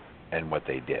and what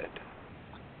they did.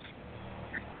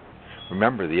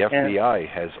 Remember, the FBI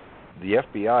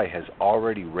has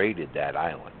already raided that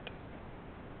island.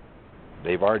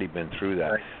 They've already been through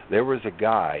that. Right. There was a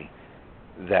guy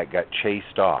that got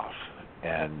chased off,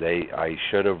 and I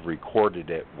should have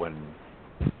recorded it when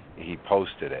he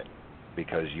posted it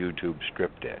because YouTube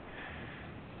stripped it.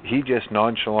 He just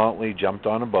nonchalantly jumped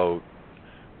on a boat,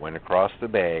 went across the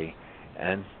bay,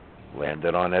 and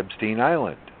landed on Epstein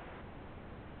Island.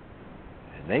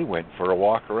 And they went for a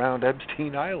walk around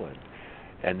Epstein Island.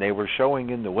 And they were showing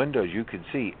in the windows, you could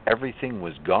see everything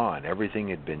was gone. Everything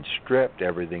had been stripped,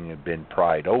 everything had been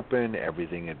pried open,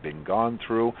 everything had been gone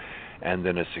through, and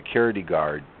then a security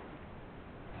guard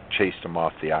chased them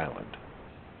off the island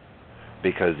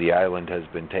because the island has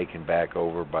been taken back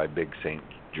over by Big St.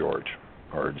 George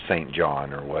or St.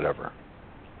 John or whatever.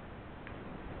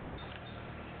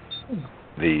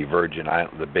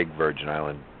 The Big Virgin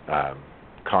Island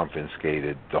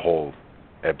confiscated the whole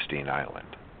Epstein Island.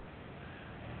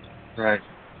 Right.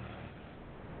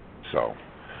 So,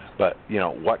 but,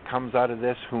 what comes out of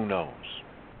this, who knows?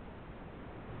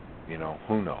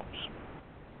 Who knows?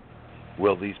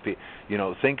 Will these be,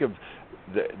 think of,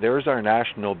 there's our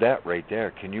national debt right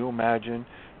there. Can you imagine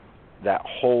that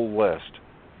whole list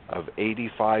of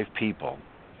 85 people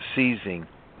seizing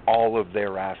all of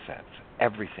their assets,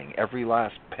 everything, every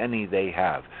last penny they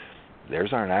have?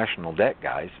 There's our national debt,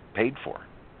 guys, paid for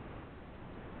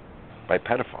by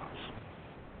pedophiles.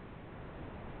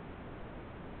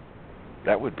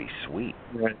 That would be sweet.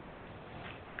 Right.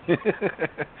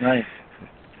 Right.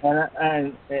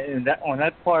 And that, on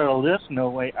that part of the list,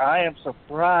 no way, I am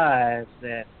surprised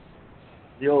that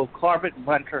the old carpet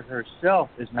bunter herself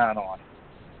is not on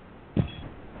it.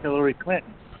 Hillary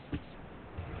Clinton.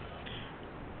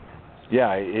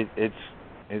 Yeah,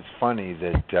 it's funny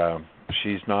that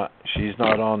she's not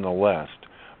on the list,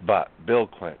 but Bill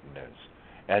Clinton is.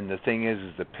 And the thing is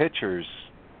the pictures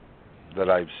that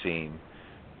I've seen,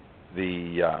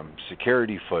 the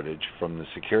security footage from the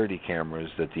security cameras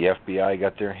that the FBI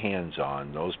got their hands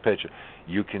on, those pictures,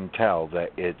 you can tell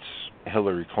that it's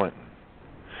Hillary Clinton.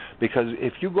 Because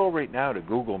if you go right now to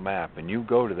Google Map and you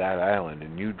go to that island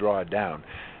and you draw it down,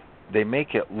 they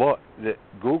make it look that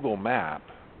Google Map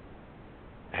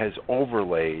has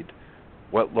overlaid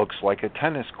what looks like a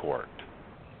tennis court.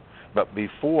 But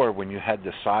before, when you had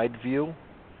the side view,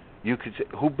 you could see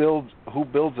who builds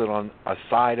it on a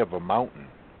side of a mountain.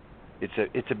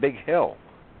 It's a big hill,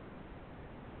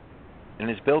 and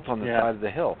it's built on the side of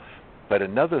the hill. But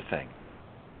another thing,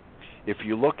 if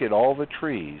you look at all the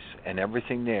trees and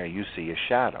everything there, you see a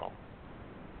shadow.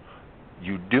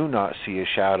 You do not see a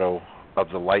shadow of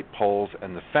the light poles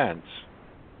and the fence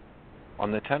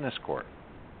on the tennis court.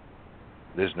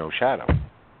 There's no shadow.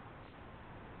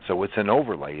 So it's an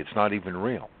overlay. It's not even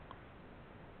real.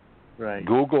 Right.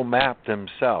 Google Map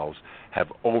themselves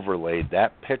have overlaid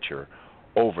that picture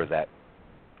over that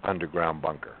underground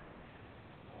bunker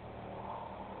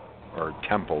or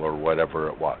temple or whatever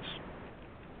it was.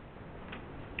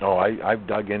 Oh, I've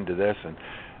dug into this,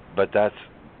 but that's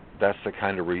the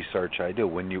kind of research I do.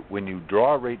 When you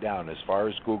draw right down, as far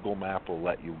as Google Map will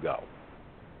let you go,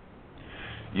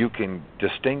 you can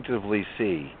distinctively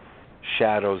see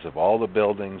shadows of all the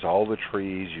buildings, all the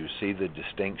trees. You see the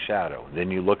distinct shadow. Then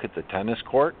you look at the tennis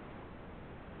court.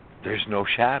 There's no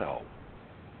shadow.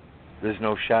 There's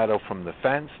no shadow from the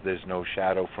fence. There's no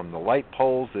shadow from the light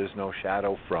poles. There's no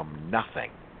shadow from nothing.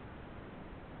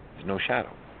 There's no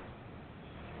shadow.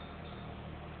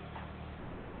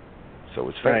 So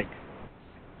it's fake.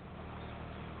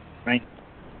 Right.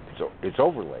 So it's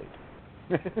overlaid.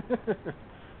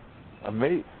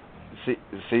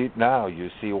 See now you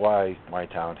see why my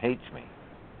town hates me.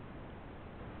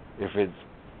 If it's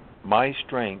my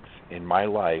strength in my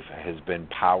life has been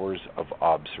powers of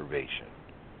observation.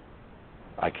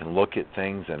 I can look at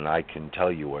things and I can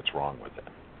tell you what's wrong with it.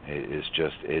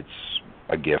 It's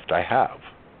a gift I have.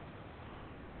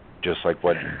 Just like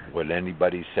what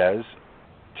anybody says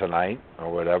tonight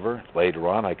or whatever, later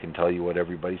on I can tell you what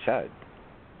everybody said.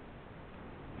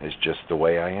 It's just the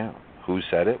way I am. Who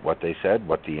said it, what they said,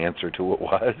 what the answer to it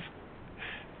was.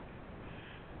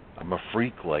 I'm a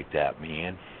freak like that,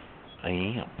 man. I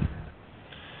am.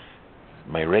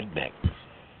 My redneck.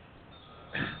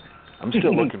 I'm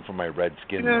still looking for my red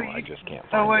skin, though. I just can't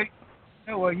find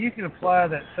it. Well, you can apply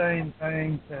that same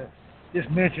thing to just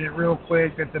mention it real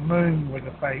quick that the moon was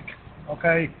a fake,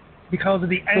 okay? Because of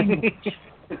the angles,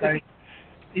 okay?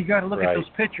 You got to look at those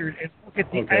pictures and look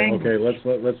at the angles. Okay,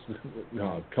 let's.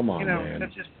 No, come on, man.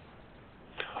 That's just.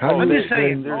 I'm just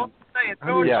saying. There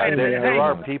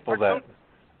are people that.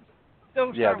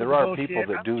 Yeah, there are people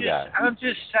that do that. I'm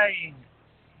just saying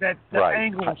that the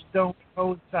angles don't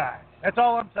coincide. That's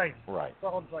all I'm saying. Right.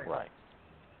 That's all I'm saying. Right.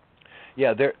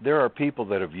 Yeah, there are people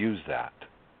that have used that.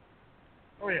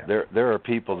 Oh yeah. There are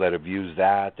people that have used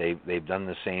that. They've done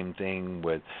the same thing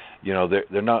with,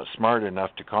 they're not smart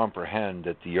enough to comprehend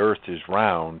that the Earth is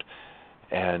round,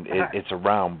 and it's a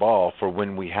round ball. For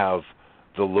when we have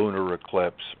the lunar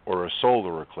eclipse or a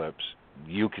solar eclipse,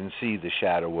 you can see the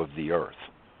shadow of the Earth,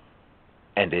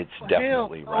 and it's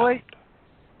definitely round.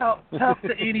 Talk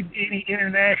to any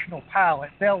international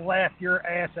pilot. They'll laugh your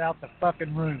ass out the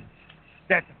fucking room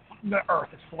that the Earth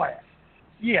is flat.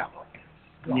 Yeah.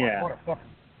 God, Yeah. What a fucking...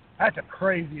 That's a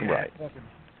crazy ass fucking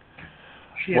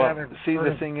shit Well, I've ever see,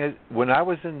 heard the thing is, when I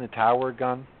was in the tower,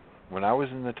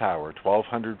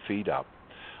 1,200 feet up,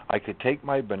 I could take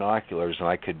my binoculars and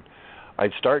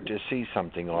I'd start to see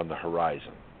something on the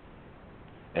horizon.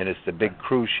 And it's the big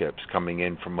cruise ships coming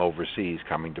in from overseas,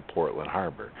 coming to Portland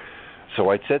Harbor. So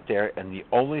I'd sit there, and the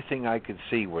only thing I could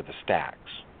see were the stacks.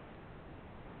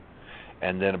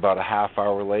 And then about a half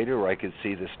hour later, I could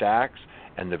see the stacks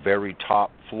and the very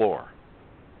top floor.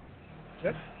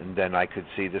 Yep. And then I could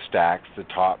see the stacks, the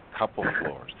top couple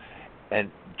floors.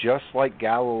 And just like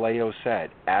Galileo said,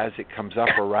 as it comes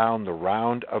up around the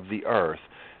round of the Earth,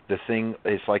 the thing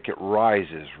is like it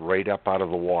rises right up out of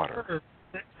the water.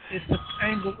 It's the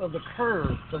angle of the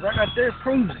curve. So right there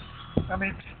proves it. I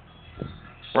mean...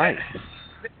 Right.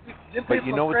 But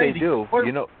you know what they do? What?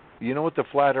 You know what the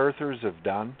flat earthers have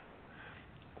done?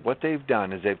 What they've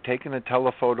done is they've taken a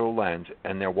telephoto lens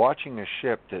and they're watching a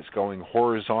ship that's going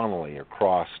horizontally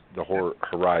across the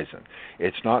horizon.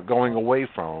 It's not going away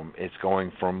from them, it's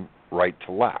going from right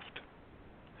to left.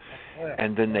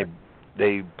 And then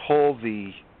they pull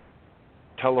the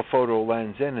telephoto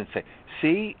lens in and say,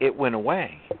 "See, it went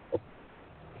away."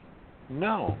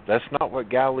 No, that's not what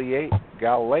Galileo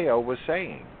was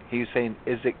saying. He was saying,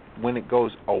 is it when it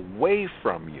goes away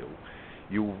from you,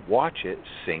 you watch it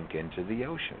sink into the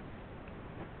ocean.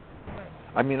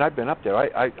 I mean, I've been up there.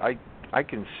 I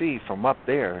can see from up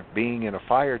there, being in a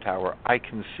fire tower, I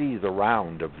can see the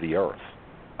round of the Earth.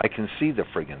 I can see the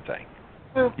friggin' thing.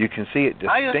 Well, you can see it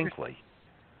distinctly.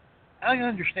 I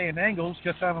understand angles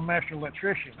because I'm a master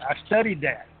electrician. I studied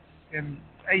that in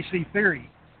AC theory.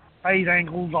 Phase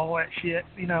angles, all that shit,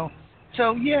 you know.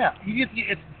 So yeah,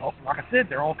 it's like I said,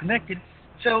 they're all connected.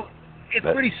 So it's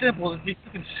pretty simple. You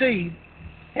can see.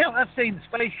 Hell, I've seen the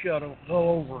space shuttle go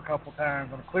over a couple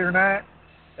times on a clear night.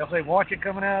 They'll say, "Watch it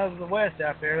coming out of the west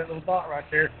out there, that little dot right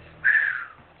there."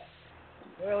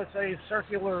 Well, it's a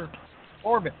circular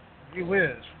orbit. Gee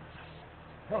whiz.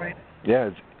 I mean, yeah,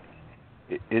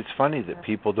 it's funny that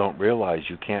people don't realize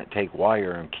you can't take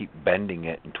wire and keep bending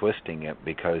it and twisting it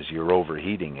because you're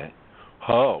overheating it.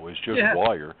 Oh, it's just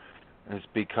wire. It's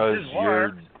because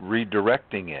you're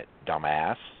redirecting it,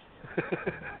 dumbass.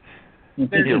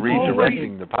 You're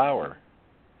redirecting the power.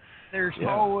 There's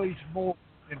always more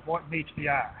than what meets the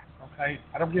eye, okay?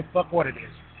 I don't give a fuck what it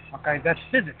is, okay? That's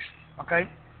physics, okay?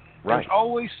 Right. There's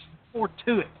always more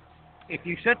to it. If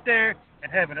you sit there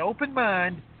and have an open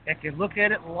mind and can look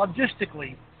at it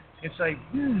logistically and say,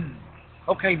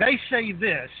 okay, they say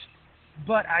this,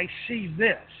 but I see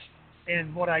this,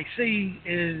 and what I see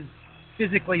is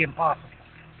physically impossible.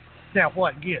 Now,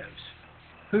 what gives?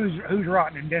 Who's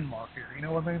rotten in Denmark here? You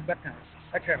know what I mean? That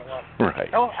kind of love. Right.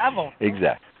 Oh,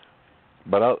 exactly.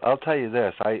 But I'll tell you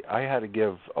this: I had to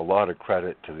give a lot of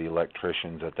credit to the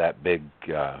electricians at that big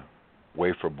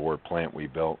wafer board plant we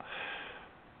built.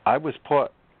 I was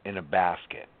put in a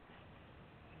basket.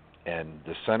 And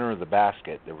the center of the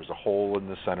basket, there was a hole in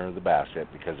the center of the basket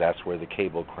because that's where the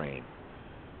cable crane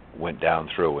went down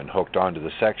through and hooked onto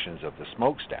the sections of the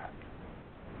smokestack.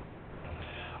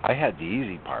 I had the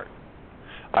easy part.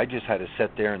 I just had to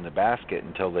sit there in the basket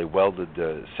until they welded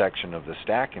the section of the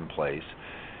stack in place,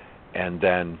 and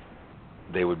then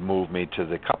they would move me to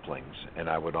the couplings, and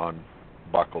I would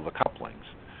unbuckle the couplings.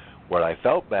 What I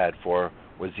felt bad for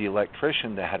was the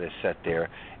electrician that had to sit there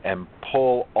and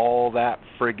pull all that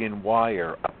friggin'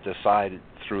 wire up the side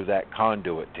through that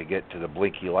conduit to get to the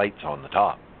blinky lights on the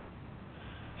top.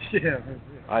 Yeah.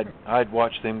 I'd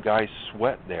watch them guys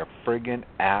sweat their friggin'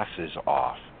 asses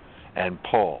off and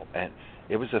pull, and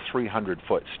it was a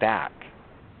 300-foot stack,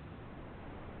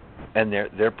 and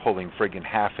they're pulling friggin'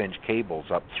 half-inch cables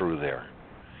up through there.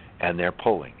 And they're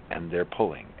pulling, and they're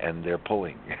pulling, and they're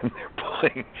pulling, and they're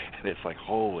pulling. And it's like,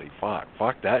 holy fuck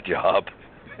that job.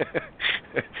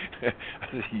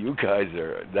 You guys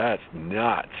that's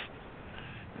nuts.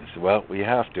 I said, well, we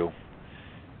have to.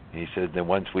 He said, then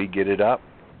once we get it up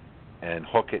and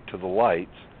hook it to the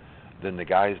lights, then the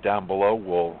guys down below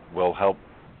will help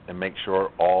and make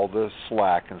sure all the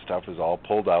slack and stuff is all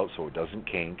pulled out so it doesn't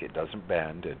kink, it doesn't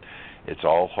bend, and it's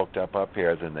all hooked up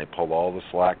here. Then they pull all the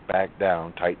slack back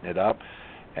down, tighten it up,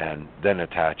 and then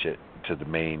attach it to the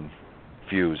main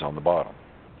fuse on the bottom.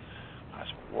 I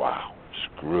said, wow,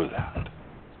 screw that.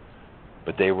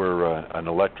 But they were an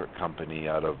electric company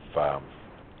out of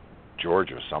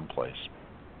Georgia someplace.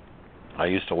 I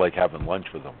used to like having lunch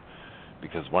with them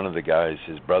because one of the guys,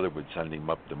 his brother would send him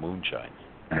up the moonshine.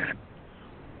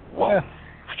 Whoa.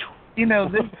 You know,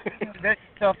 that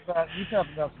you talk about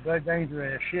some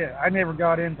dangerous shit. I never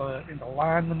got into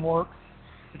lineman work,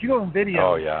 but you go on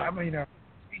video. Oh, yeah. I mean,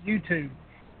 YouTube.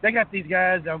 They got these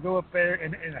guys. They'll go up there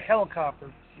in a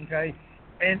helicopter, okay,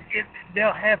 and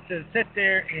they'll have to sit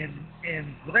there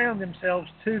and ground themselves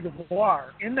to the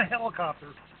wire in the helicopter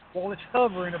while it's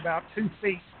hovering about 2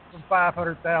 feet from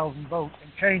 500,000 volts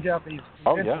and change out these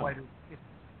ventilators. Yeah.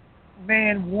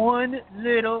 Man, one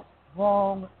little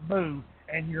wrong move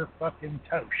and you're fucking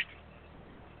toast.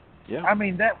 Yeah. I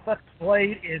mean, that fucking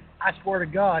blade is, I swear to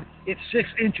God, it's 6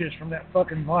 inches from that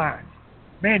fucking line.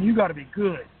 Man, you got to be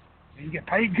good. And you get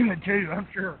paid good, too, I'm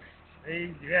sure.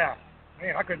 Yeah.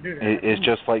 Man, I couldn't do that. It's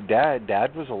just like Dad.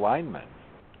 Dad was a lineman.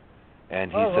 And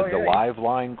he said the live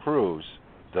line crews,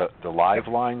 the live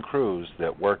line crews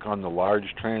that work on the large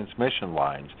transmission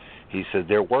lines, he said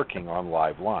they're working on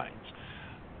live lines.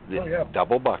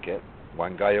 Double bucket.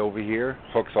 One guy over here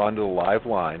hooks onto the live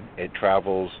line. It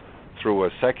travels through a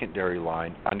secondary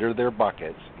line under their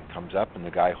buckets and comes up, and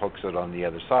the guy hooks it on the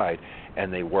other side,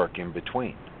 and they work in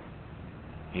between.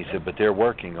 He said, but they're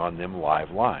working on them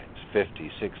live lines,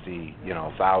 50, 60,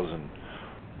 1,000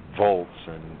 volts,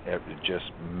 and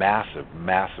just massive,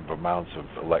 massive amounts of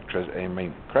electricity. I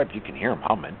mean, crap, you can hear them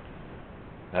humming.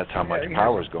 That's how much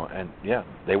power is going. And, yeah,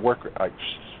 they work.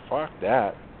 Fuck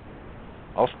that.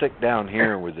 I'll stick down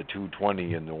here with the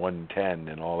 220 and the 110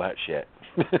 and all that shit.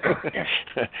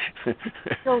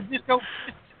 So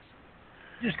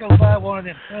just go buy one of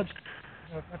them tubs,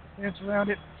 got the fence around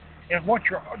it, and watch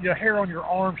your hair on your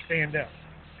arm stand up,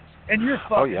 and you're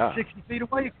fucking 60 feet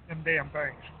away from them damn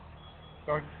things.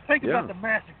 So think about the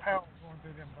massive power going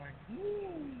through them things.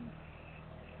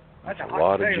 Ooh. That's a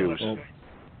lot of juice.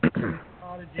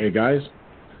 Hey guys.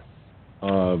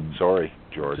 Sorry,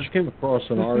 George. Just came across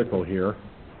an article here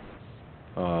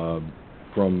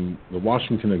from the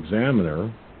Washington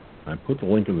Examiner. I put the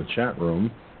link in the chat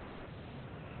room.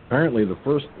 Apparently, the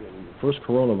first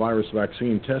coronavirus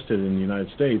vaccine tested in the United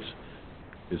States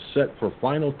is set for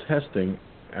final testing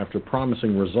after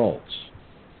promising results.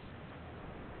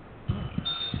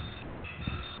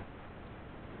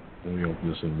 Let me open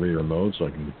this in reader mode so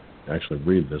I can actually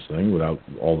read this thing without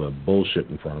all the bullshit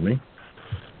in front of me.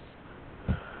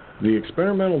 The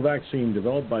experimental vaccine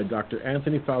developed by Dr.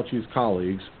 Anthony Fauci's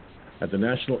colleagues at the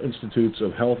National Institutes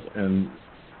of Health and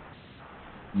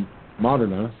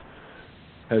Moderna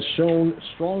has shown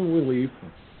strong relief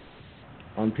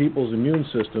on people's immune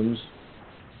systems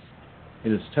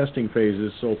in its testing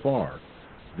phases so far.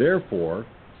 Therefore,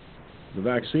 the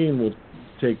vaccine will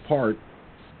take part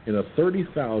in a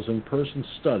 30,000-person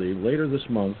study later this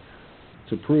month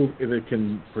to prove if it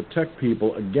can protect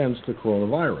people against the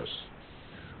coronavirus,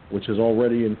 which has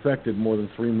already infected more than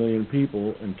 3 million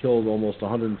people and killed almost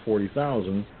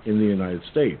 140,000 in the United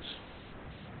States.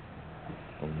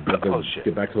 I'll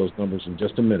get back to those numbers in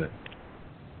just a minute.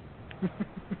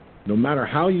 No matter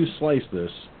how you slice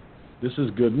this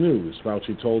is good news,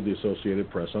 Fauci told the Associated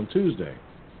Press on Tuesday.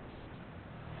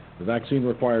 The vaccine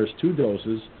requires 2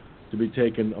 doses to be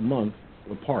taken a month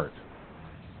apart.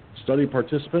 Study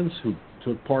participants who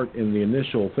took part in the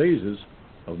initial phases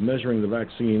of measuring the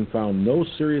vaccine found no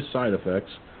serious side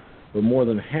effects, but more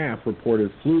than half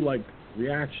reported flu-like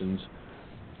reactions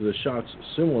to the shots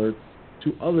similar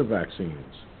to other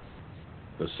vaccines.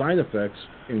 The side effects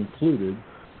included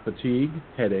fatigue,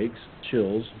 headaches,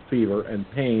 chills, fever, and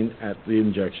pain at the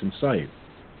injection site.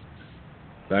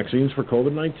 Vaccines for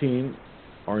COVID-19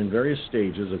 are in various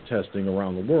stages of testing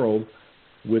around the world,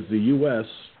 with the U.S.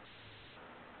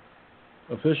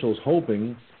 officials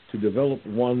hoping to develop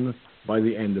one by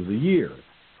the end of the year.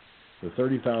 The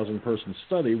 30,000-person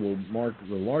study will mark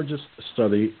the largest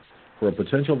study for a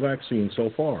potential vaccine so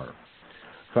far.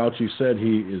 Fauci said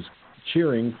he is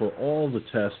cheering for all the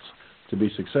tests to be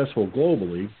successful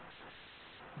globally,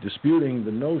 disputing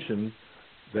the notion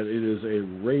that it is a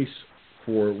race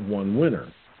for one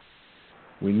winner.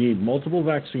 We need multiple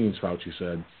vaccines, Fauci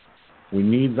said. We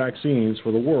need vaccines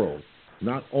for the world,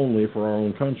 not only for our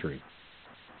own country.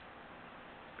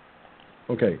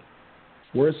 Okay,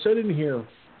 where it said in here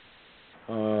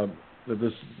that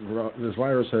this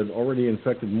virus had already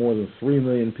infected more than 3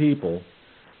 million people,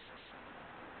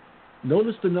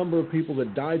 notice the number of people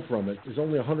that died from it is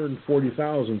only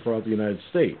 140,000 throughout the United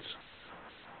States.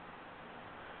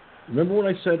 Remember what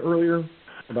I said earlier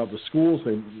about the schools?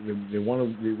 They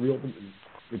want to reopen.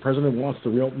 The president wants to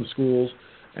reopen the schools,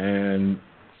 and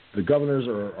the governors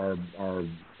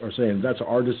are saying that's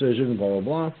our decision. Blah blah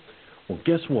blah. Well,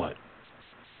 guess what?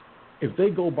 If they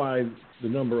go by the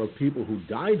number of people who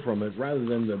died from it rather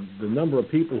than the number of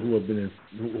people who have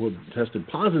tested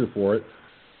positive for it,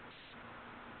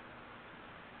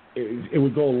 it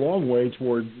would go a long way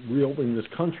toward reopening this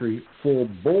country full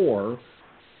bore,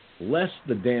 less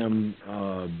the damn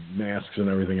masks and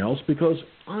everything else, because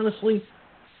honestly,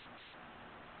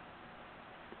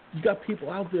 you got people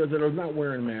out there that are not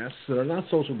wearing masks, that are not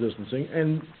social distancing,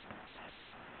 and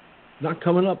not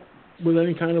coming up with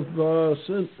any kind of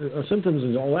symptoms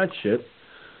and all that shit.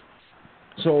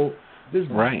 So this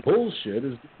bullshit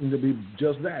is going to be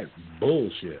just that,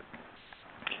 bullshit.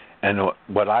 And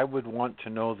what I would want to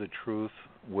know the truth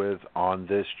with on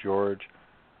this, George,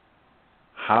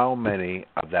 how many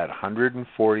of that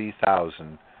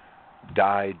 140,000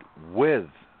 died with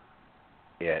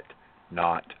it,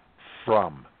 not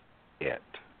from it?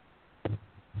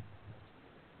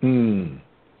 And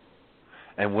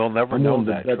we'll never know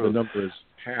that truth. The number is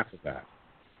half of that.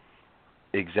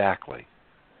 Exactly.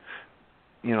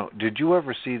 You know, did you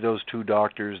ever see those two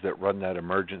doctors that run that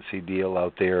emergency deal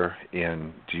out there?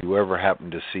 And do you ever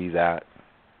happen to see that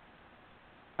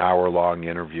hour-long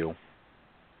interview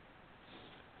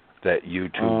that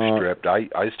YouTube stripped?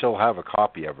 I still have a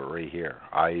copy of it right here.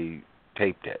 I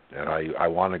taped it, and I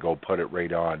want to go put it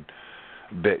right on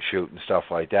BitChute and stuff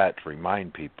like that to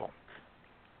remind people.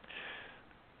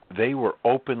 They were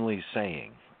openly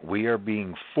saying, we are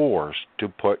being forced to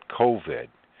put COVID.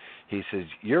 He says,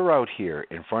 you're out here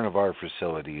in front of our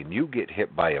facility and you get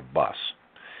hit by a bus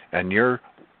and your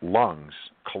lungs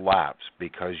collapse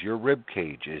because your rib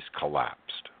cage is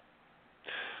collapsed.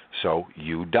 So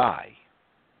you die.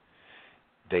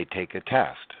 They take a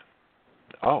test.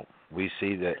 Oh, we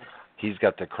see that he's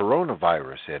got the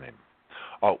coronavirus in him.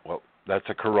 Oh, well, that's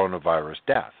a coronavirus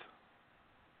death.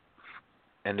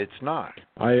 And it's not.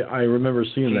 I remember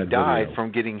seeing that video. He died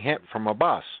from getting hit from a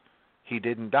bus. He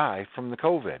didn't die from the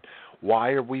COVID.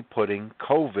 Why are we putting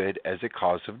COVID as a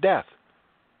cause of death?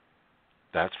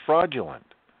 That's fraudulent.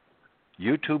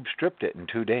 YouTube stripped it in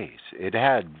 2 days. It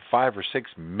had 5 or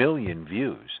 6 million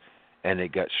views, and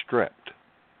it got stripped.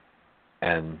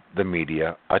 And the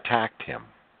media attacked him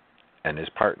and his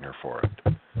partner for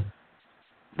it.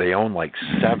 They own like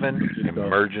 7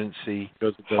 emergency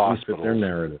hospitals. Fit their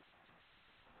narrative.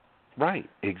 Right,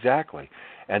 exactly.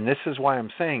 And this is why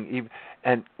I'm saying,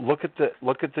 and look at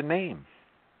the name.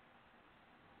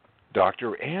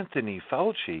 Dr. Anthony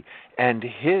Fauci and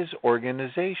his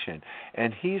organization.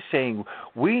 And he's saying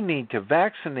we need to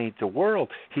vaccinate the world.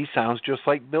 He sounds just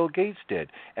like Bill Gates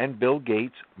did. And Bill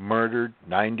Gates murdered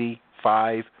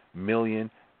 95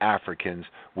 million Africans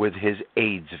with his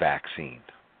AIDS vaccine.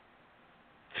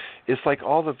 It's like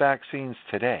all the vaccines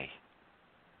today.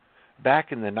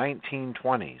 Back in the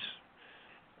 1920s,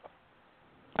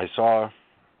 I saw,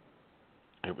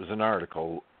 it was an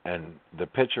article, and the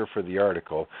picture for the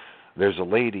article, there's a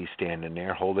lady standing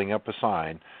there holding up a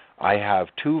sign, I have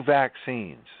 2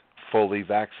 vaccines, fully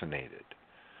vaccinated.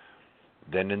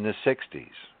 Then in the 60s,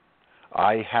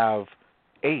 I have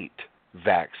 8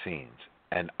 vaccines,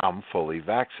 and I'm fully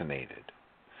vaccinated.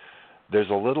 There's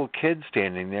a little kid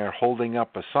standing there holding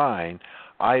up a sign,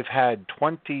 I've had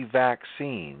 20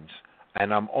 vaccines,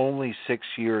 and I'm only 6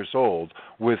 years old,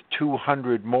 with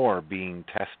 200 more being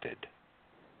tested.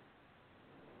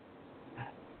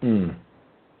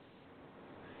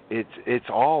 It's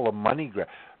all a money grab.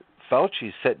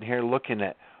 Fauci's sitting here looking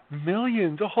at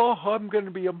millions. Oh, I'm going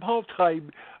to be a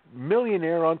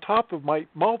multi-millionaire on top of my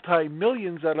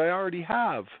multi-millions that I already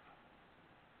have.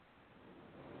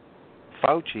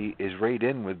 Fauci is right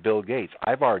in with Bill Gates.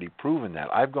 I've already proven that.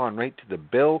 I've gone right to the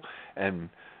Bill and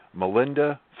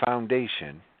Melinda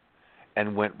Foundation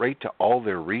and went right to all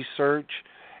their research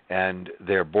and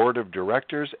their board of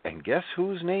directors, and guess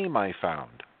whose name I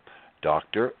found?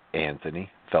 Dr. Anthony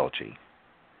Fauci.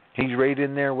 He's right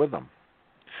in there with them.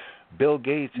 Bill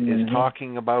Gates is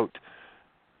talking about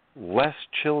less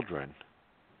children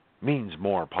means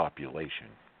more population.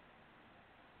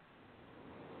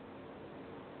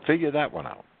 Figure that one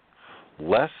out.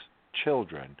 Less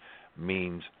children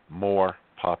means more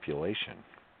population.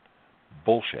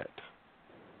 Bullshit.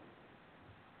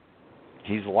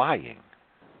 He's lying.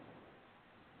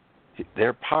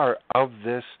 They're part of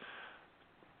this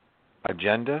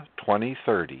Agenda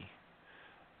 2030,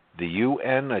 the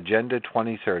UN Agenda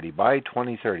 2030. By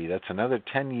 2030, that's another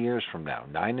 10 years from now,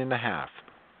 9.5.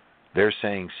 They're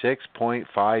saying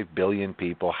 6.5 billion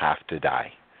people have to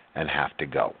die and have to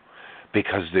go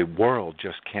because the world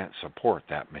just can't support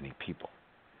that many people.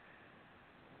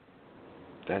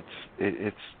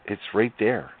 It's right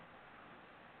there.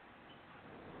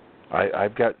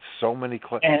 I've got so many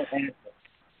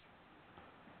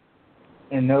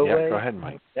in no way. Go ahead,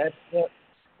 Mike. That's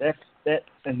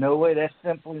in no way. That's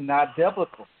simply not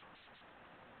biblical.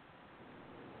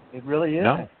 It really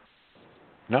isn't.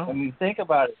 No. I mean, think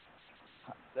about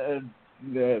it.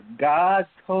 God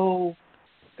told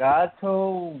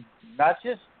not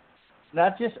just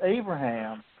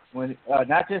Abraham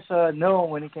not just Noah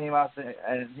when he came out there,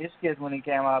 and his kids when he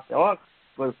came out the ark,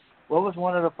 but what was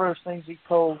one of the first things he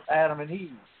told Adam and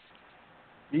Eve?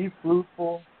 Be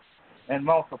fruitful and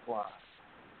multiply.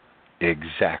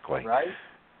 Exactly. Right.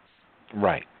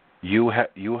 Right. You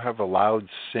have allowed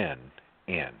sin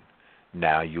in.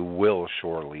 Now you will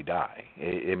surely die.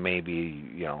 It may be,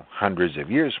 hundreds of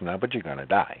years from now, but you're going to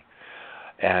die.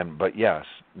 But yes,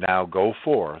 now go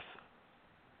forth,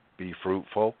 be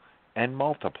fruitful, and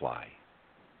multiply.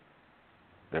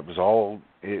 That was all.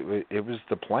 It was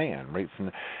the plan, right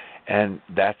from, and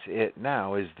that's it.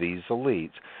 Now is these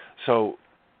elites. So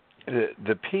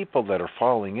the people that are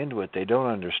falling into it, they don't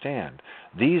understand.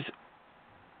 The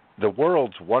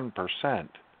world's 1%.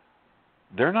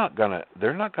 They're not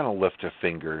gonna lift a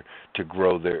finger to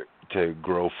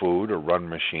grow food or run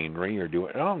machinery or do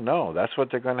it. Oh no, that's what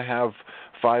they're going to have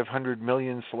 500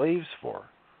 million slaves for.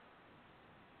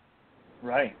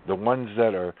 Right. The ones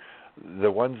that are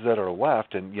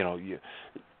left, and you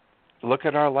look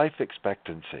at our life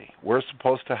expectancy. We're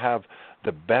supposed to have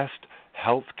the best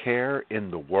health care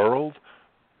in the world.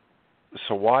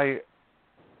 So why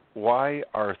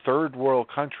are third world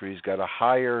countries got a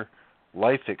higher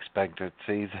life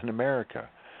expectancy than America?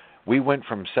 We went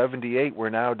from 78, we're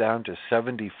now down to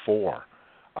 74.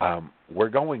 We're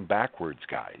going backwards,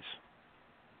 guys.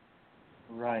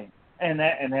 Right, and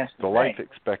that's the life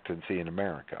expectancy in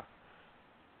America.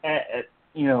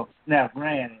 Now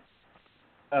granted,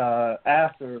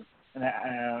 after,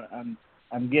 and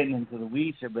I'm getting into the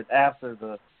weeds here, but after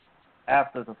the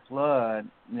flood,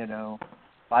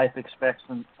 life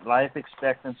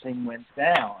expectancy went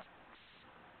down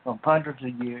from hundreds of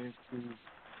years to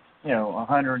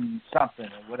 100 and something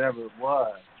or whatever it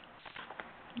was.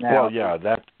 Now, well, yeah,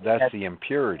 that's the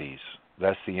impurities.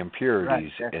 That's the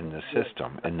impurities in the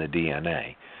system, in the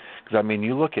DNA. Because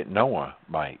you look at Noah,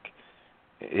 Mike.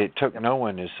 It took Noah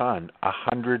and his son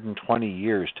 120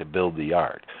 years to build the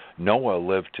ark. Noah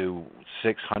lived to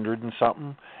 600 and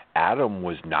something. Adam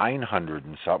was 900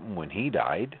 and something when he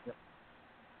died.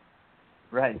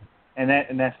 Right, and that's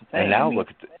the thing. And now look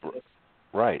at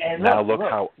right. And now look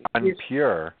how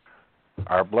impure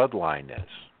our bloodline is.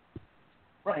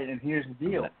 Right, and here's the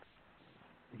deal.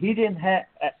 He didn't have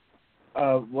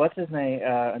what's his name?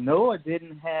 Noah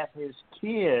didn't have his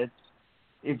kids.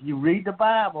 If you read the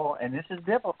Bible, and this is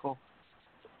biblical,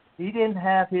 he didn't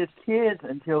have his kids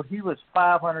until he was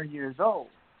 500 years old.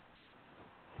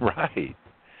 Right.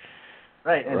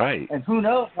 Right. And, right. And who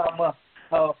knows how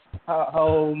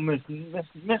old Miss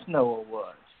Noah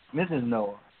was, Mrs.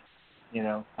 Noah.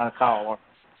 I call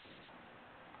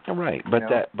her. Right, but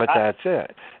that's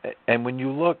it. And when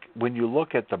you look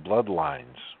at the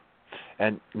bloodlines,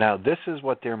 and now this is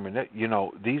what they're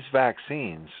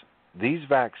these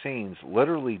vaccines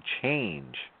literally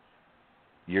change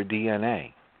your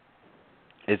DNA.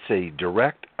 It's a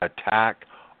direct attack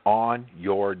on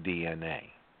your DNA.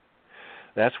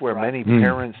 That's where many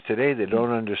parents today, they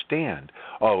don't understand.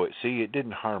 Oh, it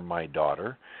didn't harm my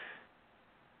daughter.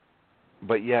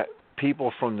 But yet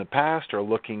people from the past are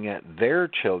looking at their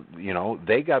children,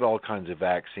 they got all kinds of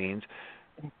vaccines,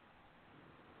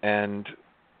 and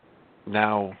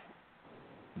now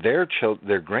their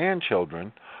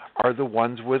grandchildren are the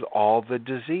ones with all the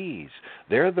disease.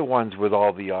 They're the ones with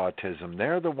all the autism.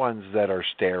 They're the ones that are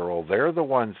sterile. They're the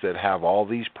ones that have all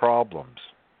these problems.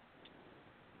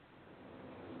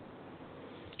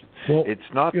 Well, it's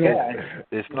not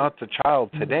the child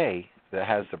today that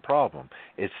has the problem.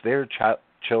 It's their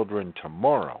children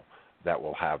tomorrow that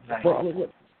will have the problem. Well,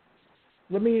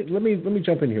 let me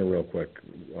jump in here real quick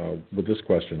with this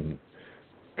question.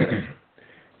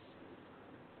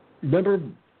 Remember,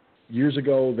 years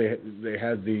ago they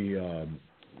had the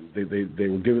they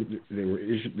were given they were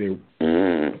issued.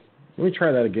 Let me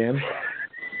try that again.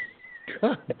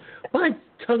 God, my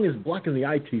tongue is blocking the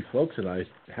IT folks, and I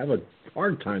have a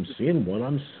hard time seeing what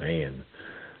I'm saying.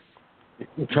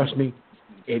 Trust me,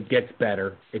 it gets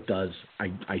better. It does.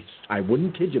 I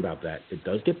wouldn't kid you about that. It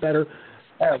does get better.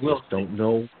 I just don't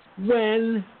know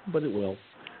when, but it will.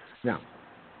 Now,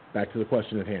 back to the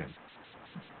question at hand.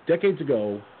 Decades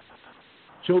ago,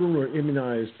 children were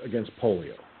immunized against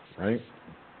polio, right?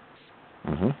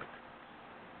 Mm-hmm.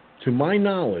 To my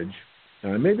knowledge,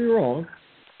 and I may be wrong,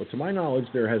 but to my knowledge,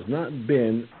 there has not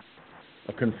been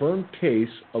a confirmed case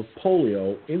of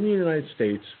polio in the United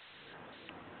States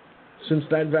since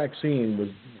that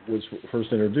vaccine was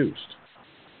first introduced.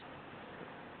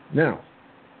 Now,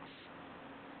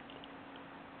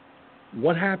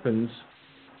 what happens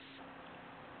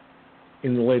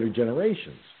in the later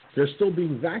generations. They're still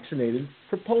being vaccinated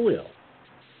for polio,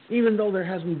 even though there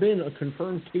hasn't been a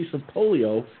confirmed case of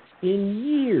polio in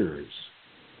years.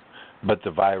 But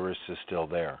the virus is still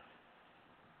there.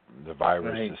 The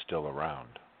virus Right. is still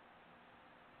around.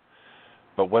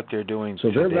 But what they're doing So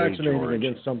today, they're vaccinating George,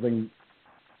 against something.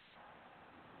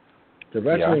 They're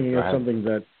vaccinating against something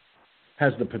that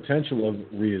has the potential of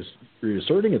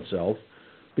reasserting itself,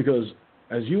 because,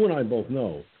 as you and I both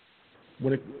know,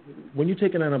 when you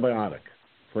take an antibiotic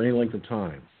for any length of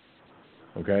time,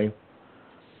 okay,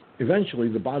 eventually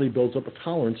the body builds up a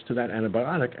tolerance to that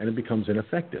antibiotic and it becomes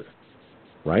ineffective,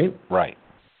 right? Right.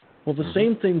 Well, the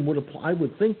same thing would apply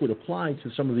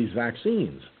to some of these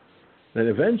vaccines. That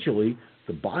eventually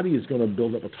the body is going to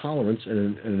build up a tolerance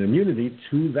and an immunity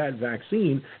to that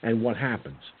vaccine, and what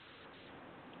happens?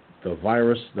 The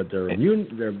virus that they're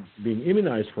being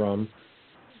immunized from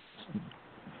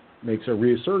makes a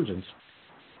resurgence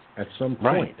at some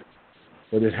point. Right.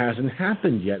 But it hasn't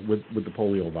happened yet with the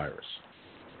polio virus.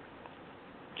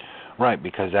 Right,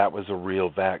 because that was a real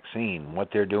vaccine. What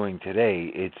they're doing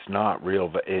today, it's not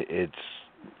real.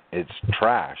 It's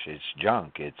trash. It's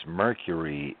junk. It's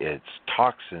mercury. It's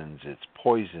toxins. It's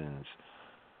poisons.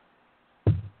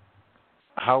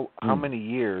 How many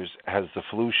years has the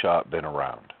flu shot been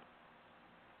around?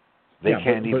 They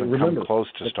can't even come close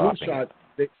to stopping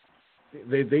it.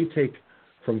 They take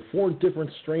from 4 different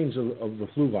strains of the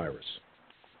flu virus.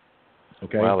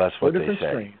 Okay. Well, that's what they say.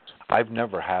 Strains. I've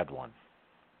never had one.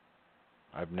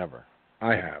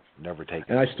 I have. Never taken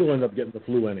and I still end up getting the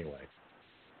flu anyway.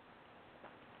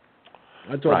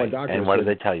 I told my doctor. And what did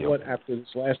they tell you? What, after this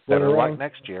last better winter luck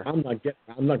next year. I'm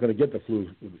not going to get the flu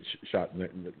shot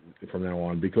from now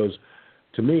on, because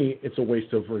to me it's a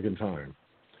waste of friggin' time.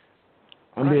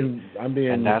 I'm being.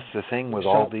 And that's the thing with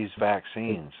all these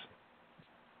vaccines.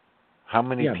 How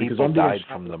many people died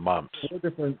from the mumps? 4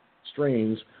 different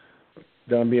strains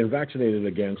that I'm being vaccinated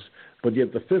against, but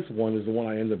yet the 5th one is the one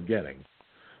I end up getting.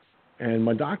 And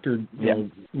my doctor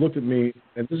looked at me,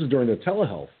 and this is during the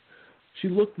telehealth. She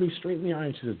looked me straight in the eye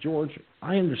and she said, "George,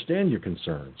 I understand your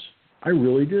concerns. I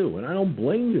really do, and I don't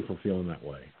blame you for feeling that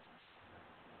way.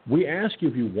 We ask you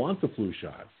if you want the flu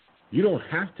shot. You don't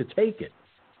have to take it."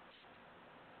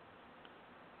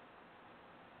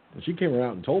 And she came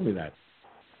around and told me that.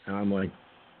 And I'm like,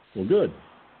 well, good.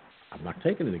 I'm not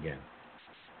taking it again.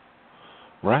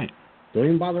 Right. Don't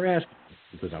even bother asking,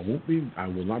 because I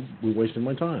will not be wasting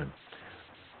my time.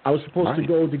 I was supposed to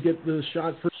go to get the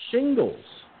shot for shingles.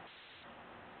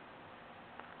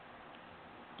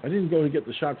 I didn't go to get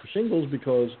the shot for shingles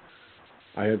because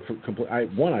I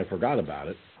forgot about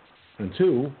it, and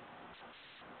 2,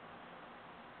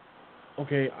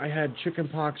 I had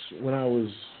chickenpox when I was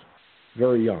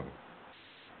very young.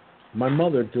 My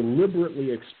mother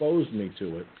deliberately exposed me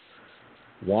to it.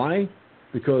 Why?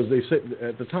 Because they said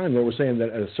at the time they were saying that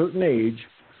at a certain age,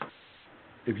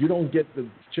 if you don't get the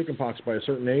chickenpox by a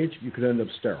certain age, you could end up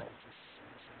sterile.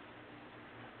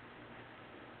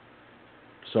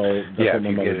 So that's what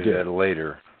my mother did. Get it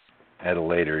at a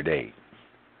later date.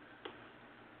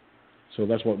 So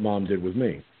that's what Mom did with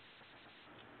me.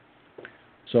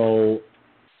 So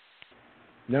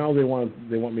now they want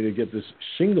me to get this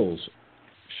shingles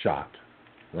shot,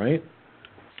 right?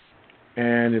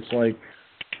 And it's like,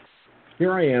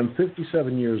 here I am,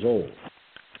 57 years old,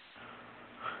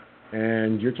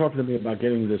 and you're talking to me about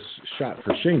getting this shot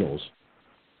for shingles.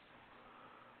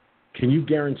 Can you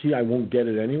guarantee I won't get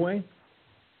it anyway?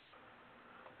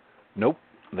 Nope,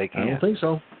 they can't. I don't think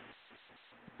so.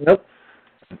 Nope.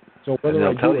 So whether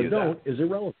I do or don't is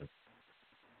irrelevant.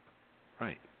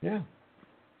 Right. Yeah.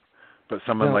 But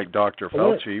someone like Dr.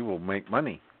 Fauci will make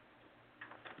money,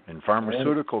 and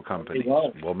pharmaceutical companies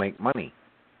will make money.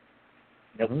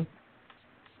 Yep.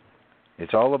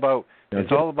 It's all about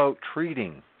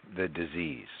treating the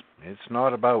disease. It's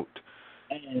not about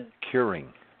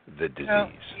curing the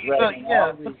disease.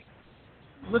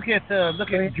 Look at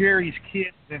Jerry's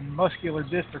kids and muscular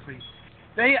dystrophy.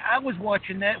 I was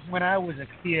watching that when I was a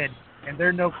kid, and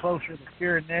they're no closer to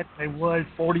curing that than they was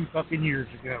 40 fucking years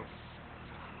ago.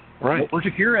 Right. Where's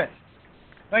the cure at?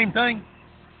 Same thing.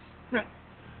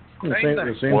 The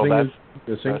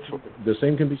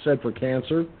same can be said for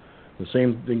cancer. The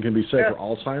same thing can be said for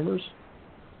Alzheimer's.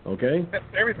 Okay?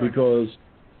 Everything. Because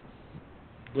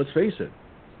let's face it,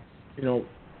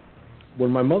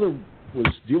 when my mother was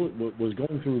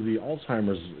going through the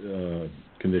Alzheimer's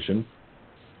condition,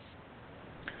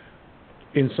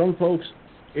 in some folks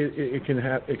it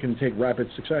can take rapid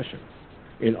succession.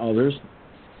 In others,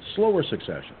 slower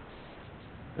succession,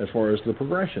 as far as the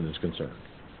progression is concerned.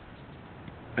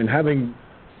 And having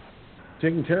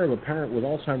taking care of a parent with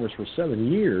Alzheimer's for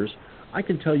 7 years, I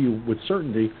can tell you with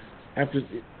certainty,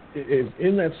 if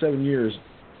in that 7 years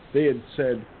they had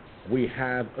said, we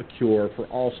have a cure for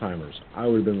Alzheimer's, I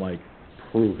would have been like,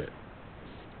 prove it.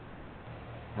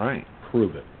 Right.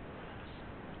 Prove it.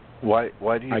 Why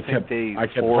do you think they I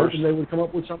kept forced... hoping they would come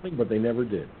up with something, but they never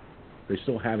did. They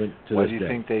still haven't to Why this do you day.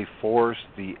 think they forced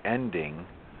the ending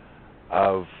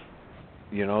of,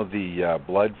 the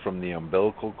blood from the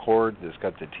umbilical cord that's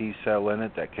got the T cell in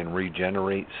it that can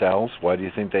regenerate cells? Why do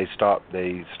you think they stopped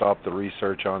the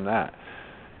research on that?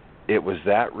 It was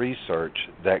that research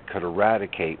that could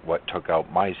eradicate what took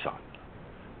out my son,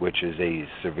 which is a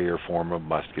severe form of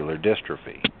muscular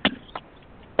dystrophy,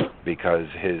 because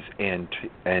his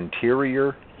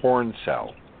anterior horn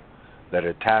cell that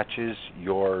attaches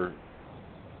your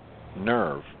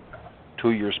nerve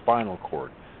to your spinal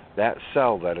cord, that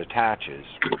cell that attaches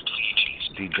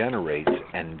degenerates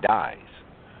and dies.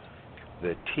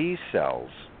 The T cells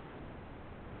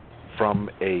from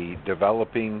a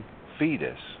developing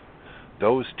fetus,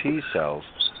 those T cells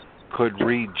could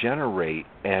regenerate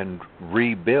and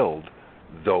rebuild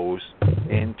those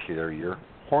anterior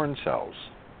horn cells.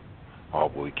 Oh,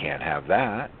 but we can't have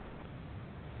that.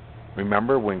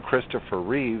 Remember when Christopher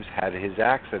Reeves had his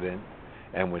accident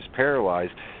and was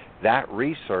paralyzed, that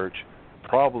research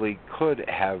probably could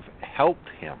have helped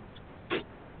him.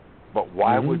 But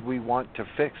why would we want to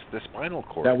fix the spinal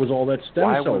cord? That was all that stem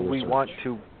why cell would we research. want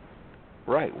to...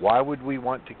 Right. Why would we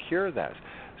want to cure that?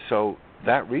 So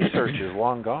that research is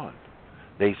long gone.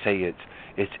 They say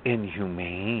it's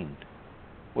inhumane.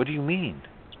 What do you mean?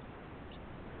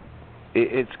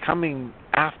 It's coming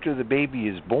after the baby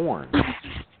is born.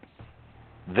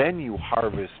 Then you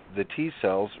harvest the T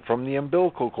cells from the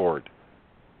umbilical cord.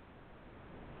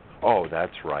 Oh,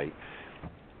 that's right.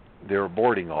 They're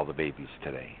aborting all the babies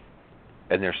today,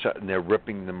 and they're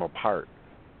ripping them apart,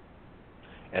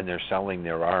 and they're selling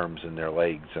their arms and their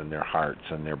legs and their hearts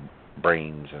and their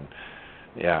brains. And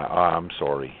yeah, I'm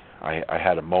sorry. I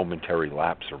had a momentary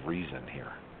lapse of reason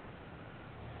here.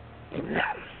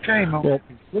 Shame on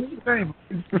you. Shame.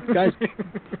 Guys,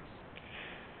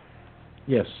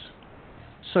 yes,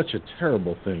 such a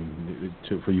terrible thing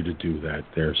for you to do that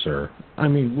there, sir. I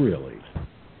mean, really.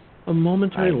 A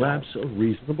momentary lapse of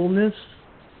reasonableness?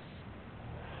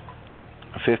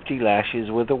 50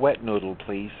 lashes with a wet noodle,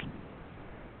 please.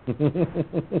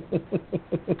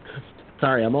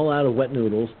 Sorry, I'm all out of wet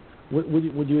noodles.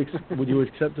 Would you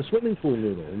accept a swimming pool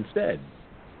noodle instead?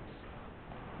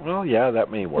 Well, yeah,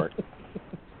 that may work.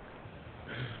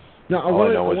 Now, All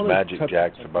I know is Magic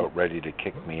Jack's about ready to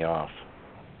kick me off.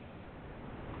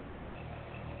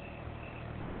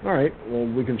 All right. Well,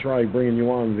 we can try bringing you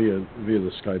on via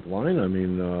the Skype line. I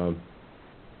mean, well,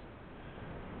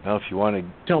 if you want to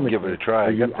give it a try,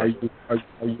 are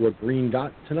you a green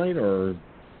dot tonight, or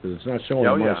because it's not showing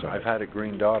on my side? I've had a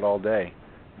green dot all day,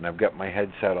 and I've got my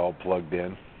headset all plugged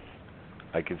in.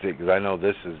 I can see, because I know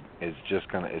this is just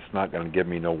it's not gonna give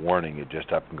me no warning. It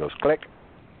just up and goes click.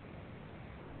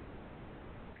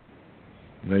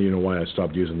 Now you know why I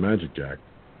stopped using Magic Jack.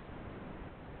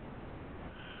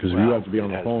 Because if you have to be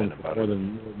on the phone for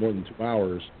more than 2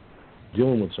 hours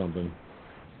dealing with something,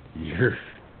 you're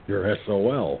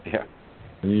SOL. Yeah.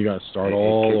 And you got to start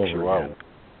all over again.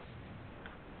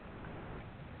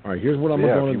 All right, here's what I'm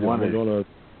going to do.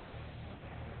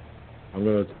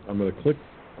 I'm going to click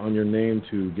on your name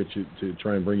to get you to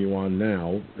try and bring you on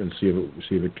now and see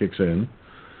if it kicks in.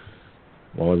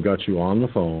 While I've got you on the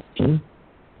phone,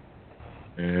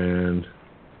 and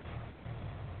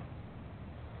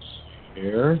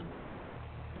here.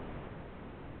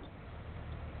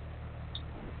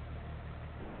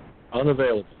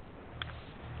 Unavailable.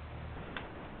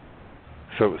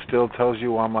 So it still tells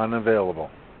you I'm unavailable.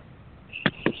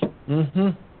 Mm-hmm.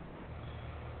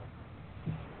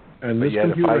 And this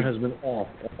computer has been off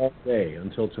all day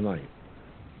until tonight.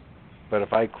 But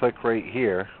if I click right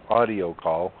here, audio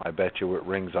call, I bet you it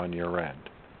rings on your end.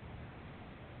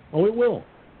 Oh, it will.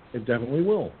 It definitely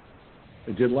will.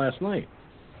 It did last night.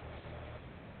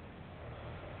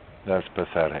 That's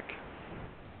pathetic.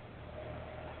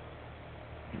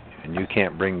 And you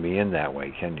can't bring me in that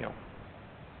way, can you?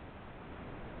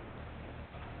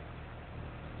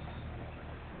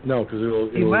 No, because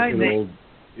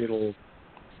it'll.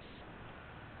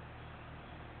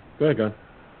 Go ahead, Gun.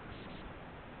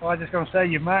 Well, I was just going to say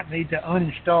you might need to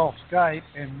uninstall Skype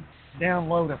and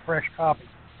download a fresh copy.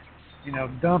 You know,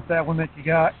 dump that one that you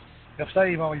got. They'll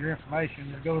save all your information.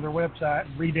 Just go to their website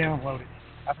and re-download it.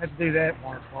 I've had to do that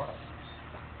once.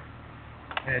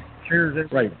 It cures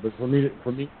it. Right, but for me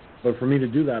to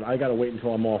do that, I got to wait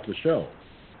until I'm off the show.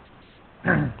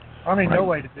 I mean, no Right.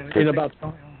 way to do it. In about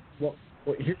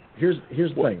here's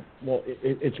the thing. Well,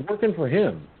 it's working for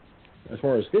him as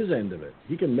far as his end of it.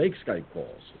 He can make Skype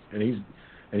calls, and he's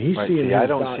Right. seeing. See, his I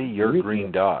don't dot see your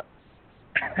green dot.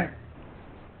 Oh.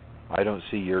 I don't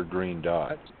see your green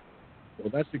dot. Well,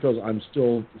 that's because I'm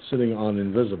still sitting on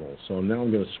invisible. So now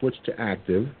I'm going to switch to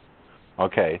active.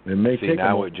 Okay. It may See, take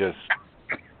now it just...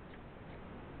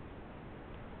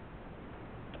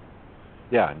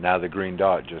 Yeah, now the green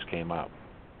dot just came up.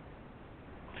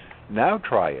 Now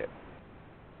try it.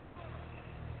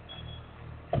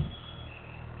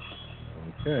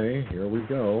 Okay, here we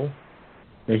go.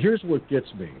 Now here's what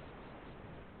gets me.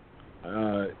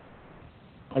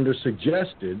 Under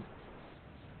suggested,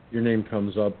 your name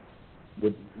comes up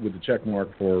with the check mark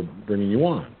for bringing you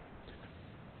on.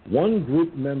 One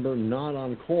group member not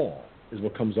on call is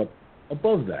what comes up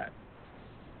above that.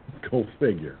 Go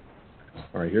figure.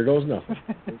 All right, here goes nothing.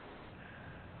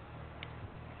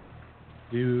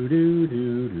 Do do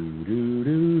do do do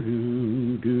do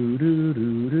do do do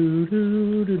do do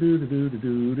do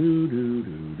do do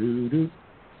do do do.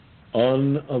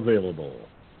 Unavailable.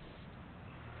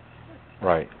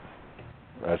 Right.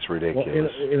 That's ridiculous.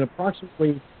 Well, in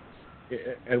approximately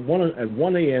at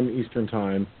 1 a.m. Eastern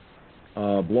Time,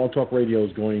 Blog Talk Radio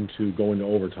is going to go into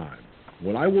overtime.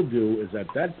 What I will do is at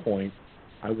that point,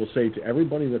 I will say to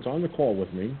everybody that's on the call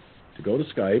with me to go to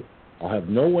Skype. I'll have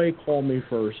No Way call me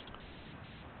first,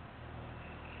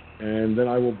 and then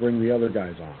I will bring the other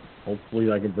guys on.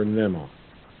 Hopefully I can bring them on.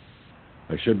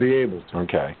 I should be able to.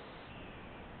 Okay.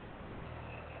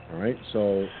 All right,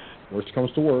 so worst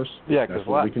comes to worst. Yeah, because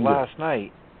last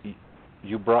night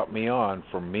you brought me on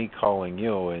for me calling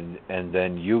you, and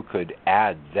then you could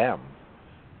add them.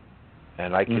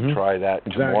 And I could try that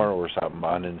tomorrow or something,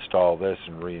 uninstall this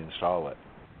and reinstall it.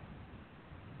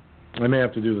 I may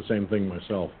have to do the same thing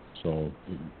myself,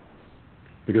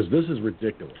 because this is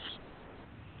ridiculous.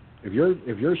 If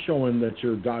you're showing that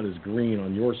your dot is green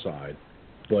on your side,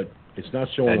 but it's not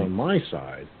showing on my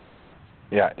side.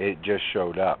 Yeah, it just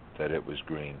showed up that it was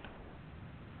green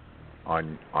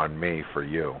on me for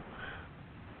you.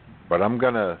 But I'm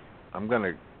gonna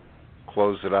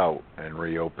close it out and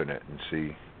reopen it and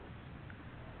see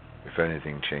if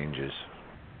anything changes.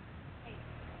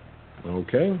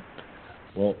 Okay.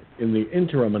 Well, in the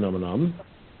interim,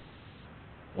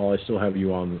 while I still have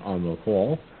you on the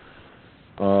call,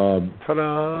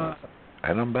 ta-da!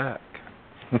 And I'm back.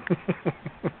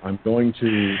 I'm going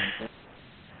to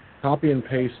copy and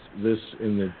paste this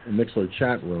in the Mixler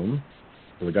chat room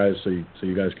for the guys, so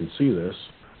you guys can see this.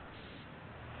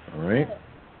 All right.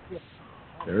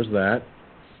 There's that.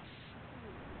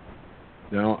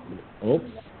 Now,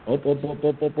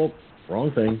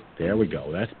 wrong thing. There we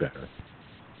go. That's better.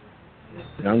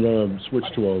 Now I'm going to switch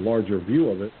to a larger view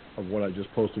of what I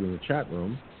just posted in the chat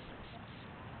room.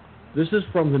 This is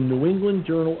from the New England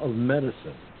Journal of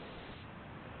Medicine,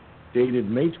 dated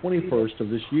May 21st of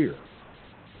this year.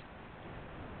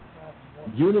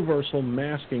 Universal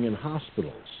masking in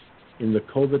hospitals in the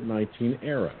COVID-19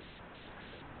 era.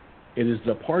 It is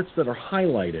the parts that are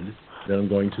highlighted that I'm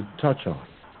going to touch on.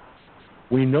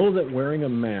 We know that wearing a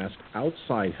mask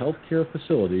outside healthcare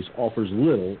facilities offers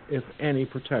little, if any,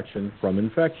 protection from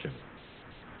infection.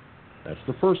 That's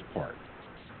the first part.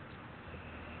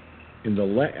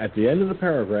 At the end of the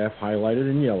paragraph, highlighted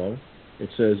in yellow, it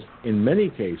says, in many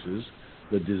cases,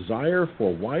 the desire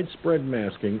for widespread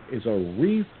masking is a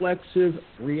reflexive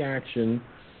reaction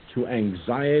to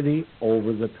anxiety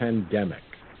over the pandemic.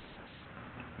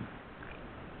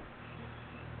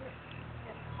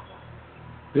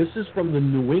 This is from the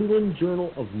New England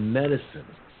Journal of Medicine.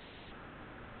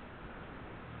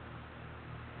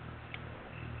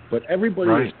 But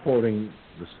everybody is quoting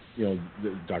this,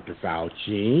 Dr.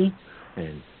 Fauci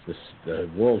and the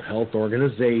World Health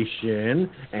Organization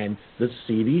and the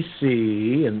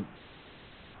CDC, and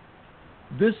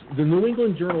the New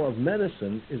England Journal of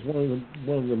Medicine is one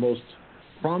of the most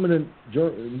prominent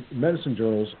medicine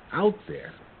journals out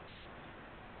there.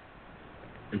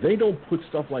 They don't put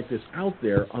stuff like this out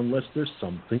there unless there's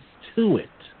something to it.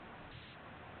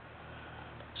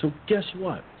 So guess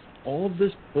what? All of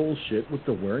this bullshit with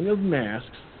the wearing of masks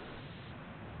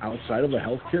outside of a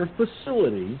healthcare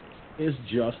facility is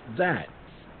just that.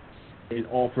 It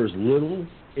offers little,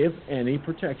 if any,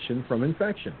 protection from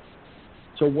infection.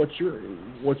 So what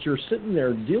you're sitting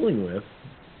there dealing with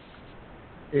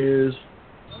is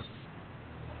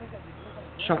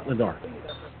shot in the dark.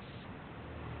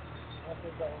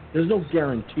 There's no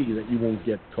guarantee that you won't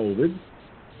get COVID.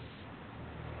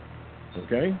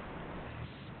 Okay?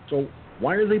 So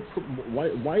why is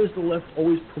the left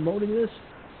always promoting this?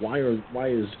 Why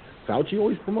is Fauci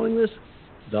always promoting this?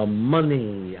 the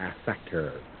money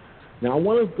factor. Now, I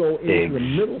want to go into the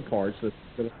middle parts that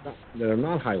are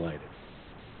not highlighted.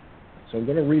 So I'm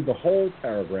going to read the whole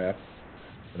paragraph,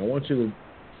 and I want you to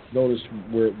notice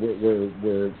where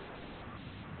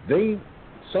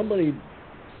somebody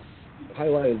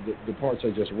highlighted the parts I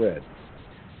just read.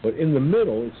 But in the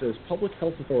middle, it says public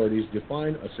health authorities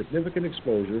define a significant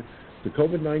exposure to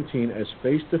COVID-19 as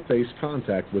face-to-face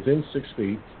contact within 6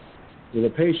 feet with a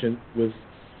patient with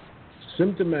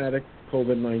symptomatic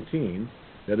COVID-19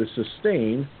 that is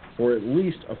sustained for at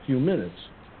least a few minutes.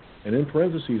 And in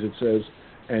parentheses, it says,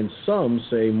 and some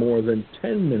say more than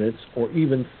 10 minutes or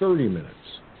even 30 minutes.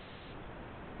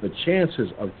 The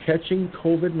chances of catching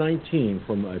COVID-19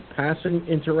 from a passing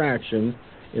interaction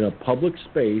in a public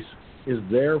space is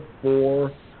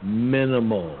therefore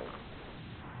minimal.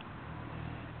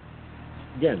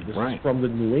 Again, this is from the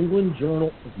New England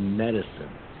Journal of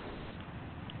Medicine.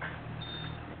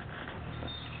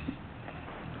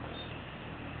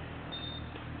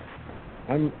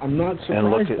 I'm not surprised.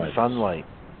 And look by at sunlight.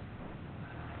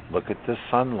 Look at the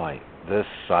sunlight. The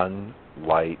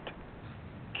sunlight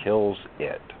kills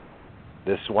it.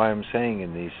 This is why I'm saying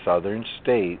in these southern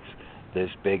states, this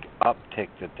big uptick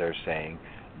that they're saying,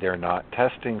 they're not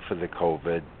testing for the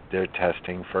COVID, they're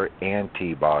testing for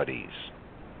antibodies.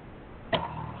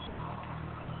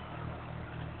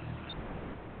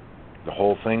 The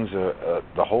whole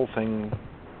thing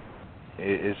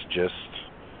is just,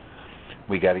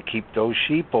 we got to keep those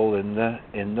sheeple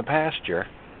in the pasture.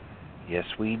 Yes,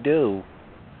 we do,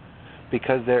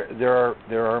 because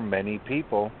there are many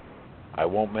people. I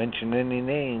won't mention any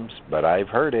names, but I've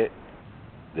heard it.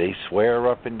 They swear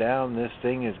up and down this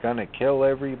thing is going to kill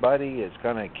everybody. It's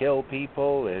going to kill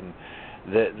people, and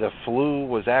the flu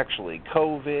was actually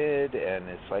COVID. And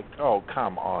it's like, oh,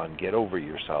 come on, get over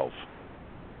yourself.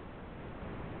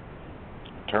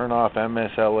 Turn off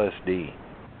MSLSD.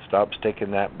 Stop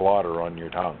sticking that blotter on your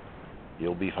tongue.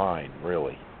 You'll be fine,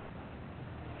 really.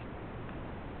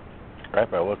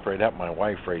 Crap, I look right at my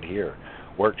wife right here.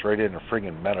 Works right in a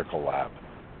friggin' medical lab.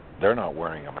 They're not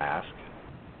wearing a mask.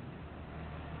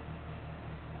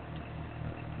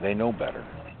 They know better.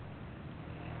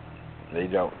 They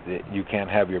don't. You can't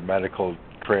have your medical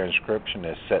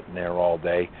transcriptionist sitting there all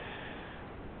day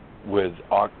with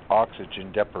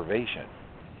oxygen deprivation.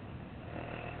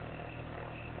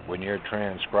 When you're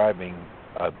transcribing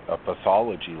a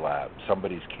pathology lab,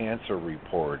 somebody's cancer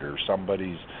report or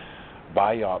somebody's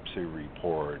biopsy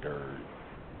report or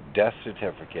death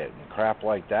certificate and crap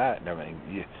like that, and I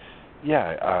mean,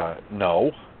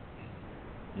 no.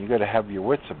 You got to have your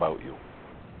wits about you.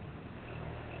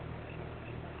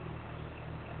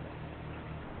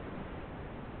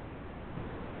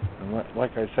 And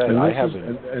like I said, I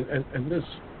haven't. And this.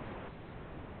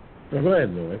 No, go ahead,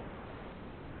 Louis.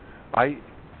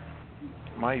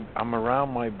 I'm around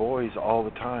my boys all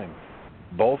the time.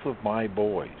 Both of my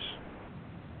boys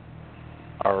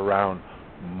are around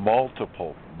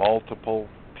multiple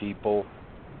people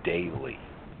daily.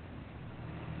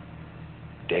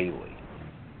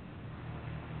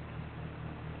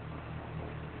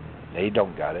 They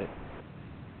don't got it.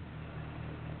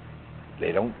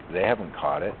 They haven't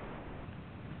caught it.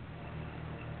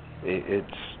 It's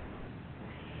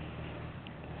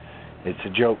a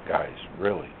joke, guys,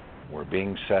 really. We're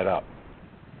being set up.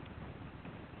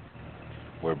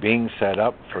 We're being set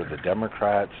up for the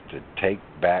Democrats to take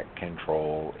back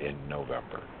control in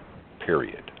November.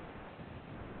 Period.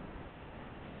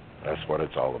 That's what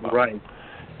it's all about. Right.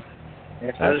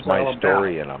 That's my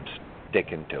story, and I'm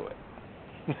sticking to it.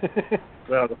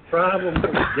 Well, the problem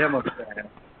with the Democrats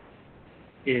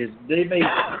is they may,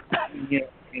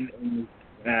 and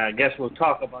I guess we'll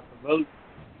talk about the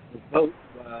vote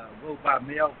by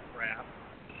mail crap,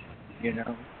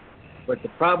 But the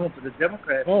problem for the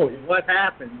Democrats is what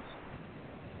happens.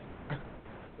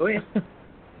 Go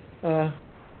ahead.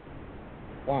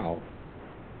 Wow.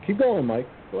 Keep going, Mike.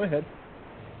 Go ahead.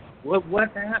 What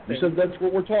happens? You said that's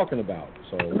what we're talking about,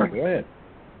 so go ahead.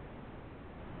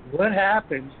 What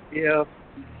happens if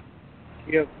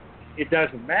it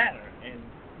doesn't matter and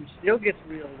he still gets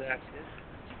reelected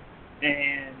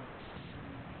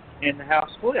and the House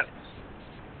flips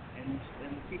and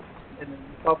the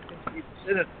Republicans keep the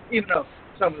Senate, even though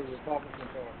some of the Republicans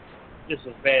are just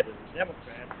as bad as the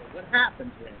Democrats. But what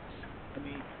happens then? I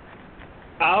mean,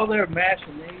 all their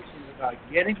machinations about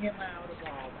getting him out of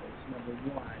office, number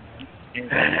one, and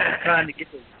trying to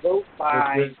get the vote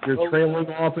by you're trailing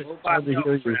off. It's hard to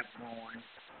hear you.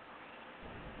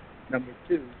 Number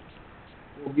two,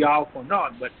 will be all for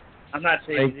naught. But I'm not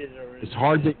saying it is or it's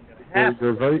hard to.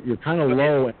 You're kind of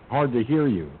low and hard to hear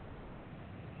you.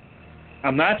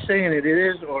 I'm not saying it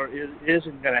is or it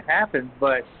isn't going to happen,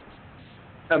 but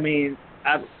I mean,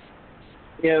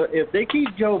 if they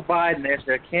keep Joe Biden as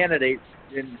their candidate,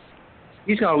 then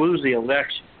he's going to lose the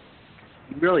election.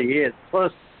 He really is.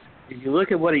 Plus, if you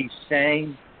look at what he's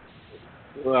saying,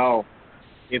 well,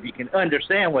 if you can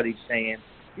understand what he's saying,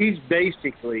 he's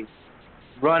basically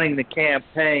running the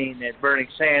campaign that Bernie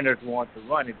Sanders wants to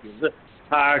run. If you look,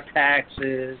 higher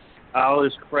taxes, all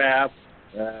this crap,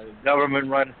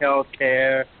 government-run health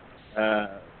care,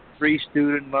 free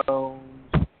student loans,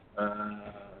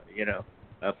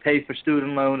 pay for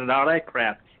student loan and all that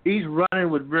crap. He's running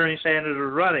with Bernie Sanders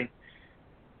is running,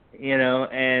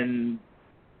 and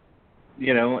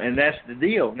that's the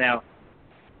deal. Now,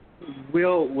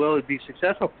 will it be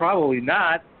successful? Probably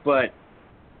not, but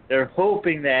they're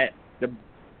hoping that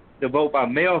the vote by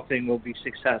mail thing will be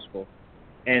successful.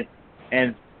 And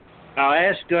I'll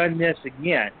ask Gunn this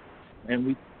again,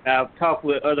 and I've talked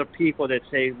with other people that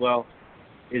say, well,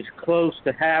 it's close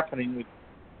to happening with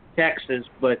Texas,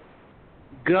 but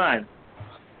Gunn,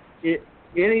 do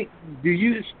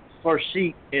you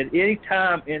foresee at any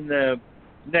time in the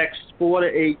next 4 to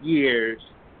 8 years,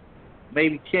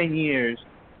 maybe 10 years,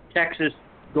 Texas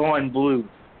going blue?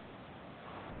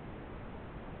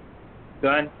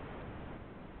 Gunn?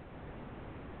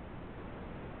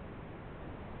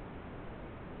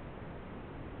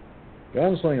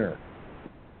 Gunslinger.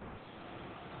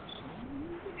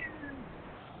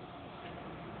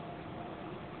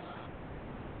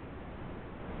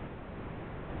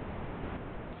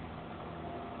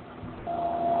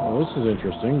 Well, this is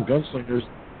interesting.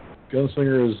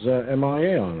 Gunslinger is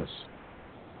MIA on us.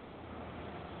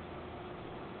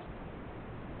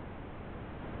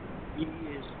 He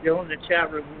is still in the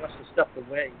chat room. He wants to step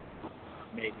away,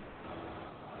 maybe.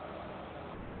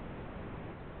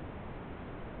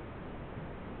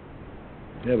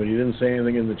 Yeah, but he didn't say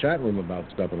anything in the chat room about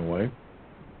stepping away.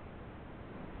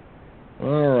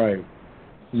 All right.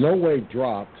 No way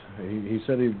dropped. He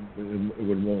said it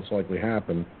would most likely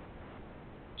happen.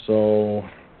 So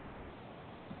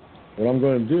what I'm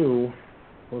going to do,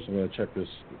 first I'm going to check this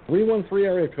 313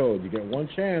 area code. You get one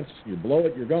chance. You blow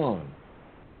it, you're gone.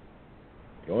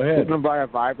 Go ahead. Couldn't buy a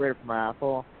vibrator from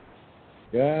Apple.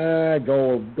 Yeah,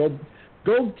 go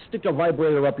stick a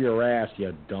vibrator up your ass,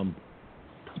 you dumb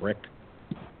prick.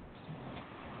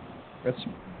 That's,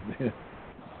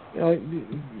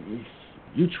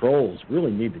 you trolls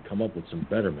really need to come up with some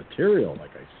better material,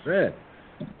 like I said.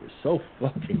 You're so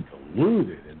fucking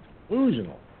deluded and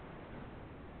delusional.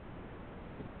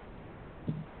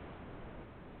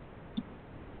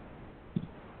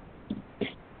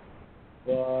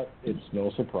 But it's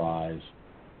no surprise.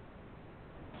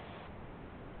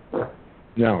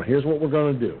 Now, here's what we're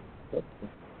going to do.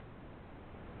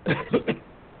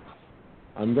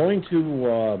 I'm going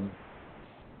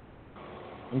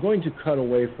to cut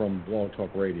away from Blog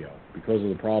Talk Radio because of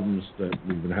the problems that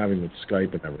we've been having with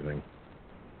Skype and everything.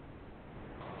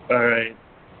 All right.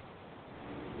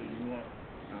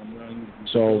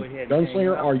 So,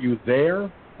 Gunslinger, are you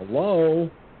there? Hello?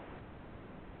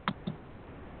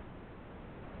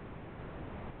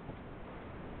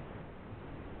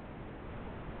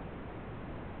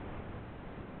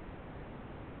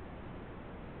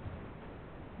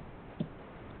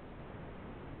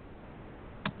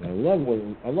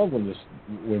 I love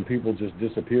when people just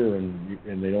disappear and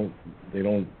they don't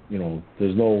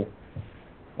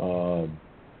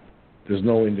there's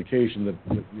no indication that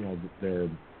they're,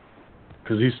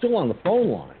 because he's still on the phone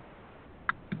line.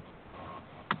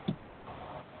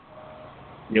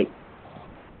 Yep.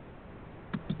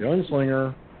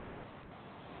 Gunslinger.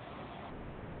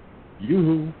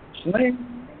 Yoo-hoo. Sling.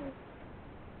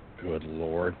 Good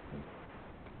Lord.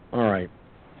 All right.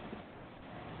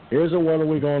 Here's what are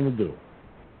we going to do?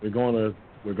 I'm going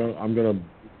to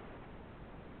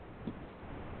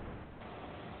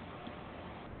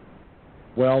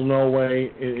well, no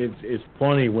way. It's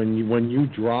funny when you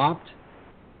dropped,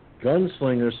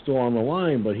 Gunslinger's still on the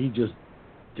line, but he just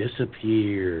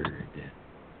disappeared.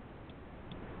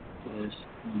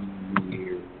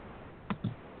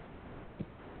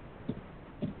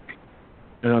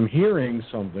 And I'm hearing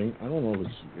something. I don't know if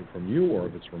it's from you or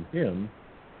if it's from him.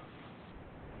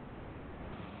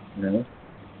 No.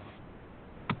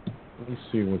 Let me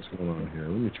see what's going on here.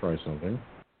 Let me try something.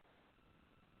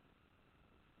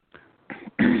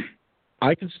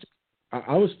 I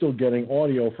was still getting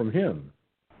audio from him.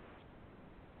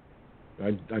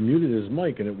 I muted his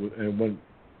mic and it went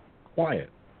quiet.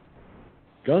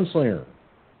 Gunslinger,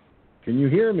 can you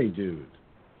hear me, dude?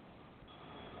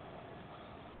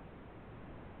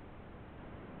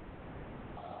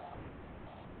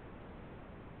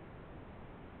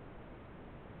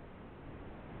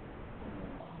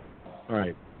 All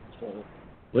right.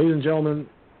 Ladies and gentlemen,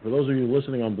 for those of you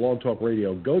listening on Blog Talk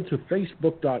Radio, go to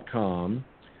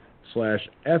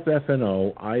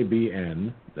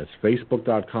facebook.com/FFNOIBN. That's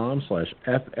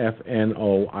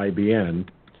facebook.com/FFNOIBN.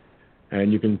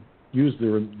 And you can use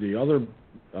the other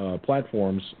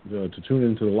platforms to tune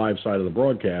into the live side of the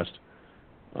broadcast,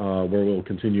 where we'll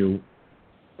continue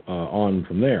on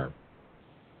from there.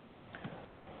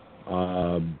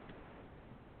 And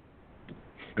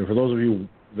for those of you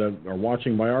that are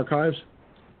watching by archives,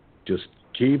 just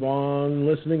keep on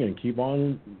listening and keep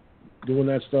on doing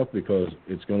that stuff, because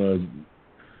it's going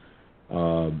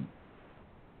to,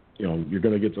 you're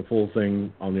going to get the full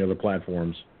thing on the other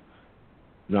platforms,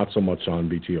 not so much on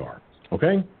BTR.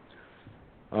 Okay?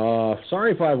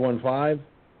 Sorry, 515.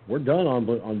 We're done on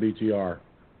BTR.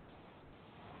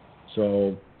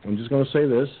 So I'm just going to say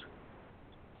this.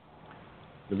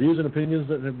 The views and opinions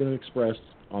that have been expressed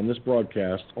on this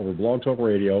broadcast over Blog Talk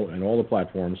Radio and all the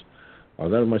platforms are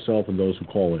that of myself and those who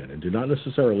call in, and do not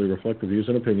necessarily reflect the views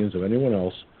and opinions of anyone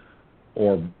else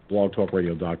or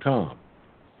blogtalkradio.com.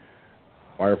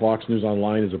 Firefox News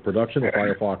Online is a production of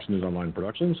Firefox News Online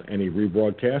Productions. Any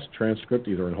rebroadcast, transcript,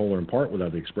 either in whole or in part,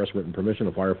 without the express written permission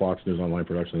of Firefox News Online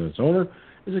Productions and its owner,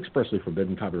 is expressly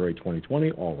forbidden. Copyright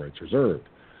 2020, all rights reserved.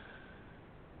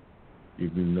 You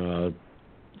can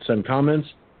send comments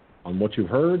on what you've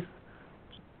heard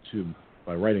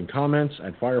by writing comments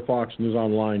at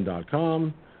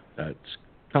firefoxnewsonline.com. That's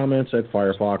comments at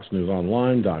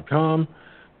firefoxnewsonline.com.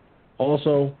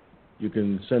 Also, you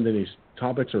can send any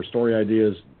topics or story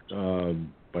ideas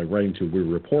by writing to We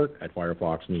Report at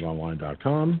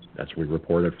firefoxnewsonline.com. That's We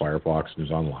Report at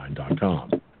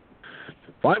firefoxnewsonline.com.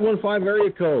 515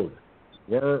 area code.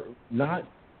 We're not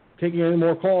taking any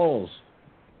more calls.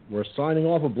 We're signing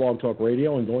off of Blog Talk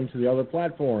Radio and going to the other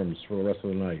platforms for the rest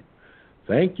of the night.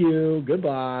 Thank you.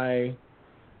 Goodbye.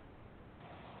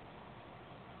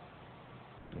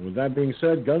 And with that being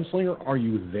said, Gunslinger, are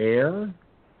you there?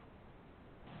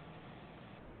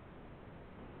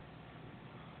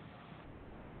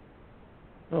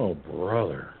 Oh,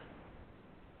 brother.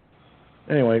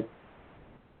 Anyway,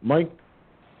 Mike,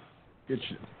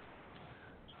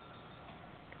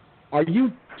 are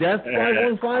you deaf,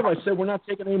 515? I said we're not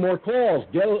taking any more calls.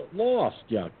 Get lost,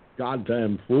 you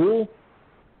goddamn fool.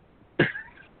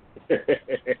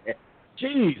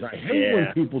 Jeez, I hate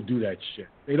when people do that shit.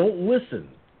 They don't listen.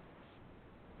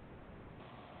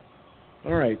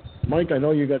 All right, Mike, I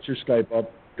know you got your Skype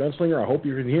up. Gunslinger, I hope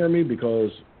you can hear me, because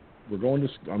I'm going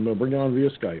to bring you on via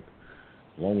Skype,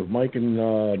 along with Mike and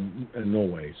No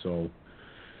Way. So,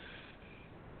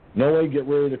 No Way, get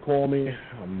ready to call me.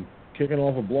 I'm kicking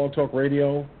off of Blog Talk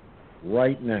Radio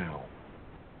right now.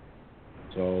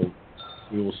 So,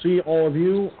 we will see all of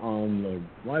you on the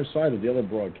live side of the other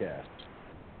broadcast.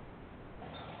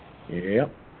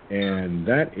 Yep, and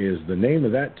that is the name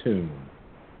of that tune.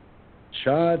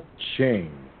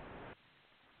 Cha-ching.